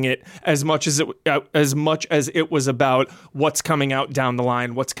celebrating it as much as it was about what's coming out down the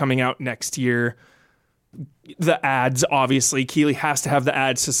line, what's coming out next year. The ads, obviously. Keighley has to have the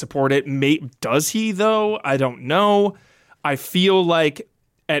ads to support it. Does he, though? I don't know. I feel like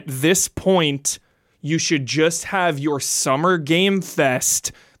at this point, you should just have your Summer Game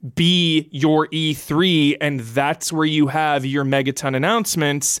Fest be your E3, and that's where you have your Megaton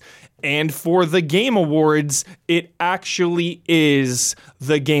announcements. And for the Game Awards, it actually is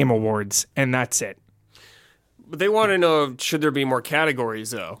the Game Awards, and that's it. But they want to know, should there be more categories,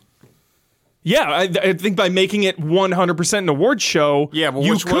 though? Yeah, I think by making it 100% an award show, yeah, but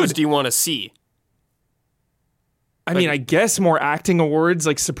which ones do you want to see? I mean, I guess more acting awards,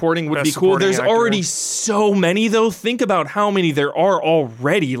 like supporting would be cool. There's already so many, though. Think about how many there are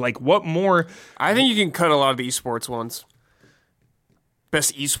already. Like, what more? I think you can cut a lot of the esports ones.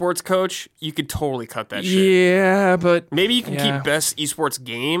 Best esports coach, you could totally cut that shit. Yeah, but... Maybe you can keep best esports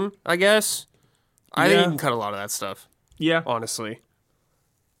game, I guess. I think you can cut a lot of that stuff. Yeah. Honestly.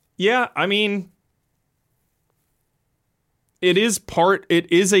 Yeah, I mean... It is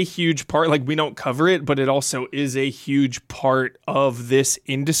a huge part, like we don't cover it, but it also is a huge part of this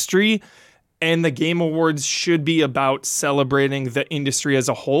industry. And the Game Awards should be about celebrating the industry as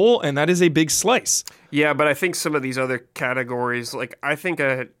a whole, and that is a big slice. Yeah, but I think some of these other categories, like I think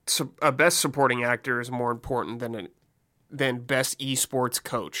a best supporting actor is more important than best esports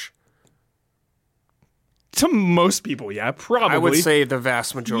coach. To most people, yeah, probably. I would say the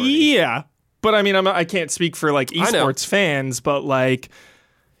vast majority. Yeah. But I mean, I can't speak for like esports fans, but like,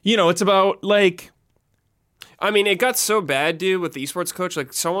 you know, it's about like. I mean, it got so bad, dude, with the esports coach.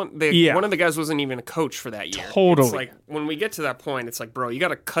 Like, one of the guys wasn't even a coach for that year. Totally. It's like when we get to that point, it's like, bro, you got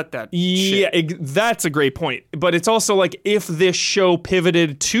to cut that. Yeah, that's a great point. But it's also like if this show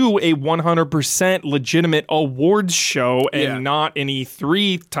pivoted to a 100% legitimate awards show and not an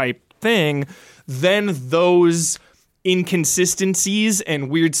E3 type thing, then those inconsistencies and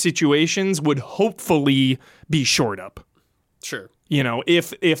weird situations would hopefully be shored up. Sure. You know,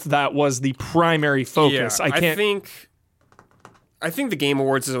 if that was the primary focus. Yeah, I think the Game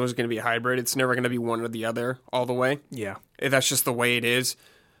Awards is always going to be a hybrid. It's never going to be one or the other all the way. Yeah. That's just the way it is.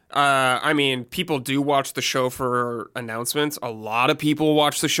 I mean, people do watch the show for announcements. A lot of people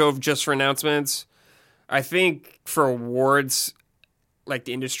watch the show just for announcements. I think for awards, like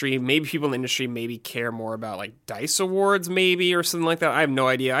the industry, maybe people in the industry maybe care more about like DICE awards maybe or something like that. I have no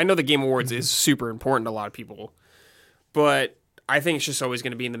idea. I know the Game Awards is super important to a lot of people, but I think it's just always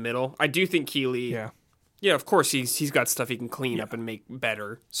going to be in the middle. I do think Keighley, yeah, of course he's got stuff he can clean up and make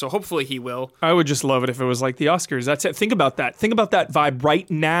better. So hopefully he will. I would just love it if it was like the Oscars. That's it. Think about that. Think about that vibe right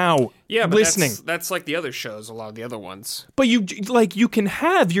now. Yeah, but listening. That's like the other shows, a lot of the other ones. But you can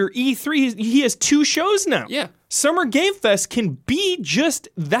have your E3. He has 2 shows now. Yeah. Summer Game Fest can be just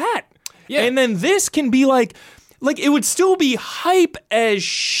that. Yeah. And then this can be like it would still be hype as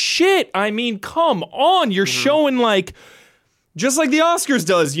shit. I mean, come on. You're showing like Just like the Oscars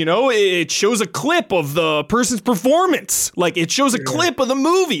does, it shows a clip of the person's performance. Like, it shows a clip of the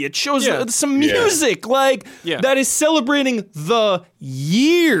movie. It shows some music. Like, that is celebrating the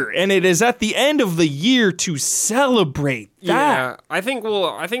year. And it is at the end of the year to celebrate that. Yeah, I think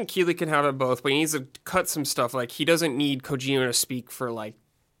Keighley can have it both, but he needs to cut some stuff. Like, he doesn't need Kojima to speak for, like,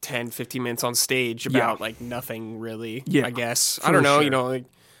 10, 15 minutes on stage about, like, nothing really, I guess. I don't know, sure. Like,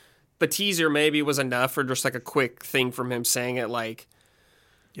 the teaser maybe was enough, or just like a quick thing from him saying it, like,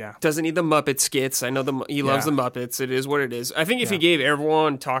 doesn't need the Muppet skits. I know he loves the Muppets. It is what it is. I think if he gave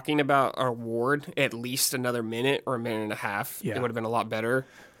everyone talking about our award at least another minute or a minute and a half, it would have been a lot better.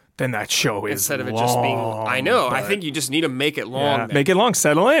 Then that show is instead of it long, just being. I know. I think you just need to make it long. Make it long.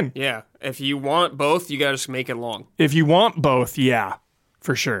 Settle in. Yeah. If you want both, you gotta just make it long. If you want both,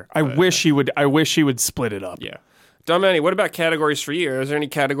 for sure. I wish he would split it up. Yeah. Dominic, what about categories for you? Is there any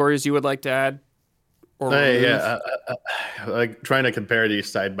categories you would like to add? Or like trying to compare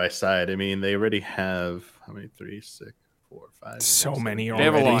these side by side. I mean, they already have how many? 3, 6, 4, 5. So many already. They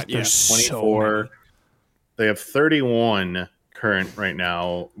have a lot. There's 24. So they have 31 current right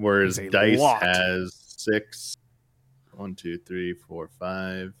now, whereas Dice has 6. 1, 2, 3, 4,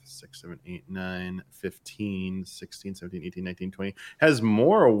 5, 6, 7, 8, 9, 15, 16, 17, 18, 19, 20. Has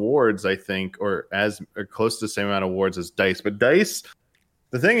more awards, I think, or close to the same amount of awards as Dice. But Dice,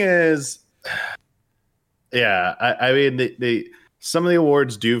 the thing is, I mean, they some of the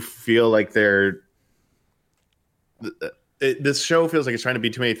awards do feel like they're. This show feels like it's trying to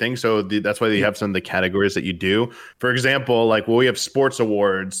be too many things, so that's why they have some of the categories that you do. For example, like we have sports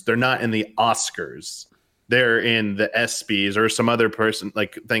awards; they're not in the Oscars. They're in the ESPYs or some other person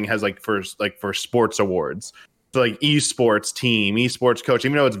thing has for sports awards. So like esports team, esports coach,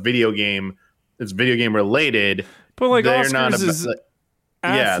 even though it's video game related. But like they're Oscars not is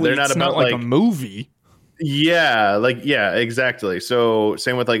athletes, they're not about like a movie. Yeah, exactly. So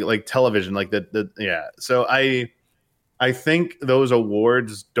same with like television, So I think those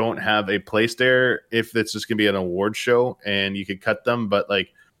awards don't have a place there if it's just gonna be an award show and you could cut them, but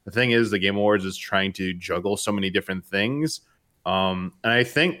the thing is, the Game Awards is trying to juggle so many different things, and I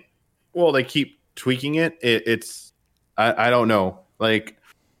think, they keep tweaking it. I don't know.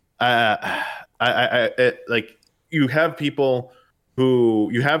 You have people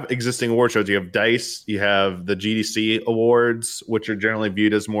you have existing award shows. You have Dice, you have the GDC awards, which are generally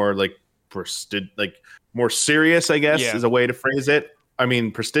viewed as more more serious, I guess, is a way to phrase it. I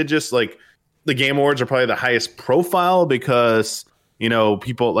mean, prestigious. Like the Game Awards are probably the highest profile because.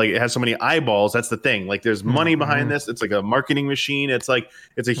 People it has so many eyeballs. That's the thing. There's money behind this. It's like a marketing machine. It's a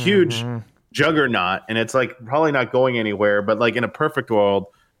huge juggernaut, and it's probably not going anywhere. But in a perfect world,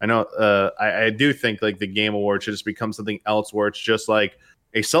 I know I do think the Game Awards should just become something else where it's just a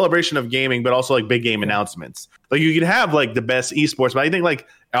celebration of gaming, but also big game announcements. You could have the best esports, but I think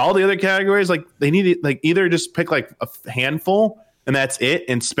all the other categories they need to either just pick a handful. And that's it,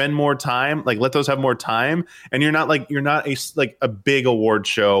 and spend more time. Let those have more time. And you're not a big award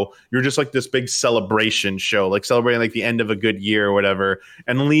show. You're just this big celebration show, celebrating the end of a good year or whatever.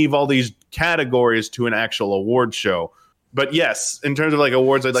 And leave all these categories to an actual award show. But yes, in terms of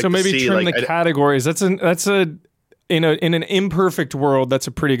awards, I'd like to see. So maybe trim the categories. That's in an imperfect world. That's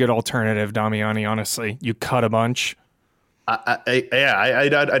a pretty good alternative, Damiani. Honestly, you cut a bunch.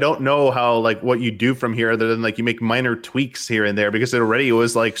 I don't know how what you do from here other than you make minor tweaks here and there because it already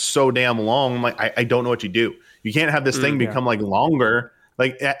was so damn long. I don't know what you do. You can't have this thing become longer.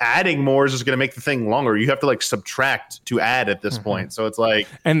 Adding more is just going to make the thing longer. You have to subtract to add at this point. So it's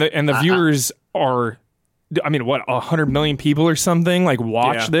and the viewers are. I mean, what 100 million people or something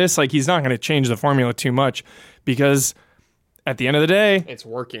watch this. He's not going to change the formula too much because. At the end of the day, it's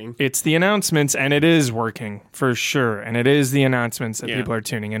working. It's the announcements, and it is working for sure. And it is the announcements that people are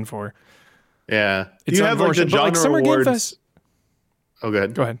tuning in for. Yeah, it's you have the genre Summer awards. Game Fest. Oh,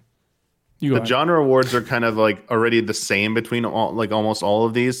 good. Go ahead. The genre awards are kind of already the same between all almost all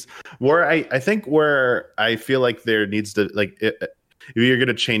of these. Where I think where I feel there needs to if you're going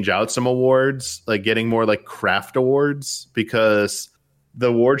to change out some awards, getting more craft awards because. The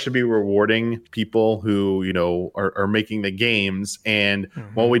award should be rewarding people who are making the games, and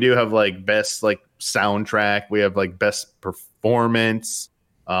while we do have best soundtrack, we have best performance,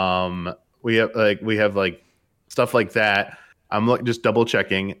 we have stuff like that. I'm just double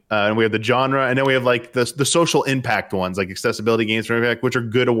checking, and we have the genre, and then we have the social impact ones accessibility games for impact, which are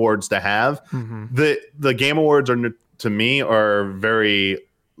good awards to have. The Game Awards to me are very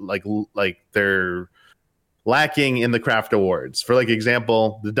they're lacking in the craft awards. For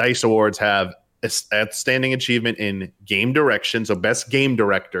example, the Dice Awards have outstanding achievement in game direction, so best game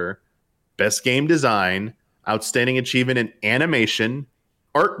director, best game design, outstanding achievement in animation,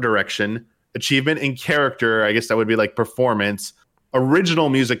 art direction, achievement in character, I guess that would be like performance, original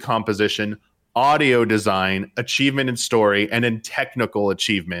music composition, audio design, achievement in story, and in technical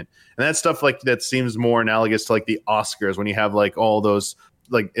achievement. And that stuff like that seems more analogous to like the Oscars when you have like all those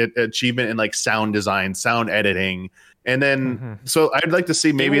like achievement in like sound design, sound editing. And then so I'd like to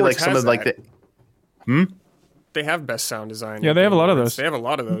see maybe like some of like the They have best sound design. Yeah, they have a lot of those. They have a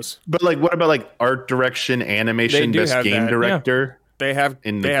lot of those. But like what about like art direction, animation, best game director? They have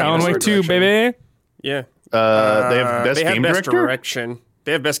Alan Wake 2, baby. Yeah. They have best game director? Direction.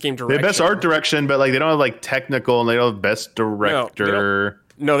 They have best game direction. They have best art direction, but like they don't have like technical and they don't have best director.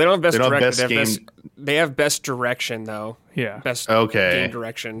 No, they don't have best They don't have direction. best game. They have best direction though. Yeah. Best Okay. game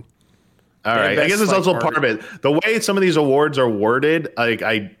direction. All right. I guess it's also part of it. The way some of these awards are worded, like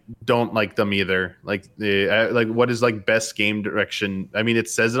I don't like them either. Like like what is like best game direction? I mean, it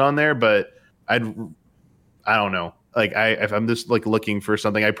says it on there, but I don't know. Like if I'm just like looking for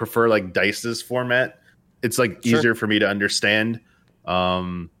something, I prefer like Dice's format. It's like easier for me to understand. I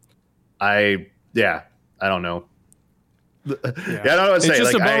don't know. I don't know what to say. It's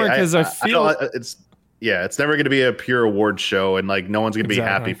just like, a bummer because I feel it's never going to be a pure award show, and like no one's going to be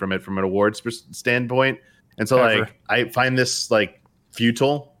happy from it from an awards standpoint. And so like I find this like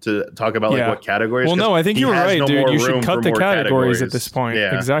futile to talk about like what categories. Well, no, I think you were right, dude. You should cut the categories at this point.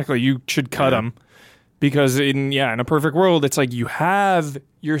 Yeah. Exactly, you should cut them because in a perfect world, it's like you have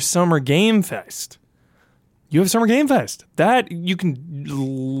your Summer Game Fest. You have Summer Game Fest that you can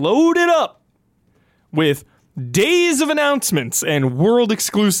load it up with days of announcements and world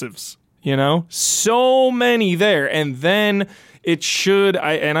exclusives. You know, so many there. And then it should,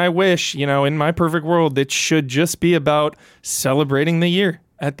 I wish, in my perfect world, it should just be about celebrating the year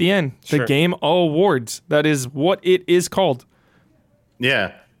at the end. The Game Awards. That is what it is called.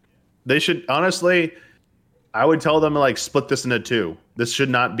 Yeah. They should, honestly, I would tell them to like split this into two. This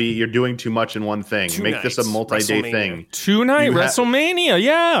should not be, you're doing too much in one thing. Make this a multi-day thing. 2-night WrestleMania,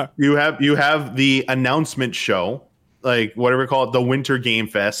 yeah. You have the announcement show. Like whatever call it, the Winter Game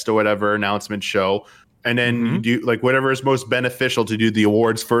Fest or whatever announcement show, and then you do like whatever is most beneficial to do the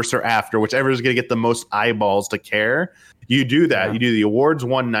awards first or after, whichever is going to get the most eyeballs to care. You do that. You do the awards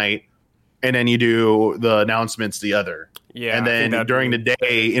one night, and then you do the announcements the other. Yeah, and then during the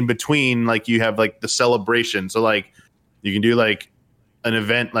day in between, like you have like the celebration. So like you can do like an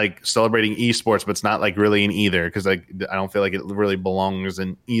event like celebrating esports, but it's not like really in either because like I don't feel like it really belongs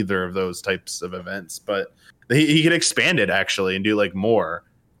in either of those types of events, but. He could expand it actually and do like more.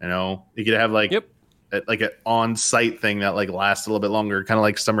 He could have like like an on-site thing that like lasts a little bit longer, kind of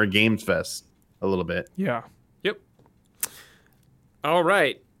like Summer Games Fest a little bit. Yeah. Yep. All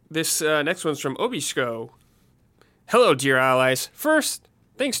right. This next one's from Obishko. Hello, dear allies. First,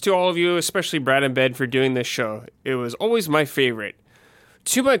 thanks to all of you, especially Brad and Ben, for doing this show. It was always my favorite.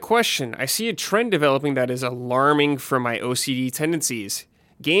 To my question, I see a trend developing that is alarming for my OCD tendencies.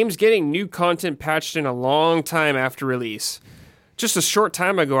 Games getting new content patched in a long time after release. Just a short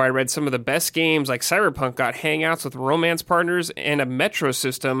time ago, I read some of the best games like Cyberpunk got hangouts with romance partners and a metro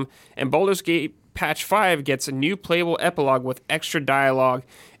system, and Baldur's Gate Patch 5 gets a new playable epilogue with extra dialogue,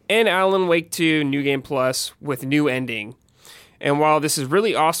 and Alan Wake 2 New Game Plus with new ending. And while this is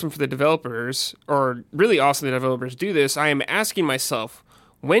really awesome for the developers, or really awesome the developers do this, I am asking myself,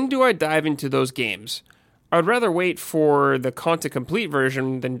 when do I dive into those games? I'd rather wait for the content complete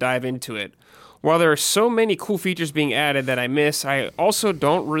version than dive into it. While there are so many cool features being added that I miss, I also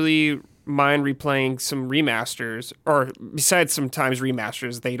don't really mind replaying some remasters, or besides sometimes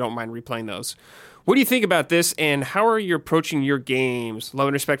remasters, they don't mind replaying those. What do you think about this, and how are you approaching your games? Love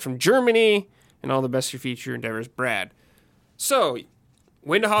and respect from Germany, and all the best for future endeavors, Brad. So,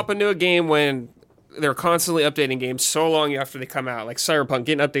 when to hop into a game when they're constantly updating games so long after they come out, like Cyberpunk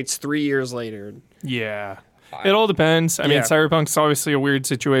getting updates 3 years later. Yeah. It all depends. I mean, Cyberpunk's obviously a weird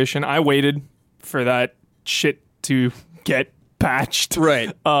situation. I waited for that shit to get patched.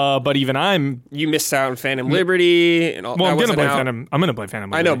 Right. But even you missed out on Phantom Liberty and all. Well, I'm gonna play Phantom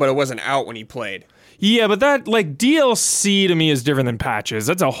Liberty. I know, but it wasn't out when you played. Yeah, but that like DLC to me is different than patches.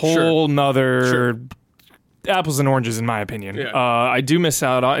 That's a whole nother apples and oranges in my opinion. Yeah. I did miss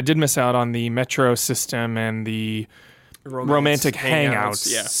out on the Metro system and the romantic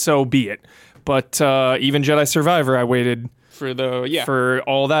hangouts. Yeah. So be it. But even Jedi Survivor, I waited for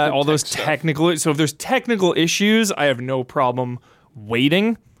all that, all those technical. So if there's technical issues, I have no problem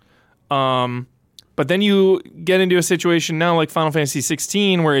waiting. But then you get into a situation now like Final Fantasy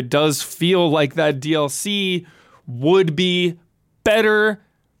 16 where it does feel like that DLC would be better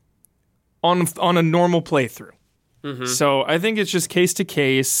on a normal playthrough. Mm-hmm. So I think it's just case to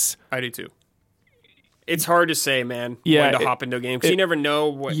case. I do too. It's hard to say, man, when to hop into a game, because you never know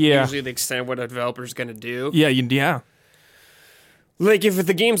what usually the extent of what a developer's going to do. Yeah. Like, if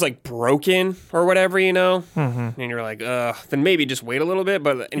the game's, like, broken or whatever, and you're like, then maybe just wait a little bit.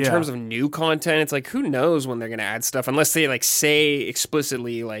 But in terms of new content, it's like, who knows when they're going to add stuff, unless they, like, say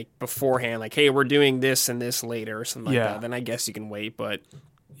explicitly, like, beforehand, like, hey, we're doing this and this later or something like that. Then I guess you can wait. But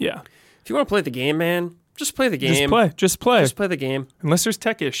if you want to play the game, man, just play the game. Just play. Just play the game. Unless there's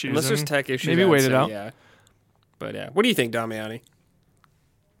tech issues. Maybe wait it out. Yeah. But, what do you think, Damiani?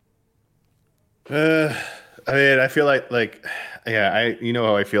 I mean, I feel like you know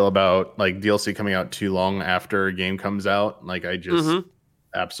how I feel about like DLC coming out too long after a game comes out. Like, I just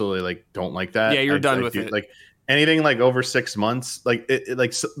absolutely like don't like that. Yeah, you're done with it. Like anything like over 6 months, like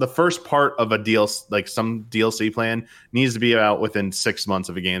the first part of a DLC, like some DLC plan needs to be out within 6 months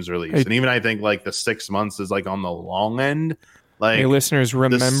of a game's release. And even I think like the 6 months is like on the long end. Like, hey, listeners,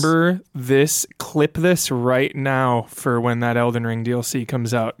 remember this. Clip this right now for when that Elden Ring DLC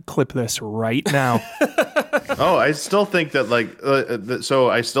comes out. Clip this right now. Oh, I still think that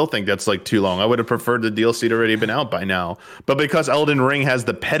I still think that's like too long. I would have preferred the DLC to already been out by now. But because Elden Ring has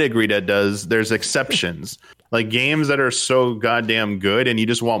the pedigree that does, there's exceptions. Like games that are so goddamn good and you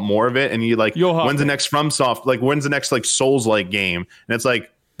just want more of it, and you like, when's the next FromSoft? Like, when's the next like Souls-like game? And it's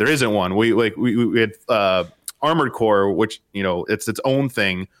like, there isn't one. We had Armored Core, which, it's its own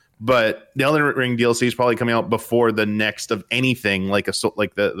thing, but the Elden Ring DLC is probably coming out before the next of anything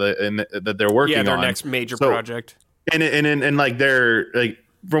that they're working on. Yeah, their next major project. And like they're like,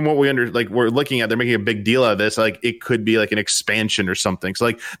 from what we're looking at, they're making a big deal out of this. Like, it could be like an expansion or something. So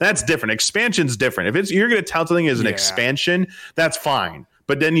like, that's different. Expansion's different. If you're going to tout something as an expansion, that's fine.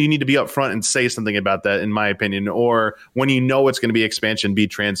 But then you need to be upfront and say something about that, in my opinion. Or when you know it's going to be expansion, be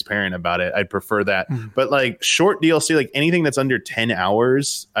transparent about it. I'd prefer that. But like short DLC, like anything that's under 10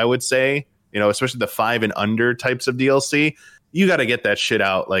 hours, I would say, especially the 5 and under types of DLC, you got to get that shit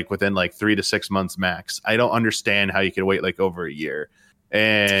out like within like 3 to 6 months max. I don't understand how you could wait like over a year.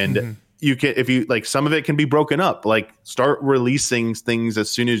 And you can, if you like, some of it can be broken up. Like, start releasing things as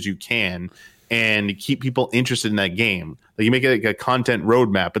soon as you can, and keep people interested in that game. Like, you make it like a content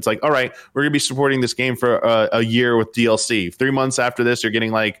roadmap. It's like, all right, we're going to be supporting this game for a year with DLC. 3 months after this, you're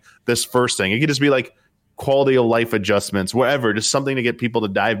getting like this first thing. It could just be like quality of life adjustments, whatever, just something to get people to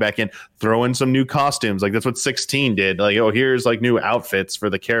dive back in. Throw in some new costumes. Like, that's what 16 did. Like, oh, here's like new outfits for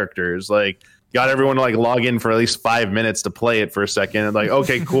the characters. Like, got everyone to like log in for at least 5 minutes to play it for a second. And like,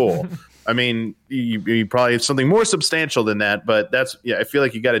 okay, cool. I mean, you probably have something more substantial than that, but I feel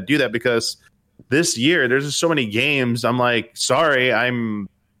like you got to do that, because this year there's just so many games. I'm like, sorry, I'm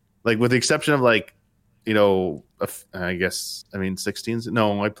like, with the exception of like, I guess, 16's.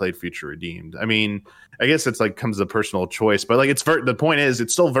 No, I played Future Redeemed. I mean, I guess it's like comes to personal choice, but like, the point is,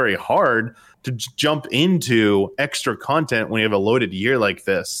 it's still very hard to jump into extra content when you have a loaded year like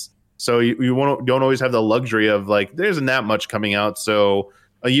this. So you don't always have the luxury of like, there isn't that much coming out. So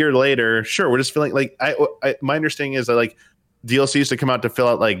a year later, sure, we're just feeling like, my understanding is that like, DLCs to come out to fill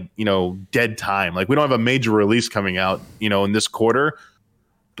out like, dead time. Like, we don't have a major release coming out, in this quarter.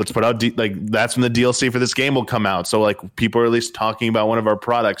 Let's put out that's when the DLC for this game will come out. So like, people are at least talking about one of our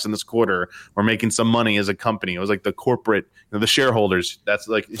products in this quarter. We're making some money as a company. It was like the corporate, the shareholders. That's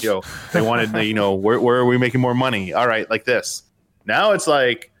like, they wanted, where are we making more money? All right, like this. Now it's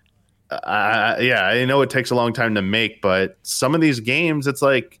like, I know it takes a long time to make, but some of these games, it's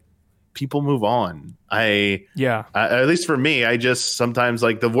like, people move on. At least for me, I just sometimes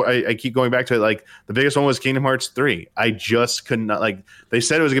like I keep going back to it. Like, the biggest one was Kingdom Hearts 3. I just could not, like, they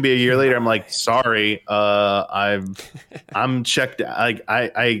said it was gonna be a year later. I'm like, sorry, I'm checked. Like,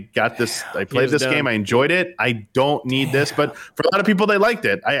 I got this. I played this game. I enjoyed it. I don't need this. But for a lot of people, they liked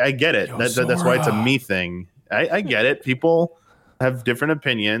it. I get it. That's why it's a me thing. I get it. People have different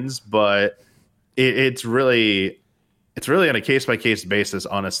opinions, but it's really on a case by case basis,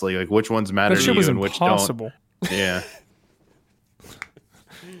 honestly. Like, which ones matter to you and which don't. Yeah.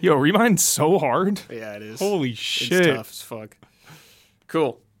 Yo, Remind's so hard. Yeah, it is. Holy shit. It's tough as fuck.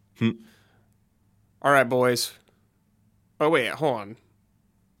 Cool. All right, boys. Oh, wait, hold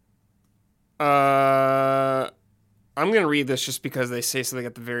on. I'm going to read this just because they say something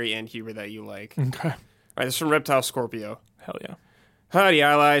at the very end, Huber, that you like. Okay. All right, this is from Reptile Scorpio. Hell yeah. Howdy,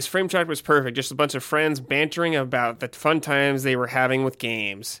 allies. Frame Track was perfect. Just a bunch of friends bantering about the fun times they were having with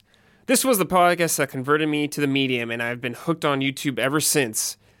games. This was the podcast that converted me to the medium, and I've been hooked on YouTube ever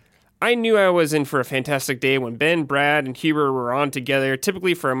since. I knew I was in for a fantastic day when Ben, Brad, and Huber were on together,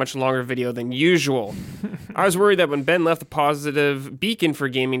 typically for a much longer video than usual. I was worried that when Ben left, the positive beacon for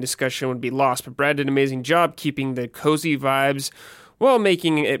gaming discussion would be lost, but Brad did an amazing job keeping the cozy vibes while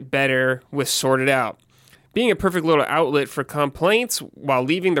making it better with Sorted Out. being a perfect little outlet for complaints while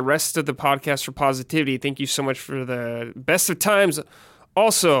leaving the rest of the podcast for positivity. Thank you so much for the best of times.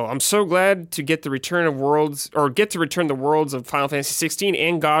 Also, I'm so glad to get the return the worlds of Final Fantasy 16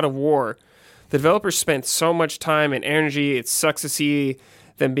 and God of War. The developers spent so much time and energy. It sucks to see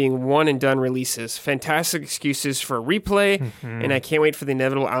them being one and done releases. Fantastic excuses for a replay, and I can't wait for the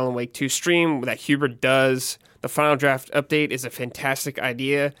inevitable Alan Wake 2 stream that Hubert does. The final draft update is a fantastic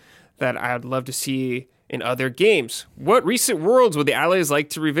idea that I'd love to see in other games. What recent worlds would the allies like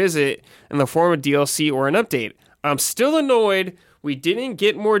to revisit in the form of DLC or an update? I'm still annoyed we didn't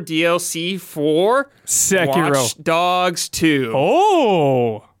get more DLC for Sekiro. Watch Dogs 2.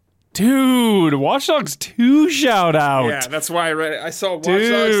 Oh, dude, Watch Dogs 2 shout out. Yeah, that's why I read it. I saw Watch Dogs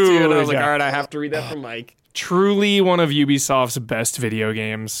 2 and I was like, all right, I have to read that from Mike. Truly one of Ubisoft's best video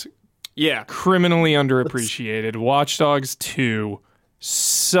games. Yeah. Criminally underappreciated. Watch Dogs 2.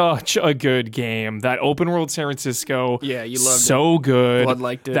 Such a good game. That open world San Francisco. Yeah, you loved it. So good. Blood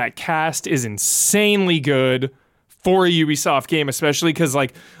liked it. That cast is insanely good for a Ubisoft game, especially because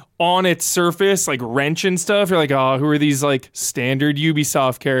like on its surface, like Wrench and stuff, you're like, oh, who are these like standard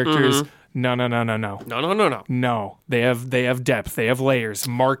Ubisoft characters? No. No, they have depth. They have layers.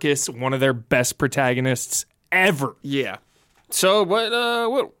 Marcus, one of their best protagonists ever. Yeah. So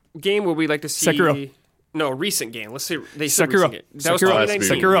what game would we like to see? Sekiro. No, recent game. Let's say they said Sekiro. recent game. That was Sekiro.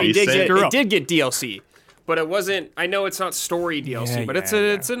 2019. Sekiro. It did get DLC, but it wasn't. I know it's not story DLC, but it's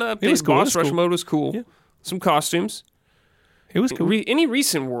an update. It was cool. Boss rush mode was cool. Yeah. Some costumes. It was cool. Any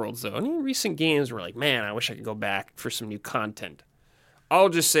recent worlds though? Any recent games were like, man, I wish I could go back for some new content. I'll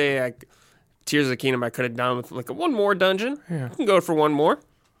just say, Tears of the Kingdom, I could have done with like one more dungeon. Yeah. I can go for one more.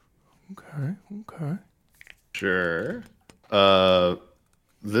 Okay. Sure.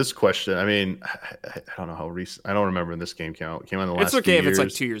 This question, I mean, I don't know how recent. I don't remember when this game came out. It came out in the last. It's okay if years. it's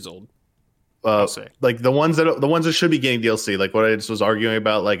like 2 years old. I'll say. Like the ones that should be getting DLC, like what I just was arguing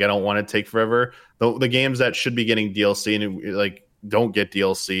about. Like I don't want to take forever. The games that should be getting DLC and like don't get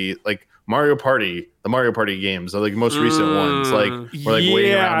DLC, like Mario Party, the Mario Party games are like most recent ones. Like we're like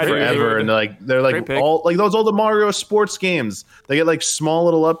waiting around forever, and they're like all like those all the Mario sports games. They get like small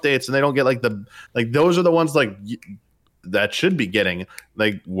little updates, and they don't get like those are the ones like that should be getting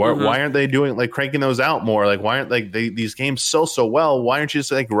like why aren't they doing like cranking those out more? Like why aren't like these games sell so well? Why aren't you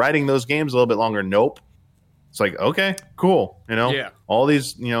just like writing those games a little bit longer? Nope. It's like, okay, cool. All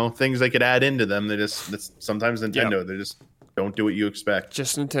these things they could add into them. Sometimes Nintendo they just don't do what you expect.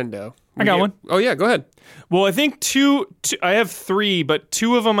 Just Nintendo. I got one. Oh yeah, go ahead. Well, I think two. I have three, but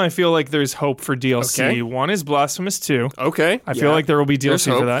two of them I feel like there's hope for DLC. Okay. One is Blasphemous 2. Okay. I feel like there will be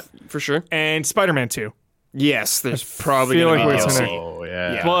DLC for that. For sure. And Spider-Man 2. Yes, there's probably feel going to like be we're DLC. gonna- Oh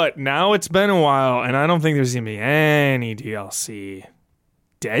yeah. But now it's been a while, and I don't think there's going to be any DLC.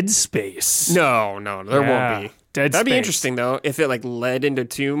 Dead Space. No, there Yeah. won't be. Dead That'd be Space. interesting though if it like led into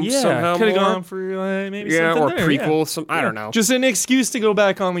Tomb Yeah, somehow. could have more. gone for maybe Yeah, something or there, prequel. I don't know. Just an excuse to go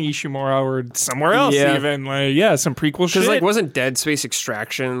back on the Ishimura or somewhere else. Yeah. Even some prequel shit. Because like wasn't Dead Space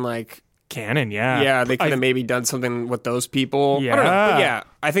Extraction like canon? Yeah, yeah, they could have maybe done something with those people. I don't know. Yeah. But yeah,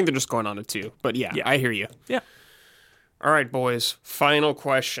 I think they're just going on to 2. But yeah, I hear you. Yeah. All right, boys. Final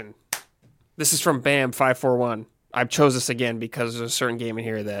question. This is from Bam541. I chose this again because there's a certain game in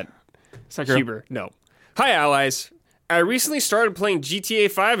here that Sekiro. Huber. No. Hi, allies. I recently started playing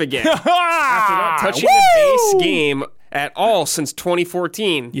GTA 5 again after not touching the base game at all since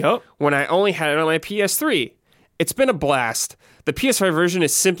 2014. Yep. When I only had it on my PS3. It's been a blast. The PS5 version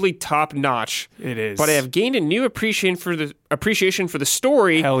is simply top notch. It is. But I have gained a new appreciation for the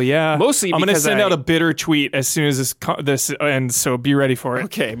story. Hell yeah. Mostly I'm going to because send out a bitter tweet as soon as this ends, so be ready for it.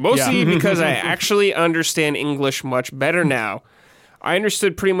 Okay, mostly because I actually understand English much better now. I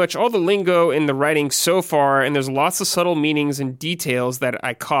understood pretty much all the lingo in the writing so far, and there's lots of subtle meanings and details that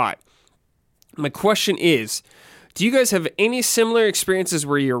I caught. My question is, do you guys have any similar experiences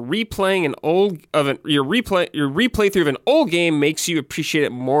where your replay through of an old game makes you appreciate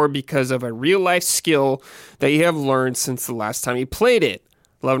it more because of a real life skill that you have learned since the last time you played it?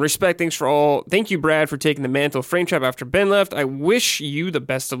 Love and respect. Thank you, Brad, for taking the mantle of Frame Trap after Ben left. I wish you the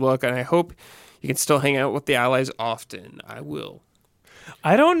best of luck, and I hope you can still hang out with the allies often. I will.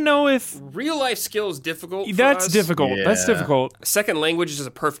 I don't know if Real life skill is difficult. For that's us. difficult. Yeah. That's difficult. Second language is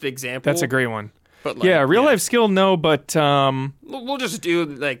a perfect example. That's a great one. But like, Yeah, real life skill, no, but We'll just do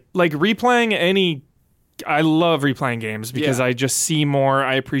like replaying any. I love replaying games because Yeah. I just see more.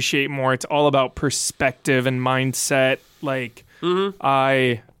 I appreciate more. It's all about perspective and mindset. Like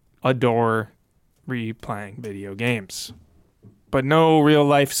I adore replaying video games, but no real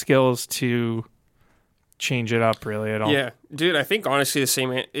life skills to change it up really at all. Yeah, dude, I think honestly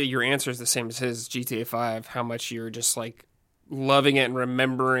your answer is the same as his GTA 5, how much you're just like loving it and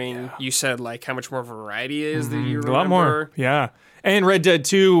remembering. You said like how much more variety is that you remember. A lot more. Yeah. And Red Dead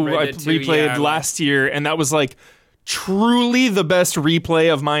 2 I replayed last year, and that was like truly the best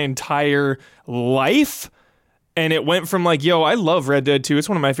replay of my entire life. And it went from like, yo, I love Red Dead 2. It's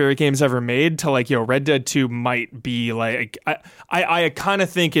one of my favorite games ever made, to like, yo, Red Dead 2 might be like, I kind of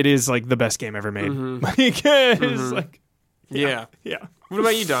think it is like the best game ever made. Like, it's like, yeah. What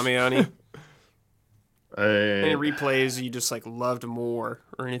about you, Damiani? Any replays you just like loved more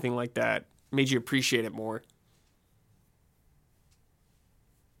or anything like that made you appreciate it more?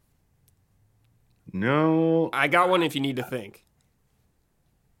 No. I got one if you need to think.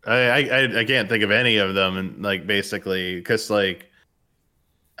 I can't think of any of them, and like basically because like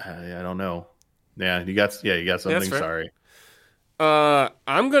I don't know. Yeah, you got something. Sorry. I'm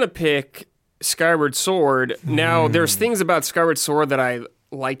gonna pick Skyward Sword. Now, there's things about Skyward Sword that I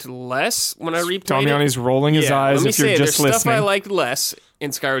liked less when I replayed Damiani's rolling his eyes. If you're just listening, there's stuff I liked less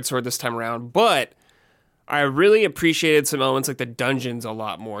in Skyward Sword this time around, but I really appreciated some elements like the dungeons a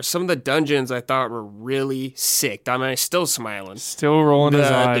lot more. Some of the dungeons I thought were really sick. I mean, I'm still smiling. Still rolling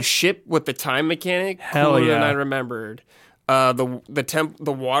his eyes. The ship with the time mechanic, hell cooler yeah, than I remembered.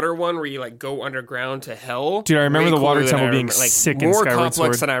 The water one where you like go underground to hell. Dude, I remember the water temple being sick in Skyward Sword. More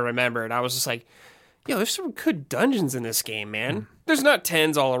complex than I remembered. I was just like, yo, there's some good dungeons in this game, man. There's not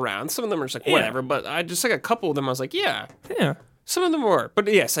 10s all around. Some of them are just like whatever, but I just like a couple of them. I was like, yeah. Some of them were,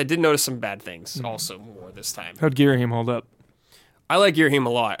 but yes, I did notice some bad things also more this time. How'd Girahim hold up? I like Girahim a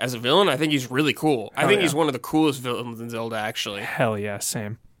lot. As a villain, I think he's really cool. I think he's one of the coolest villains in Zelda, actually. Hell yeah,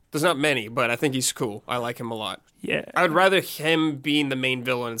 same. There's not many, but I think he's cool. I like him a lot. Yeah. I would rather him being the main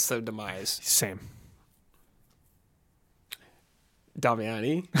villain instead of Demise. Same.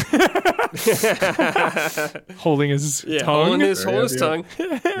 Damiani. Holding his tongue. Holding his tongue.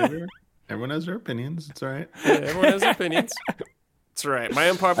 Everyone has their opinions. It's all right. Yeah, everyone has their opinions. It's all right. My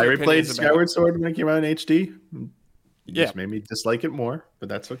unpopular opinion. I replayed Skyward Sword when it came out in HD. Just made me dislike it more, but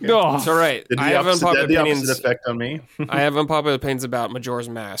that's okay. No, it's all right. I have unpopular opinions. The opposite effect on me. I have unpopular opinions about Majora's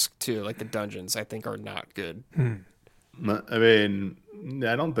Mask too. Like the dungeons, I think are not good. I mean,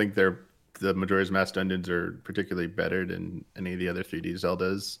 I don't think the Majora's Mask dungeons are particularly better than any of the other 3D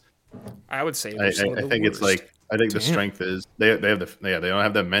Zeldas. I would say. I think it's like. I think the strength is they don't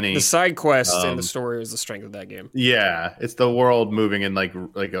have that many. The side quests and the story is the strength of that game. Yeah, it's the world moving in like on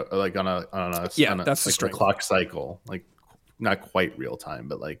a that's the strength. Clock cycle, like not quite real time,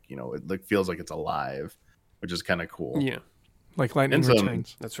 but like it like feels like it's alive, which is kind of cool. Yeah, like lightning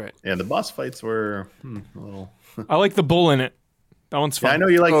returns. That's right. Yeah, the boss fights were a little. I like the bull in it. That one's fun. Yeah, I know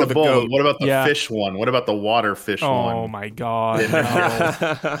you like the bull. Goat. What about the fish one? What about the water fish one? Oh my god! Oh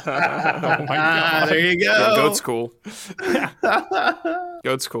my god! There you go. Yeah, goat's cool.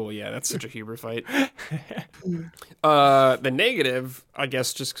 Goat's cool. Yeah, that's such a Huber fight. The negative, I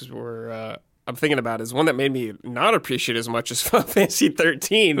guess, just because I'm thinking about it, is one that made me not appreciate as much as Final Fantasy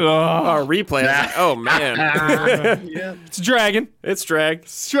 13 replay. I was like, oh man, it's dragging. It's dragging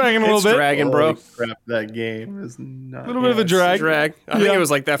a little bit. Dragging, bro. Crap, that game is not a little bit of a drag. I think it was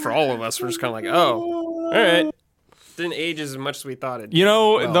like that for all of us. We're just kind of like, oh, all right. Didn't age as much as we thought it did.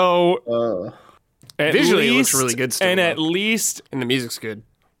 Though. Visually, it looks really good still. And at least, and the music's good.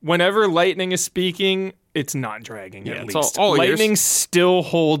 Whenever Lightning is speaking, it's not dragging. At least all Lightning ears. still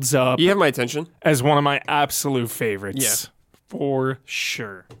holds up. You have my attention as one of my absolute favorites. Yeah, for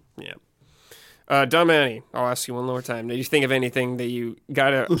sure. Yeah. Damiani, I'll ask you one more time. Did you think of anything that you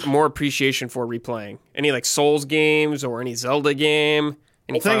got a more appreciation for replaying? Any like Souls games or any Zelda game?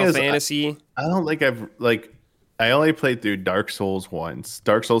 Any Final Fantasy? I don't think I only played through Dark Souls once.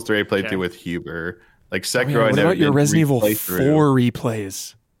 Dark Souls 3 I played through with Huber. Like Sekiro, what about your Resident Evil 4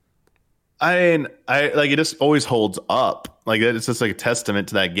 replays? I like it just always holds up. Like it's just like a testament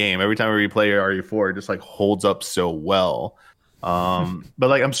to that game. Every time I replay RE4, it just like holds up so well. But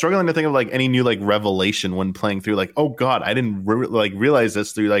like I'm struggling to think of like any new like revelation when playing through. Like, oh god, I didn't realize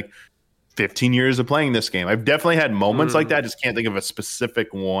this through like 15 years of playing this game. I've definitely had moments like that. I just can't think of a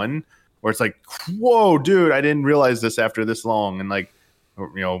specific one where it's like, whoa, dude, I didn't realize this after this long. And like,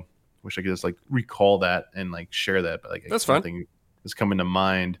 wish I could just like recall that and like share that. But like that's something is coming to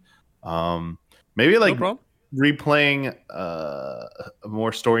mind. Maybe like replaying a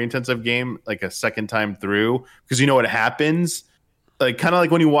more story intensive game like a second time through, because you know what happens. Like kind of like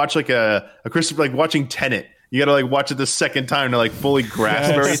when you watch like a Christopher, like watching Tenet. You gotta like watch it the second time to like fully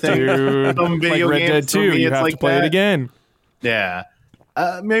grasp everything. Dude. Some video like Red Dead 2, you have to play it again. Yeah.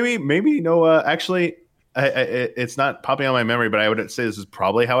 Maybe actually, it's not popping on my memory, but I would say this is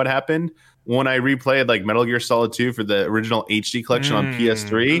probably how it happened. When I replayed like Metal Gear Solid 2 for the original HD collection on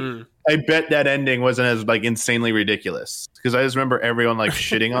PS3, I bet that ending wasn't as like insanely ridiculous, because I just remember everyone like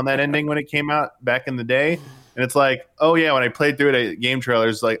shitting on that ending when it came out back in the day. And it's like, oh yeah, when I played through it at game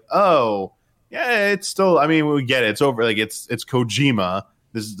trailers, like, oh yeah, it's still, I mean, we get it. It's over. Like it's Kojima.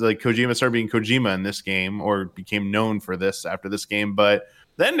 This is like Kojima started being Kojima in this game, or became known for this after this game. But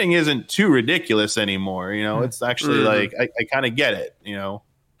the ending isn't too ridiculous anymore. You know, it's actually like, I kind of get it, you know?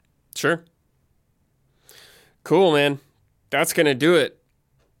 Sure. Cool, man. That's going to do it.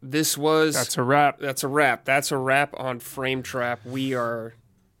 That's a wrap. That's a wrap on Frame Trap. We're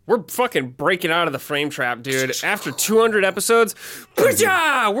fucking breaking out of the Frame Trap, dude. After 200 episodes,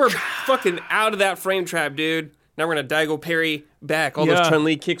 we're fucking out of that Frame Trap, dude. Now we're going to Daigo parry back. All those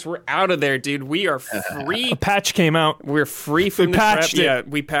Chun-Li kicks, we're out of there, dude. We are free. A patch came out. We're free from the trap. Yeah,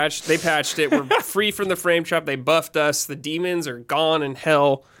 they patched it. We're free from the Frame Trap. They buffed us. The demons are gone in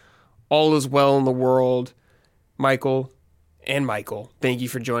hell. All is well in the world. Michael, thank you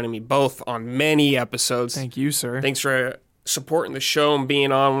for joining me both on many episodes. Thank you, sir. Thanks for supporting the show and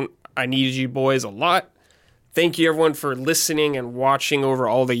being on. I needed you boys a lot. Thank you, everyone, for listening and watching over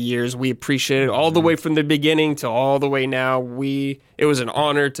all the years. We appreciate it all the way from the beginning to all the way now. It was an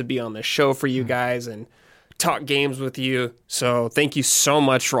honor to be on the show for you guys and talk games with you. So thank you so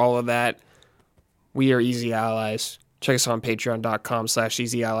much for all of that. We are Easy Allies. Check us out on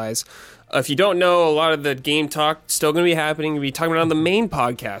patreon.com/easyallies. If you don't know, a lot of the game talk still going to be happening. We'll be talking about it on the main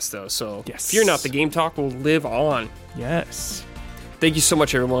podcast, though. So fear not, the game talk will live on. Yes. Thank you so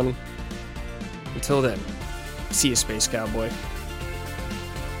much, everyone. Until then, see you, Space Cowboy.